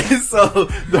right, so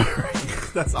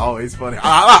that's always funny.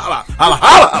 Holla.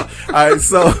 All right,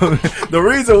 so the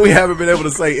reason we haven't been able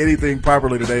to say anything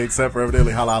properly today, except for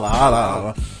evidently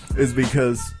holla, is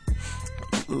because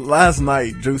last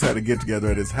night Juice had a get together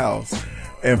at his house.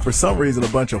 And for some reason, a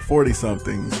bunch of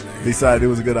 40-somethings decided it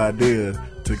was a good idea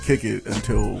to kick it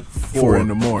until 4 in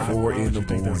the morning. 4 in the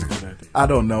morning. I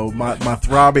don't know. My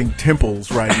throbbing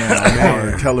temples right now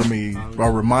are telling me,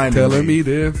 are reminding me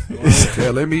this,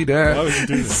 telling me that. Why would you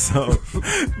do this? So,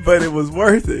 but it was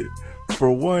worth it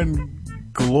for one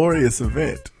glorious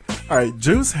event. All right,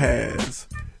 Juice has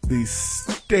these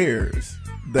stairs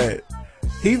that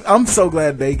I'm so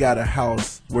glad they got a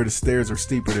house where the stairs are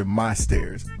steeper than my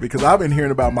stairs, because I've been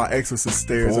hearing about my exorcist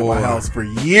stairs in my house for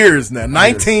years now,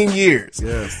 19 years.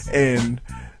 Yes. And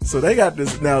so they got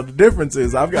this. Now the difference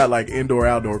is I've got like indoor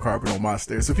outdoor carpet on my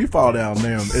stairs. So if you fall down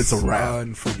them, it's a wrap.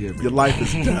 Unforgivable. Your life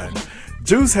is done.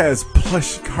 Juice has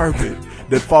plush carpet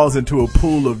that falls into a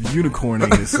pool of unicorn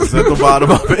anuses at the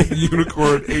bottom of it.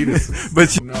 Unicorn anuses.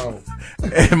 But no.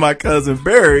 And my cousin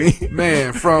Barry,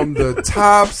 man, from the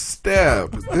top step,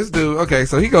 this dude. Okay,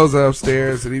 so he goes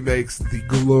upstairs and he makes the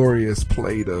glorious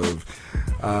plate of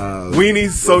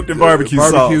weenies soaked in barbecue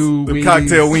sauce, the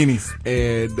cocktail weenies,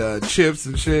 and chips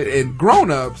and shit. And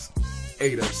grown-ups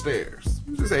ate upstairs,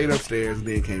 just ate upstairs and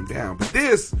then came down. But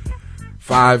this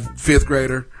 5th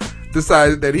grader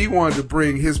decided that he wanted to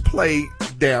bring his plate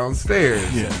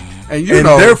downstairs. Yeah. And you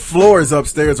know their floors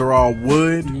upstairs are all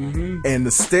wood, and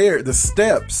the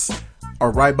steps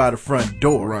are right by the front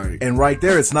door. Right. And right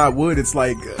there, it's not wood; it's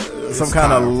like some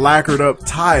kind of lacquered up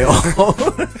tile.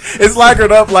 It's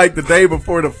lacquered up like the day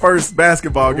before the first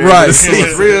basketball game. Right.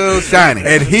 It's real shiny.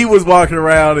 And he was walking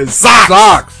around in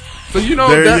socks. So you know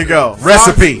there you go.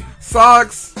 Recipe.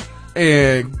 Socks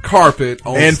and carpet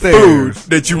on and stairs.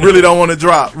 Food that you really don't want to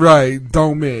drop. Right.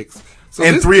 Don't mix. So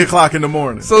and 3 o'clock in the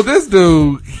morning. So this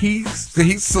dude, he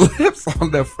slips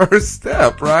on the first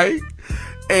step, right?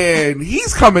 And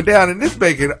he's coming down, and this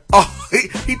bacon,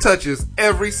 he touches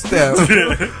every step,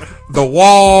 the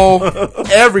wall,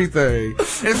 everything.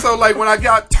 And so, like, when I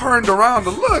got turned around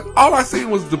to look, all I seen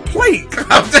was the plate come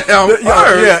down first.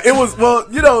 Yeah, it was,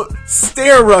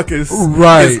 stair ruckus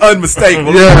is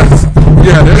unmistakable. Yes.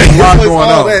 Yeah, there's a lot going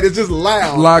on. It's just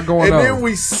loud. A lot going on. And then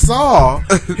we saw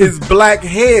his black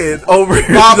head over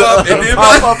pop up and then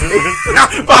pop up and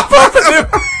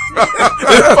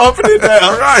then pumping it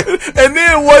down. Right. And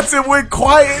then once it went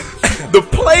quiet, the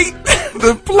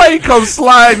plate comes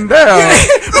sliding down.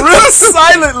 Real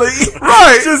silently.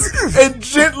 Right. And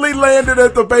gently landed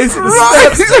at the base of the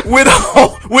steps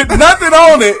with nothing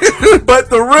on it but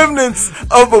the remnants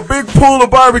of a big pool of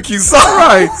barbecue sauce.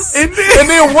 Right. And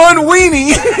then one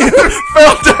weenie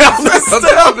fell down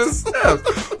the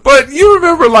steps. But you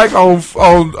remember, like, on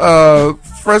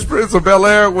Fresh Prince of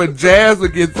Bel-Air when Jazz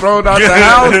would get thrown out the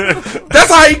house?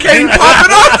 That's how he came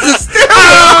popping up the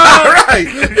stairwell. Right.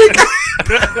 He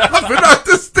came popping up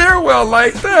the stairwell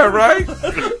like that, right?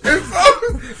 And so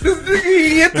this nigga,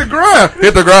 he hit the ground.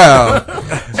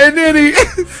 And then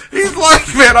he's like,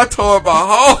 man, I tore up my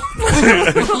whole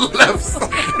left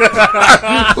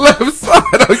side.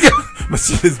 Oh, yeah. My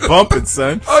shit is bumping,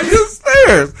 son. Oh, your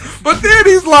stairs. But then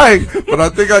he's like, but I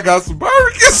think I got some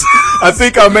barbecue. I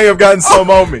think I may have gotten some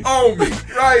on me. On me,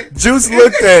 right? Juice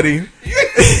looked at him.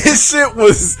 His shit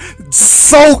was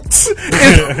soaked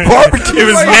in barbecue. It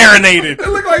was marinated. It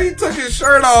looked like he took his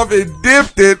shirt off and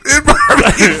dipped it in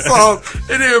barbecue sauce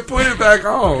and then put it back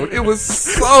on. It was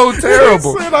so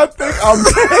terrible. He said, I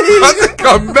think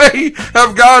I may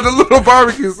have gotten a little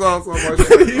barbecue sauce on my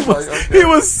shirt. He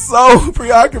was so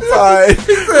preoccupied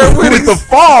with the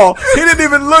fall. He didn't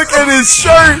even look at his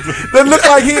shirt that looked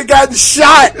like he had gotten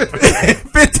shot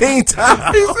 15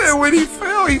 times. He said when he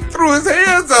fell, he threw his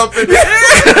hands up in the air.